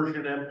the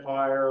Persian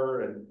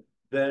Empire, and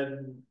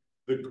then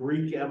the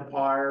Greek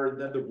Empire, and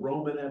then the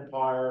Roman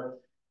Empire.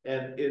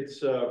 And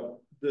it's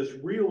this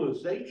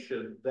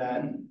realization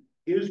that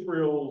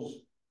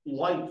Israel's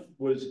life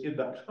was in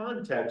the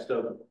context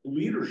of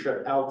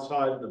leadership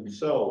outside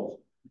themselves.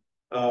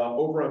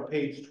 Over on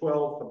page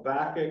 12,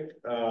 Habakkuk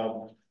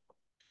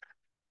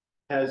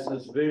has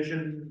this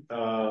vision.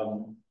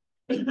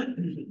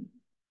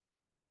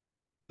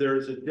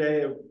 There's a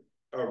day of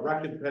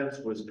recompense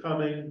was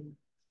coming.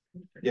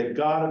 Yet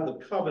God of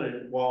the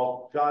covenant,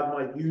 while God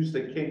might use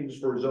the kings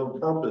for his own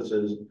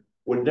purposes,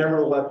 would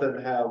never let them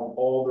have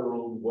all their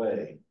own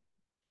way.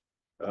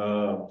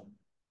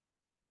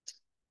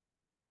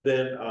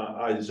 Then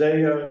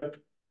Isaiah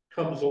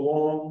comes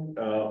along.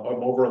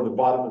 I'm over on the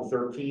bottom of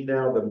 13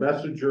 now. The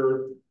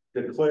messenger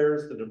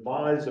declares the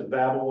demise of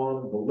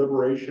Babylon and the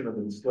liberation of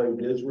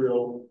enslaved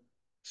Israel,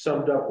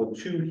 summed up with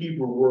two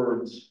Hebrew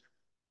words,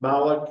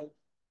 Malach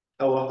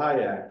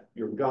Elohiak,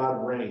 your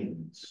God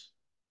reigns.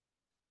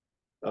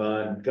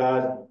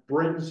 God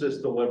brings this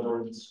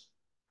deliverance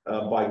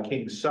by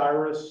King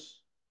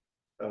Cyrus.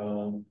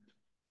 And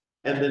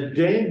then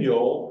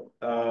Daniel,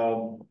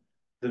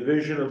 the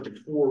vision of the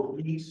four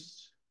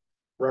beasts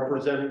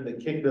representing the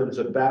kingdoms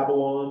of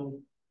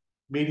Babylon,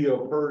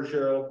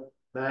 Medo-Persia,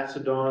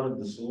 Macedon,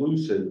 and the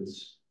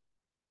Seleucids.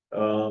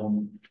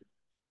 And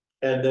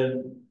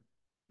then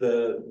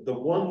the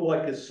one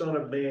like a son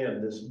of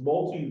man, this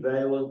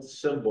multivalent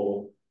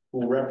symbol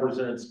who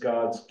represents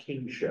God's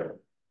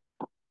kingship.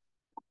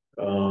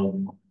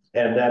 And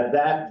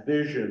that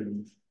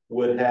vision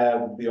would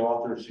have, the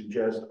author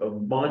suggests, a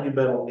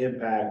monumental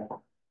impact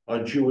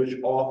on Jewish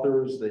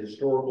authors, the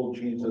historical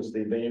Jesus,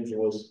 the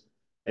evangelist,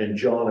 and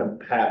John of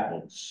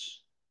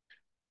Patmos.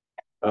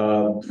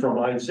 From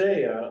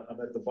Isaiah, I'm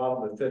at the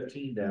bottom of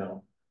 15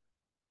 now.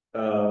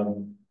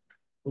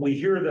 We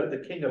hear that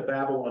the king of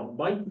Babylon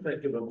might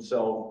think of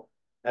himself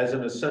as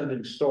an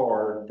ascending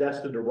star,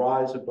 destined to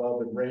rise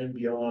above and reign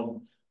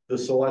beyond the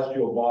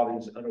celestial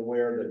bodies,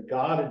 unaware that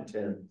God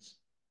intends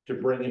to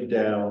bring him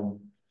down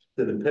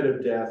to the pit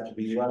of death, to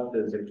be left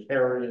as a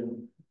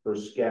carrion for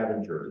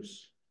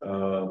scavengers.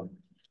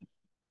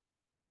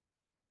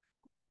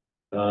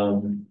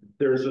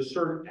 There's a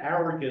certain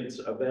arrogance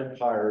of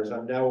empires.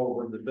 I'm now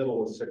over in the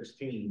middle of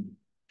 16.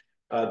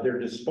 Their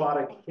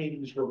despotic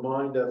kings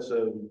remind us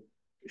of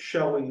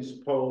Shelley's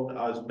poem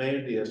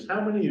Ozymandias.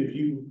 How many of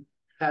you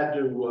had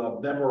to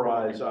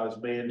memorize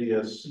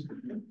Ozymandias?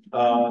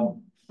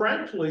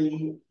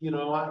 Frankly, you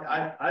know,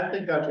 I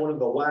think I'm one of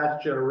the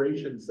last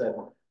generations that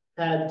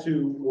had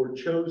to or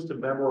chose to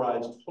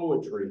memorize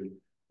poetry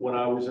when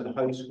I was in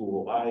high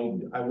school.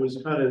 I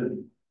was kind of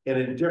an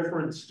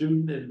indifferent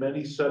student in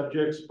many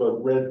subjects,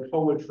 but read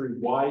poetry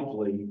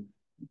widely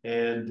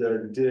and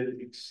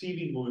did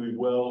exceedingly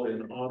well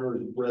in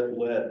honors Bred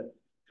Lit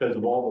because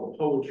of all the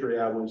poetry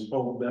I was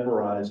home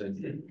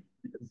memorizing.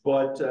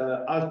 But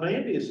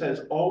Ozymandias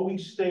has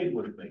always stayed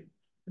with me.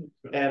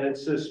 And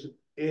it's this,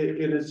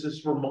 it is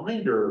this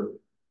reminder,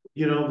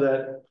 you know,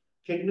 that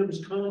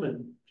kingdoms come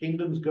and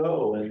kingdoms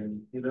go.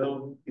 And, you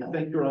know, you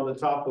think you're on the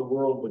top of the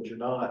world, but you're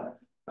not.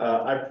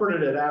 I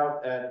printed it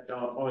out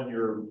on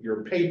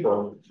your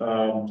paper.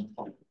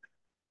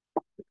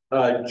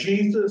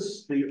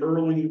 Jesus, the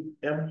early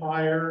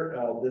empire,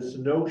 this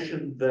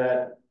notion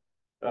that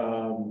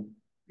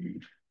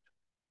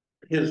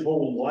his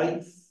whole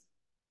life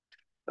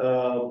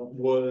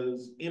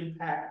was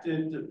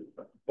impacted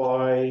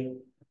by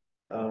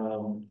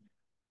the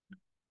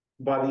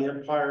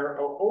empire.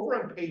 Over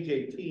on page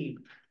 18,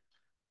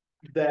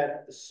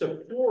 that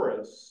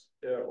Sepphoris,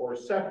 or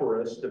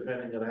Sepphoris,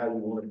 depending on how you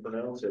want to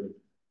pronounce it,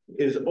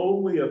 is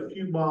only a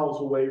few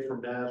miles away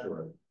from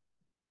Nazareth.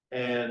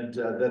 And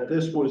that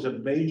this was a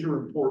major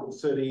important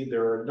city.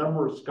 There are a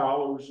number of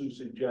scholars who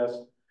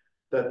suggest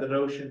that the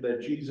notion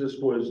that Jesus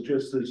was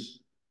just this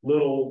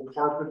little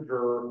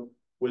carpenter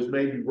was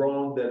maybe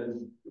wrong, that it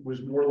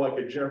was more like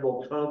a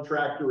general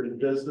contractor in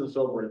business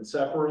over in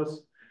Sepphoris.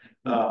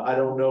 I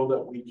don't know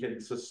that we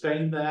can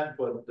sustain that,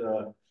 but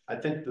I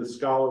think the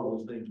scholar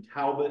was named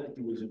Talbot.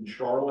 He was in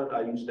Charlotte.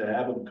 I used to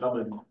have him come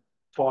and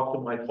talk to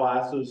my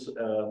classes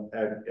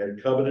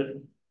at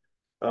Covenant.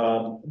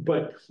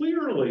 But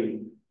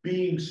clearly,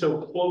 being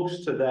so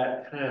close to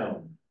that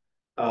town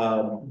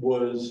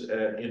was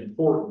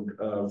important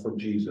for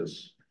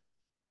Jesus.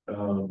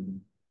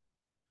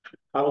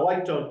 I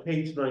liked on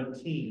page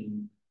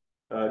 19,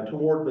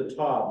 toward the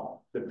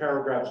top, the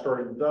paragraph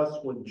starting, thus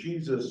when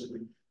Jesus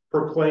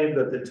proclaimed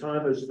that the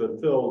time is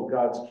fulfilled,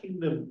 God's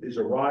kingdom is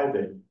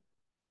arriving.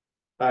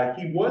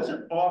 He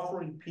wasn't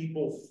offering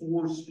people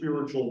 4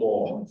 spiritual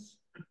laws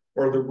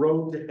or the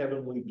road to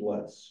heavenly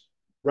bliss.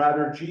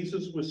 Rather,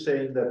 Jesus was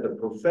saying that the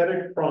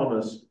prophetic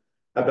promise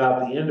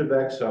about the end of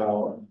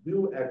exile, a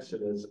new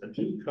exodus, a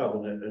new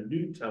covenant, a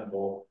new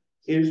temple,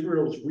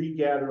 Israel's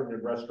regathering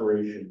and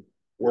restoration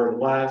were at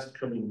last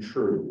coming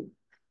true.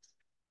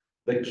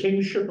 The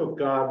kingship of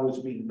God was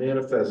being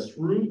manifest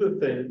through the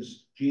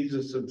things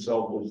Jesus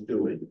himself was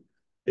doing,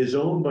 his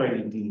own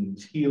mighty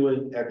deeds,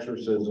 healing,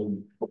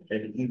 exorcism,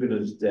 and even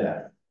his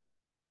death.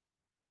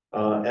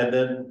 And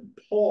then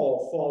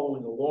Paul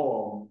following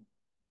along,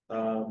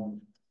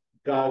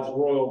 God's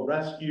royal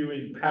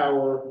rescuing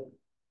power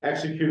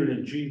executed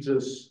in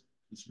Jesus'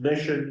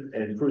 mission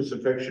and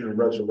crucifixion and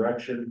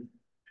resurrection,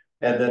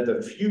 and then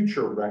the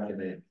future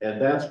reckoning.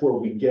 And that's where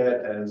we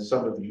get, as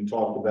some of you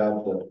talked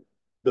about,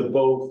 the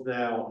both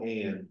now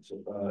and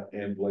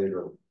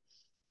later.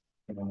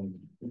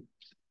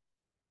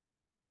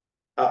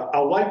 I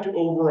liked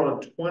over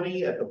on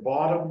 20 at the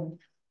bottom.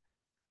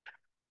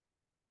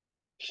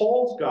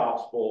 Paul's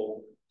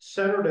gospel,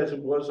 centered as it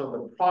was on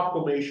the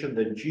proclamation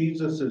that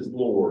Jesus is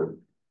Lord,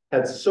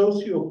 had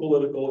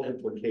socio-political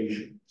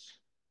implications.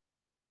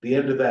 The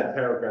end of that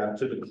paragraph,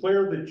 to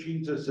declare that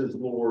Jesus is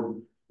Lord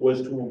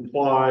was to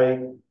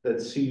imply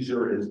that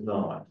Caesar is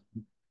not.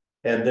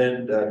 And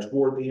then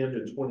toward the end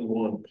of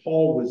 21,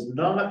 Paul was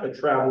not a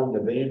traveling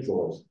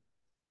evangelist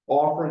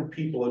offering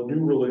people a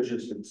new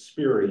religious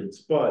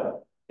experience,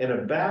 but an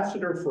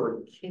ambassador for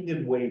a king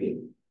in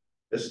waiting,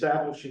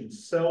 establishing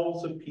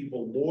cells of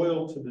people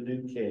loyal to the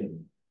new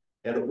king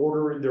and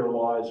ordering their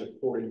lives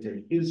according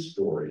to his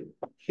story,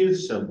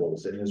 his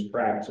symbols, and his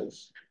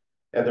praxis,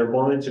 and their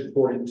minds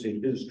according to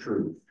his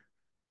truth.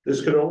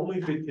 This could only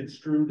be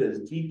construed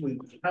as deeply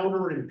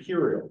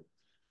counter-imperial,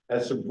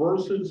 as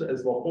subversive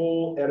as the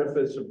whole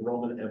edifice of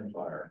Roman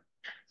Empire.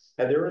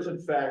 And there is, in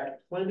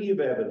fact, plenty of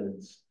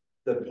evidence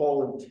that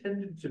Paul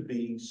intended to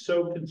be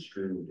so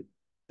construed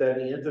that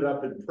he ended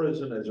up in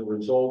prison as a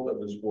result of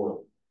his work.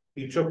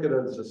 He took it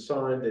as a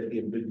sign that he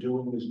had been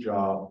doing his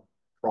job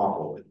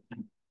properly.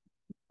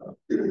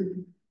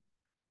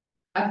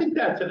 I think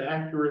that's an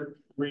accurate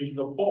reading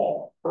of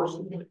Paul,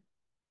 personally.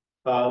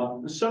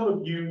 Some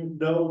of you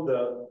know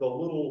the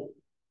little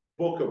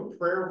book of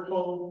prayer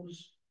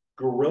poems,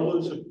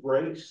 Gorillas of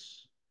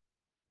Grace.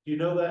 Do you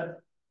know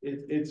that?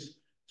 It's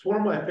one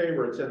of my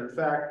favorites. And in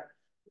fact,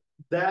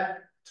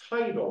 that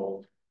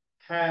title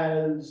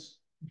has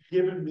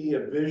given me a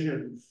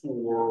vision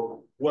for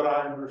what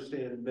I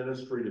understand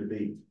ministry to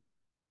be.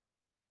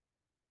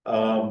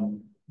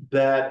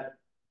 That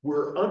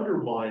we're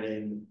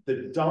undermining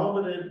the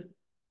dominant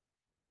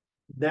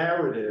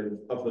narrative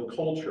of the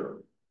culture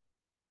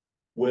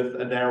with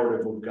a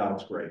narrative of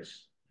God's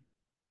grace.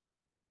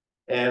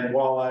 And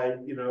while I,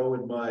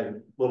 in my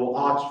little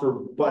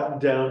Oxford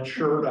button-down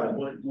shirt, I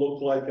might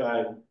look like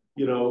I,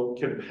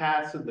 can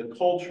pass in the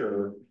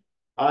culture,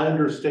 I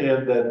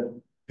understand that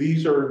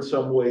these are in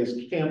some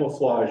ways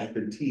camouflage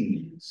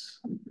fatigues,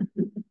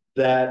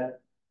 that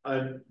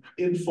I'm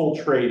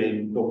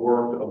infiltrating the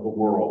work of the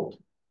world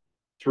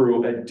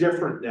through a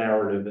different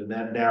narrative, and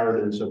that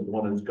narrative is of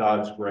one of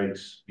God's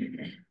grace.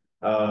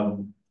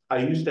 I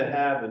used to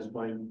have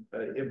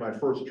in my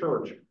first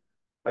church,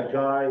 a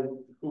guy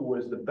who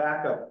was the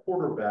backup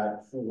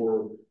quarterback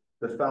for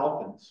the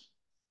Falcons.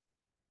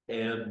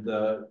 And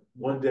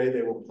one day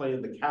they were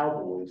playing the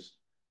Cowboys,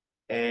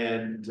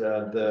 and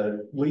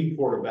the lead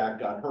quarterback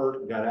got hurt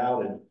and got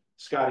out, and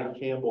Scotty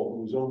Campbell,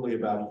 who was only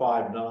about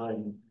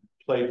 5'9",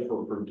 played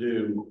for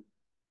Purdue,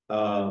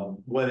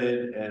 went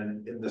in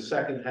and in the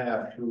second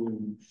half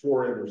threw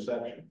 4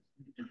 interceptions.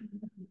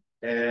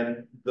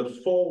 And the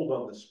fold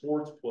on the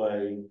sports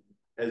play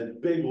as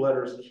big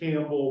letters,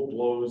 Campbell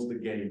blows the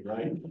game,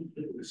 right?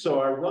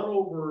 So I run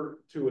over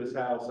to his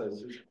house. I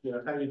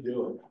said, how you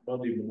doing?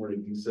 Monday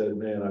morning, he said,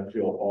 man, I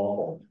feel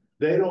awful.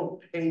 They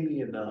don't pay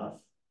me enough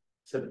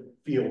to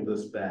feel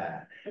this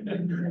bad.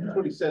 That's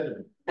what he said to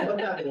me. Let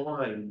that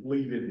line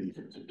leave in me.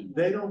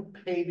 They don't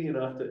pay me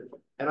enough to,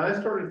 and I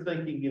started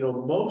thinking,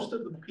 most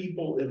of the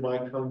people in my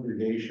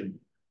congregation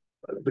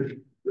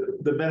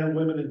the men and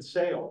women in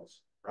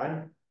sales,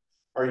 right?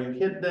 Are you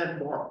hitting that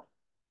mark?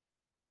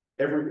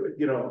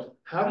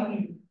 How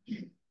do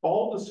you,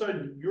 all of a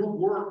sudden, your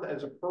worth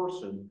as a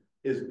person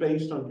is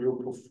based on your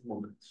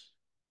performance?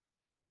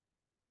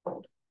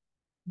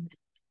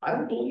 I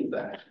don't believe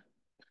that.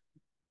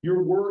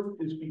 Your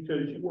worth is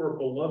because you are a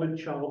beloved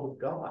child of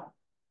God.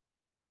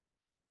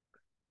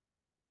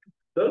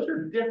 Those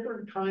are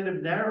different kind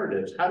of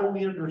narratives. How do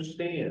we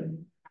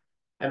understand?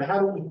 And how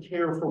do we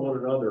care for one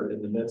another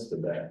in the midst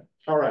of that?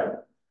 All right.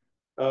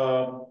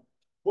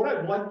 What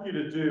I'd like you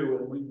to do,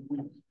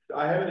 and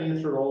I haven't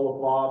answered all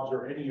of Bob's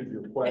or any of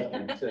your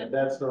questions, and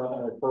that's not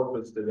my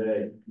purpose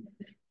today.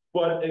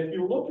 But if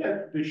you look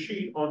at the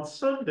sheet on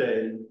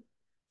Sunday,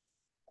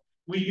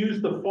 we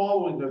use the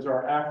following as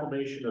our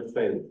affirmation of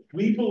faith.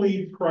 We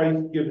believe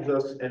Christ gives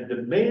us and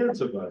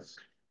demands of us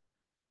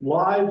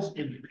lives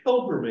in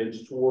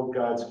pilgrimage toward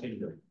God's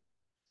kingdom.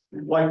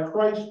 Like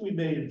Christ, we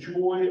may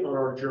enjoy on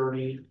our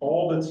journey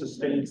all that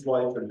sustains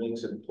life and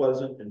makes it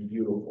pleasant and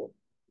beautiful.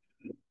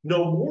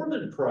 No more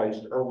than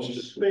Christ are we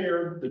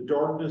spared the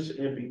darkness,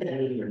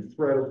 ambiguity, and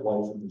threat of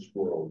life in this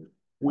world.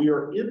 We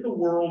are in the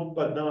world,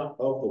 but not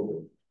of the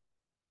world.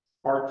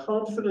 Our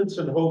confidence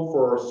and hope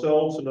for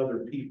ourselves and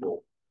other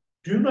people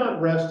do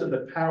not rest in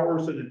the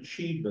powers and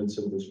achievements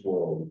of this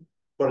world,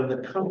 but in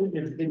the coming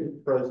and hidden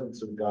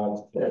presence of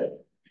God's kingdom.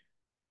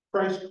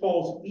 Christ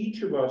calls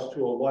each of us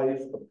to a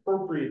life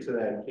appropriate to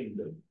that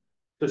kingdom,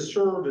 to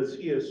serve as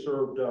he has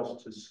served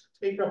us, to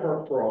take up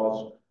our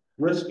cross,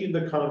 risking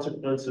the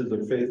consequences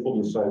of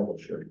faithful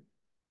discipleship,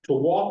 to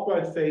walk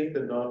by faith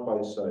and not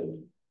by sight,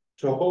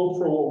 to hope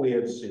for what we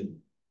have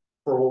seen,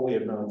 for what we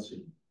have not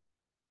seen.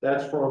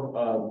 That's from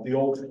the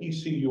old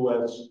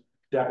PCUS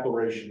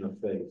Declaration of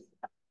Faith.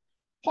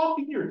 Talk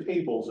in your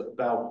tables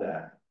about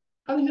that.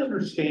 How do you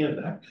understand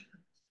that?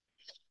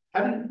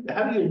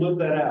 How do you live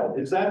that out?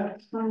 Is that a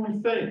true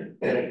thing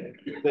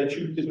that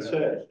you can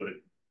say?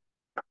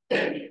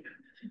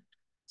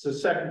 It's a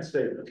second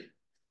statement.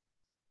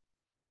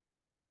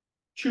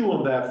 Chew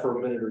on that for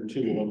a minute or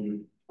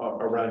two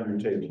around your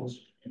tables.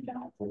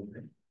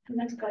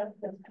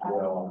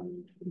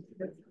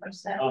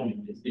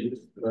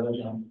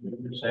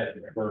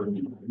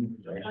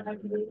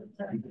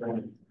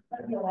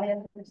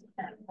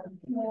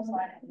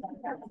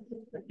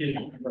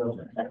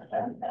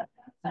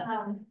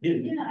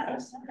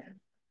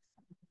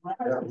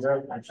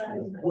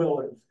 Will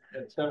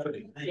and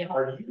Stephanie,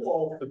 are you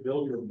all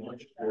familiar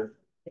much with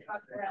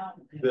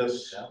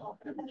this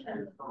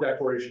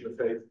Declaration of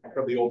Faith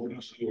from the old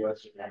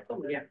PCUS?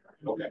 Yeah.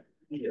 Okay.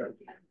 Yeah.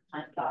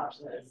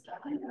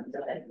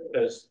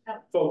 As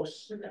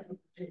folks,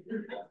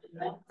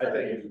 I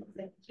think,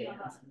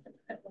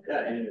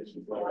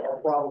 are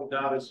probably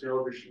not as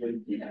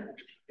nervously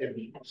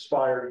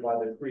inspired by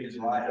the creeds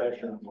and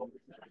confession,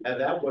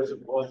 and that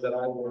wasn't one that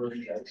I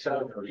learned at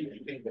seminary.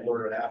 You came to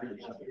learn it after.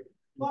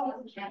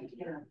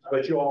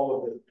 But you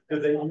all,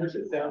 did they use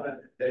it down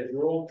at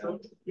your old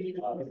church?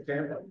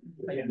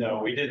 No,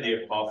 we did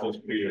the Apostles'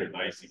 Creed and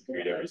Nicene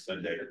Creed every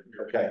Sunday.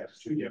 Okay.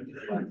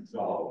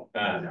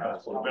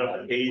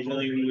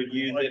 Occasionally we would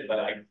use it, but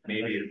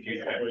maybe a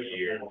few times a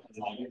year.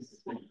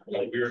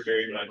 We were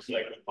very much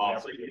like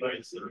Apostles'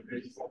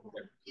 Creed.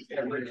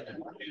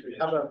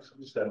 How about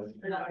Stephanie?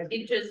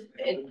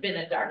 It's been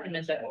a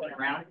document that's been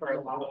around for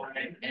a long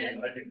time,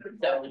 and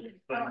so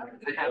I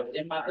have it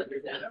in my book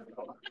now.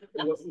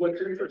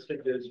 What's interesting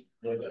is,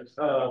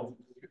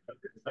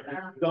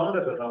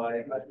 Donovan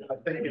and I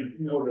think if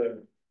you were to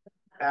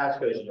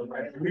ask us,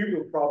 we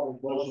were probably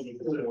most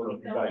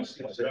informed by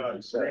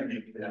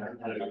 677.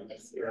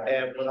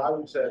 And when I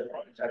was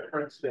at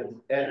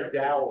Princeton, Ed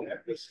Dow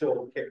was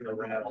still kicking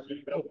around,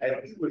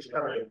 and he was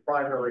kind of the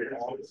primary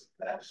author of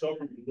that,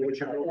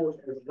 which of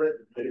course was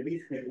written at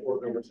least before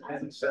there was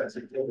any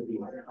sensitivity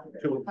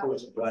to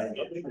inclusive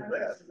language.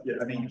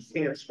 I mean, you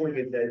can't swing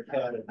a dead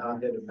cat and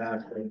not hit a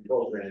mastering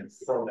program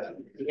from that.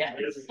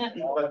 Yes.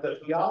 But the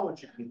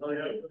theology behind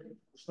it,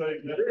 this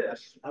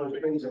was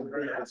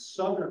basically the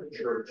Southern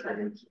Church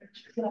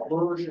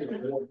version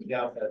of working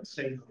out that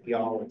same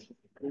theology,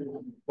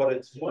 but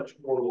it's much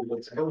more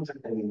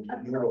liturgically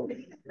Europe,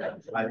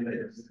 I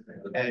think.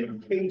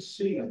 And KC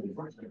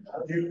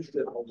used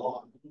it a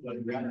lot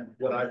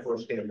when I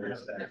first came to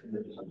that.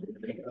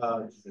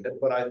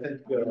 But I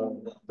think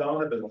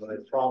Donovan and I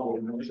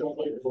probably use it a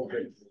little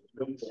bit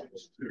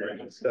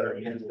instead of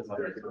using it.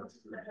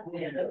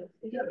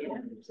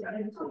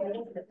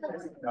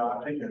 No,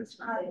 I think it's.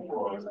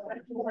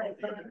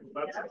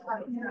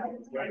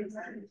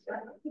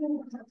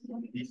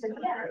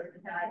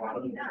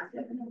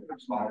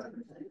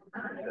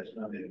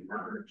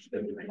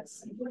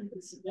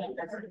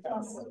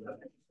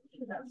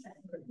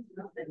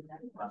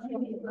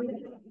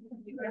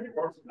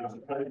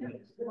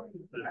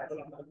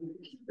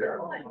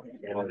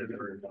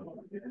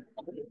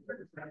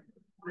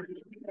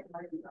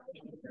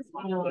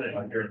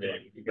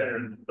 You got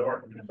in the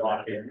dark.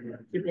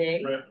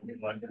 Today,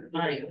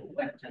 I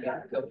went to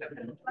go.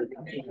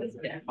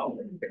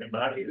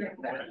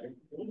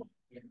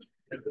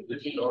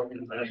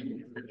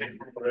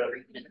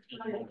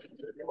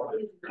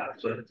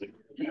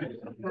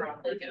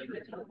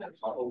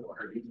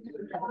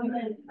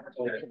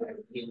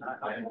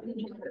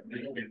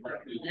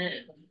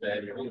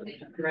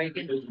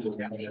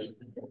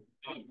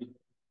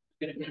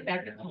 Gonna be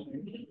back at home,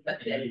 but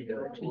then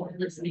go to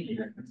listening.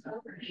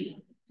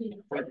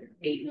 For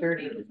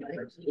 8:30.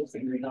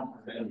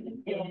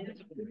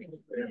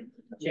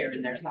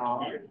 Sharing their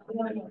song.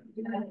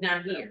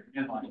 Not here.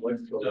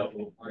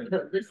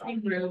 The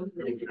listening room.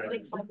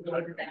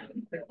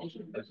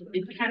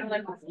 It's kind of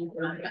like a sleep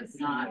room, but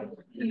not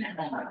in at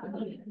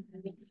home.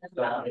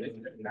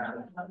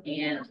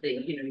 And they,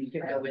 you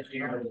can go in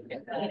there and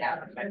get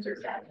out of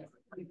exercise.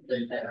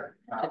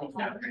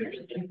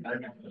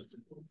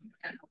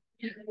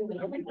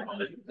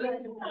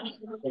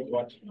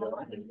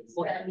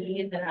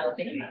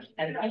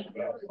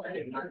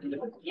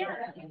 Yeah,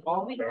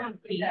 always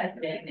have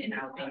been in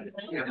Alabama.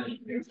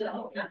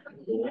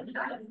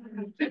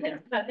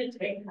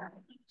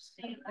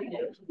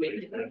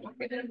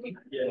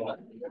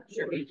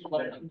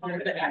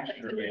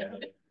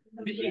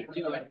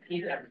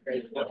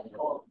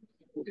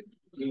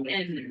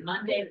 And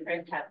Monday,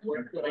 Fred had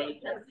work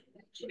late.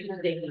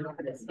 Tuesday, and then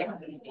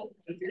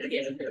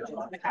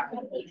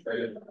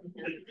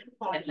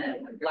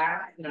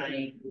last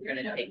night, we're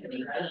gonna take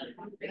an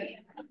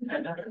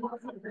another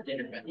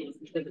dinner, but it's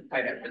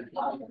quite after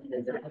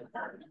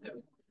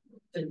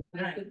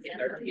tonight,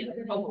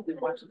 we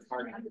watch the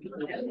party.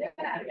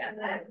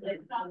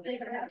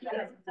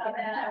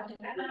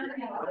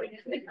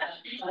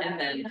 And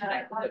then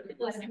tonight, the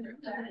listening room.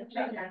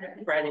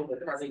 Friday, we'll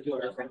probably do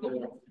our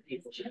regular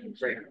people.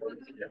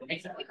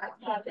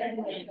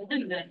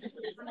 And then,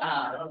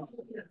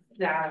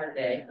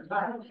 Saturday,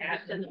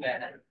 cast in the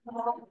bed.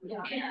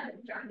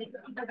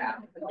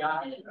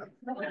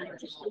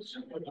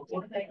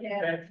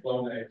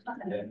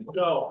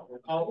 No,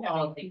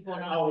 I'll explain a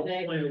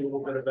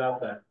little bit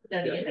about that.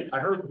 I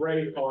heard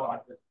Ray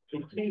talk.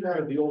 He came out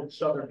of the old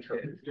Southern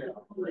Church,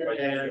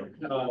 and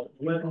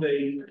when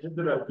they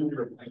ended up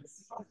doing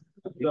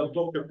the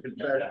Book of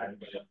Confession,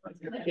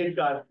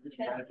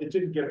 it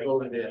didn't get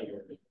voted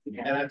in,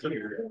 and that's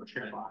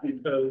unfortunate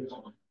because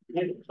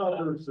it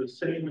covers the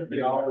same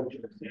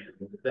theology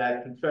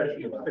that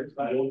Confession of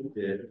 68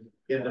 did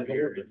in the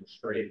Northern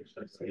States,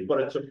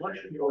 but it's a much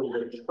more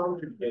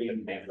liturgically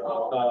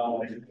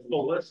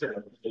solicit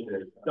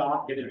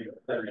document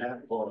than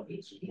that book.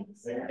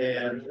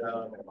 And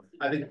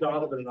I think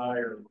Donovan and I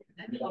are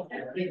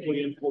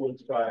deeply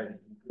influenced by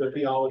the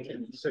theology of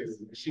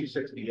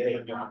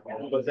C68,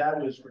 but that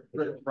was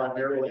written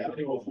primarily, I think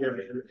it was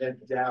given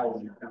Ed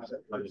Dowd,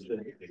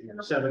 the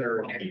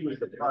seminary. He was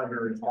the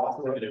primary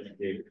author of it,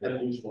 and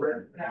it was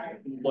written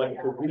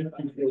like the week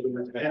before there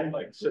was any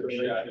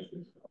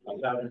consideration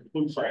about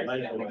inclusive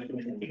language.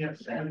 You can't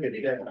speak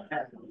it dead.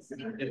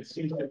 In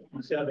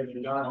C67,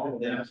 you're not on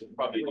that.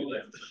 Probably do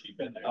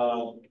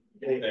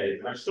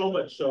that. So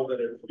much so that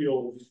it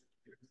feels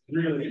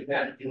really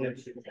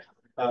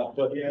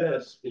but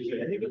this is a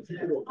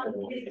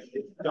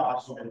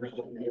document.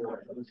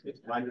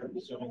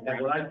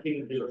 And when I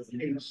came here,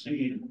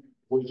 KC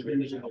was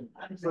using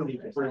pretty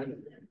free.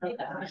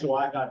 So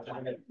I got to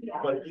it.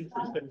 But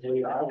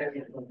interestingly, I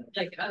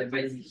like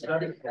otherwise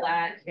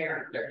flat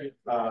character.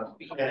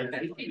 And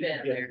it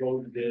get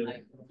voted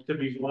in to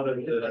be one of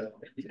the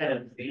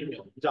 10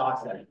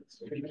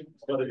 documents,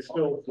 but it's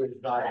still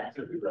not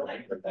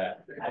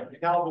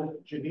Calvin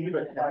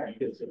Geneva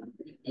Catechism,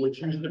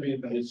 which used to be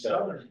the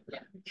Southern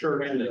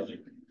Church's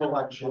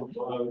collection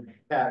of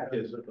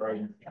catechism,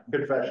 right?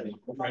 Confession.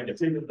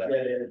 Didn't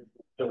get in.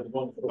 Let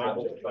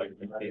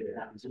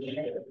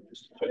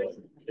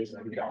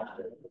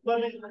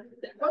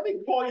me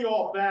call you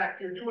all back.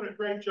 You're doing a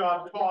great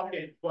job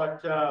talking,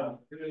 but I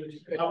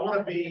want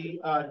to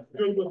be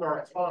good with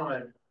our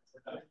time.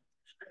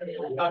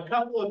 A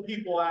couple of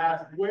people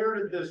asked, where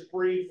did this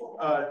brief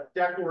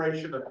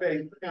declaration of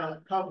faith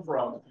come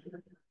from?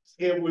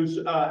 It was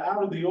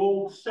out of the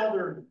old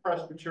Southern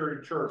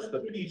Presbyterian Church,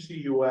 the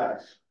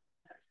PCUS.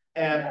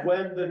 And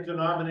when the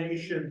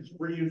denominations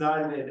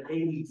reunited in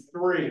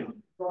 '83,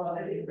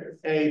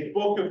 a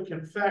book of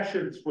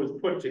confessions was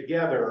put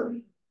together,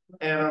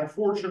 and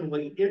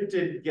unfortunately it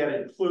didn't get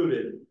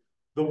included.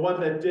 The one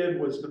that did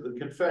was the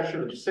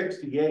Confession of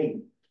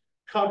 68,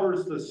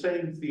 covers the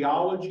same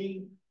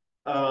theology.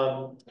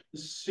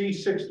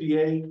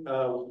 C68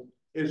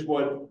 is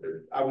what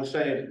I was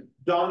saying.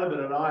 Donovan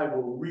and I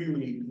were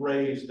really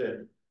raised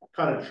and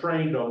kind of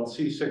trained on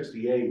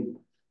C68.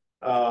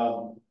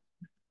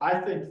 I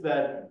think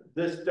that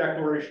this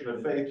declaration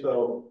of faith,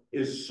 though,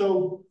 is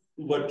so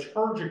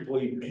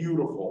liturgically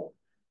beautiful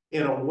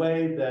in a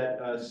way that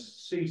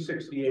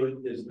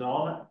C68 is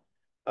not.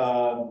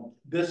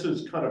 This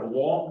is kind of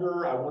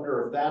longer. I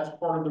wonder if that's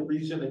part of the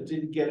reason it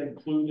didn't get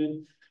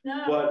included.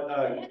 No, But, what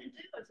they had to do,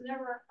 it's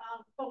never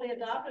fully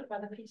adopted by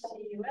the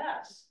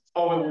PCUS.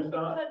 oh, it was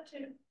not? We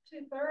put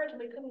two-thirds,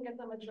 we couldn't get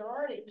the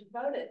majority to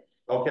vote it.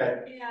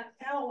 Okay, And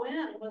Al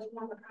Wynn was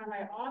one of the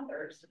primary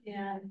authors,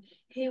 and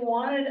he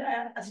wanted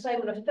a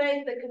statement of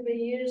faith that could be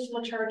used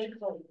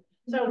liturgically.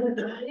 So when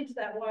it reads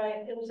that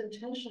way, it was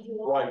intentional. He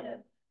wanted it.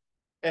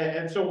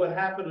 and so what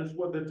happened is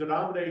when the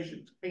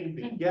denominations came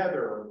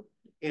together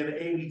in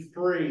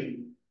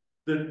 '83,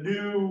 the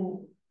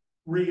new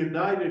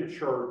reunited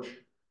church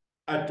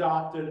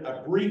adopted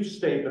a brief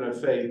statement of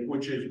faith,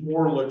 which is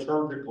more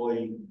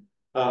liturgically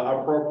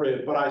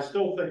appropriate. But I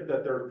still think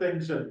that there are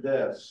things in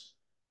this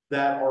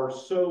that are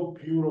so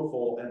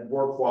beautiful and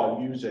worthwhile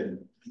using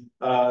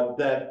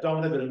that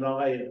Donovan and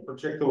I in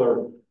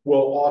particular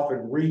will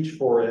often reach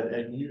for it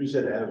and use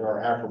it as our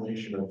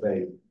affirmation of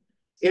faith.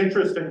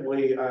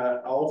 Interestingly,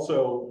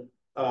 also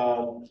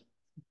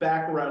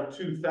back around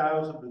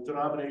 2000, the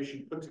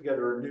denomination put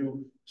together a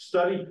new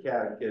study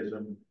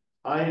catechism.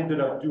 I ended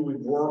up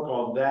doing work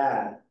on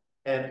that,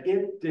 and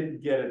it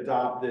didn't get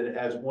adopted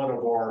as one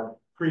of our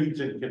creeds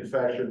and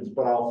confessions,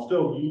 but I'll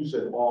still use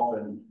it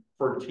often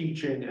for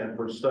teaching and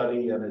for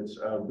study, and it's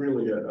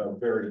really a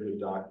very good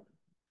document.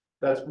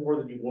 That's more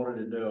than you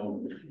wanted to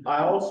know. I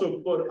also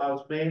put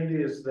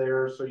Osmandius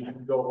there so you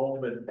can go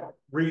home and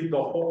read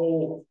the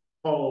whole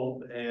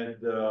poem. And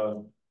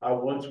I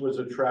once was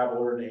a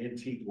traveler in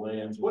antique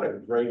lands. What a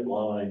great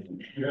line.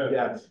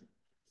 Yes.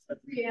 The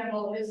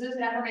preamble, is this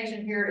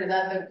affirmation here, is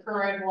that the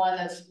current one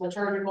that's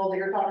liturgical that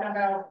you're talking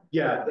about?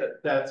 Yeah,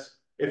 that's,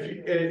 if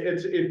you,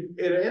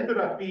 it ended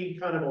up being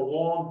kind of a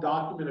long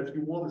document. If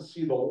you want to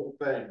see the whole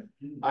thing,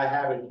 I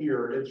have it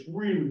here. It's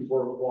really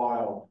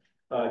worthwhile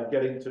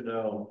getting to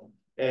know.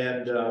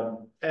 And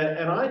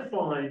I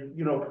find,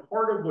 you know,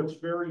 part of what's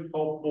very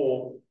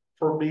helpful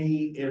for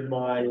me in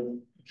my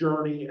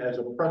journey as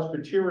a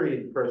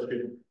Presbyterian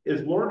Christian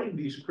is learning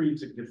these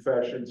creeds and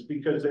confessions,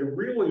 because they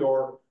really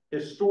are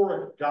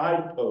historic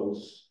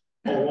guideposts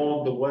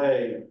along the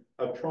way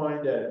of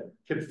trying to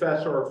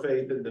confess our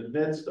faith in the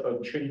midst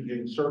of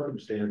changing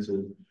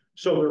circumstances.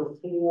 So there are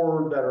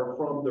 4 that are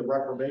from the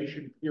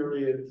Reformation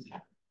period.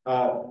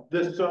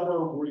 This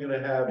summer, we're going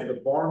to have the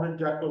Barmen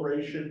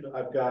Declaration.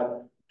 I've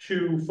got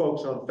 2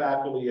 folks on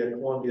faculty at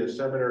Columbia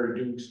Seminary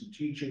doing some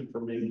teaching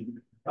for me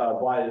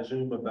via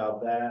Zoom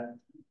about that.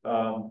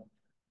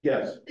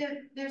 Yes.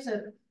 There's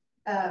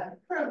a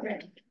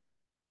program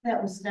that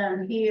was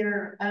done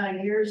here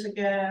years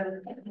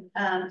ago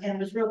and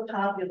was real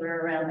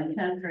popular around the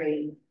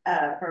country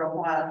for a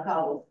while,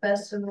 called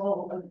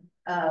Festival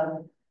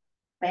of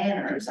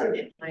Banners.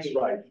 That's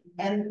right.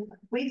 And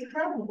we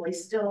probably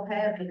still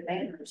have the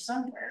banners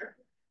somewhere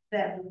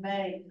that we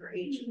made for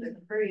each of the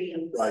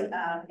creeds. Right.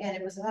 And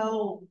it was a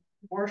whole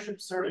worship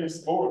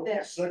service.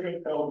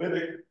 Second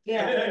Helvetic.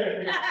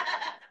 Yeah.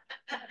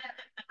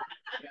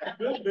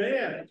 Good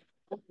man.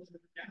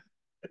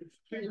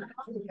 And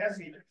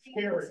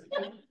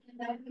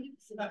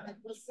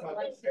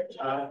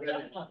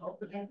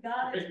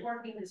God is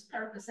working His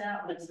purpose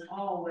out, and it's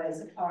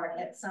always a part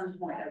at some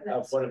point of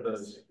that. One of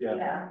those,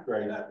 yeah.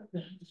 Great.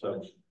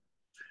 So,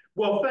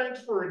 well,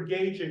 thanks for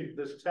engaging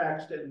this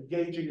text and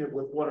engaging it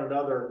with one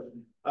another.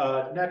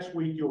 Next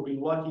week, you'll be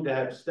lucky to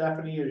have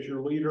Stephanie as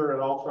your leader,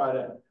 and I'll try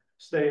to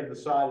stay in the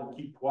side and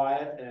keep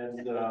quiet,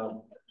 and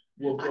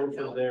we'll go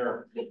from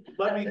there.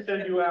 Let me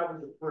send you out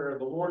with a prayer.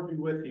 The Lord be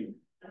with you.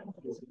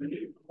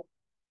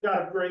 God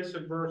of grace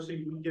and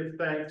mercy, we give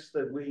thanks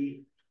that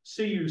we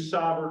see you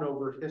sovereign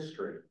over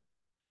history.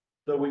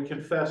 Though we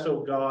confess,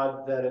 oh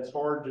God, that it's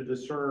hard to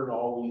discern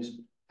always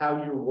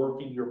how you're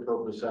working your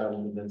purpose out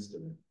in the midst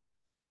of it.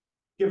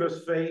 Give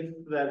us faith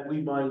that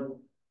we might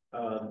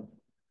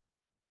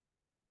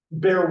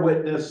bear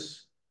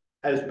witness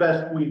as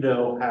best we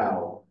know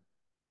how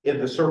in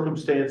the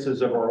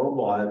circumstances of our own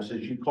lives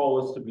as you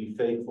call us to be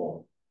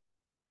faithful.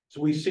 So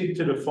we seek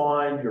to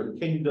define your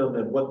kingdom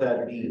and what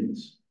that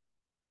means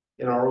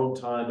in our own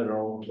time and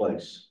our own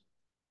place.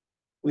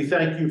 We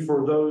thank you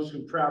for those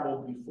who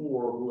traveled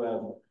before, who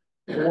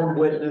have borne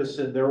witness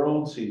in their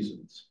own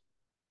seasons,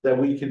 that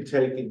we can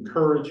take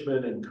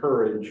encouragement and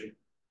courage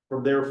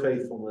from their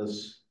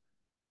faithfulness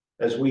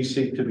as we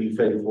seek to be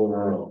faithful in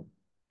our own.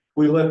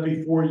 We lift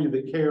before you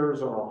the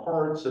cares on our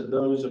hearts and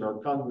those in our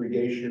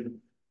congregation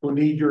who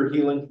need your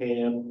healing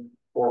hand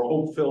or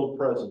hope-filled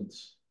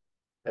presence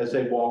as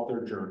they walk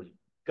their journey.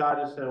 Guide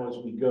us now as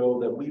we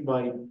go, that we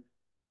might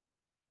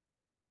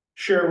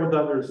share with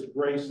others the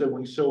grace that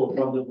we so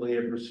abundantly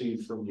have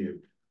received from you.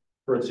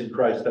 For it's in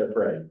Christ I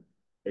pray.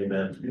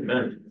 Amen.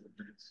 Amen.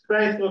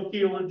 Thanks,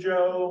 Lakeel and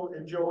Joe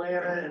and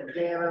Joanna and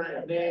Dana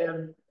and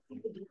Dan.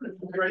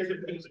 Grace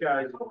and peace,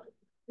 guys.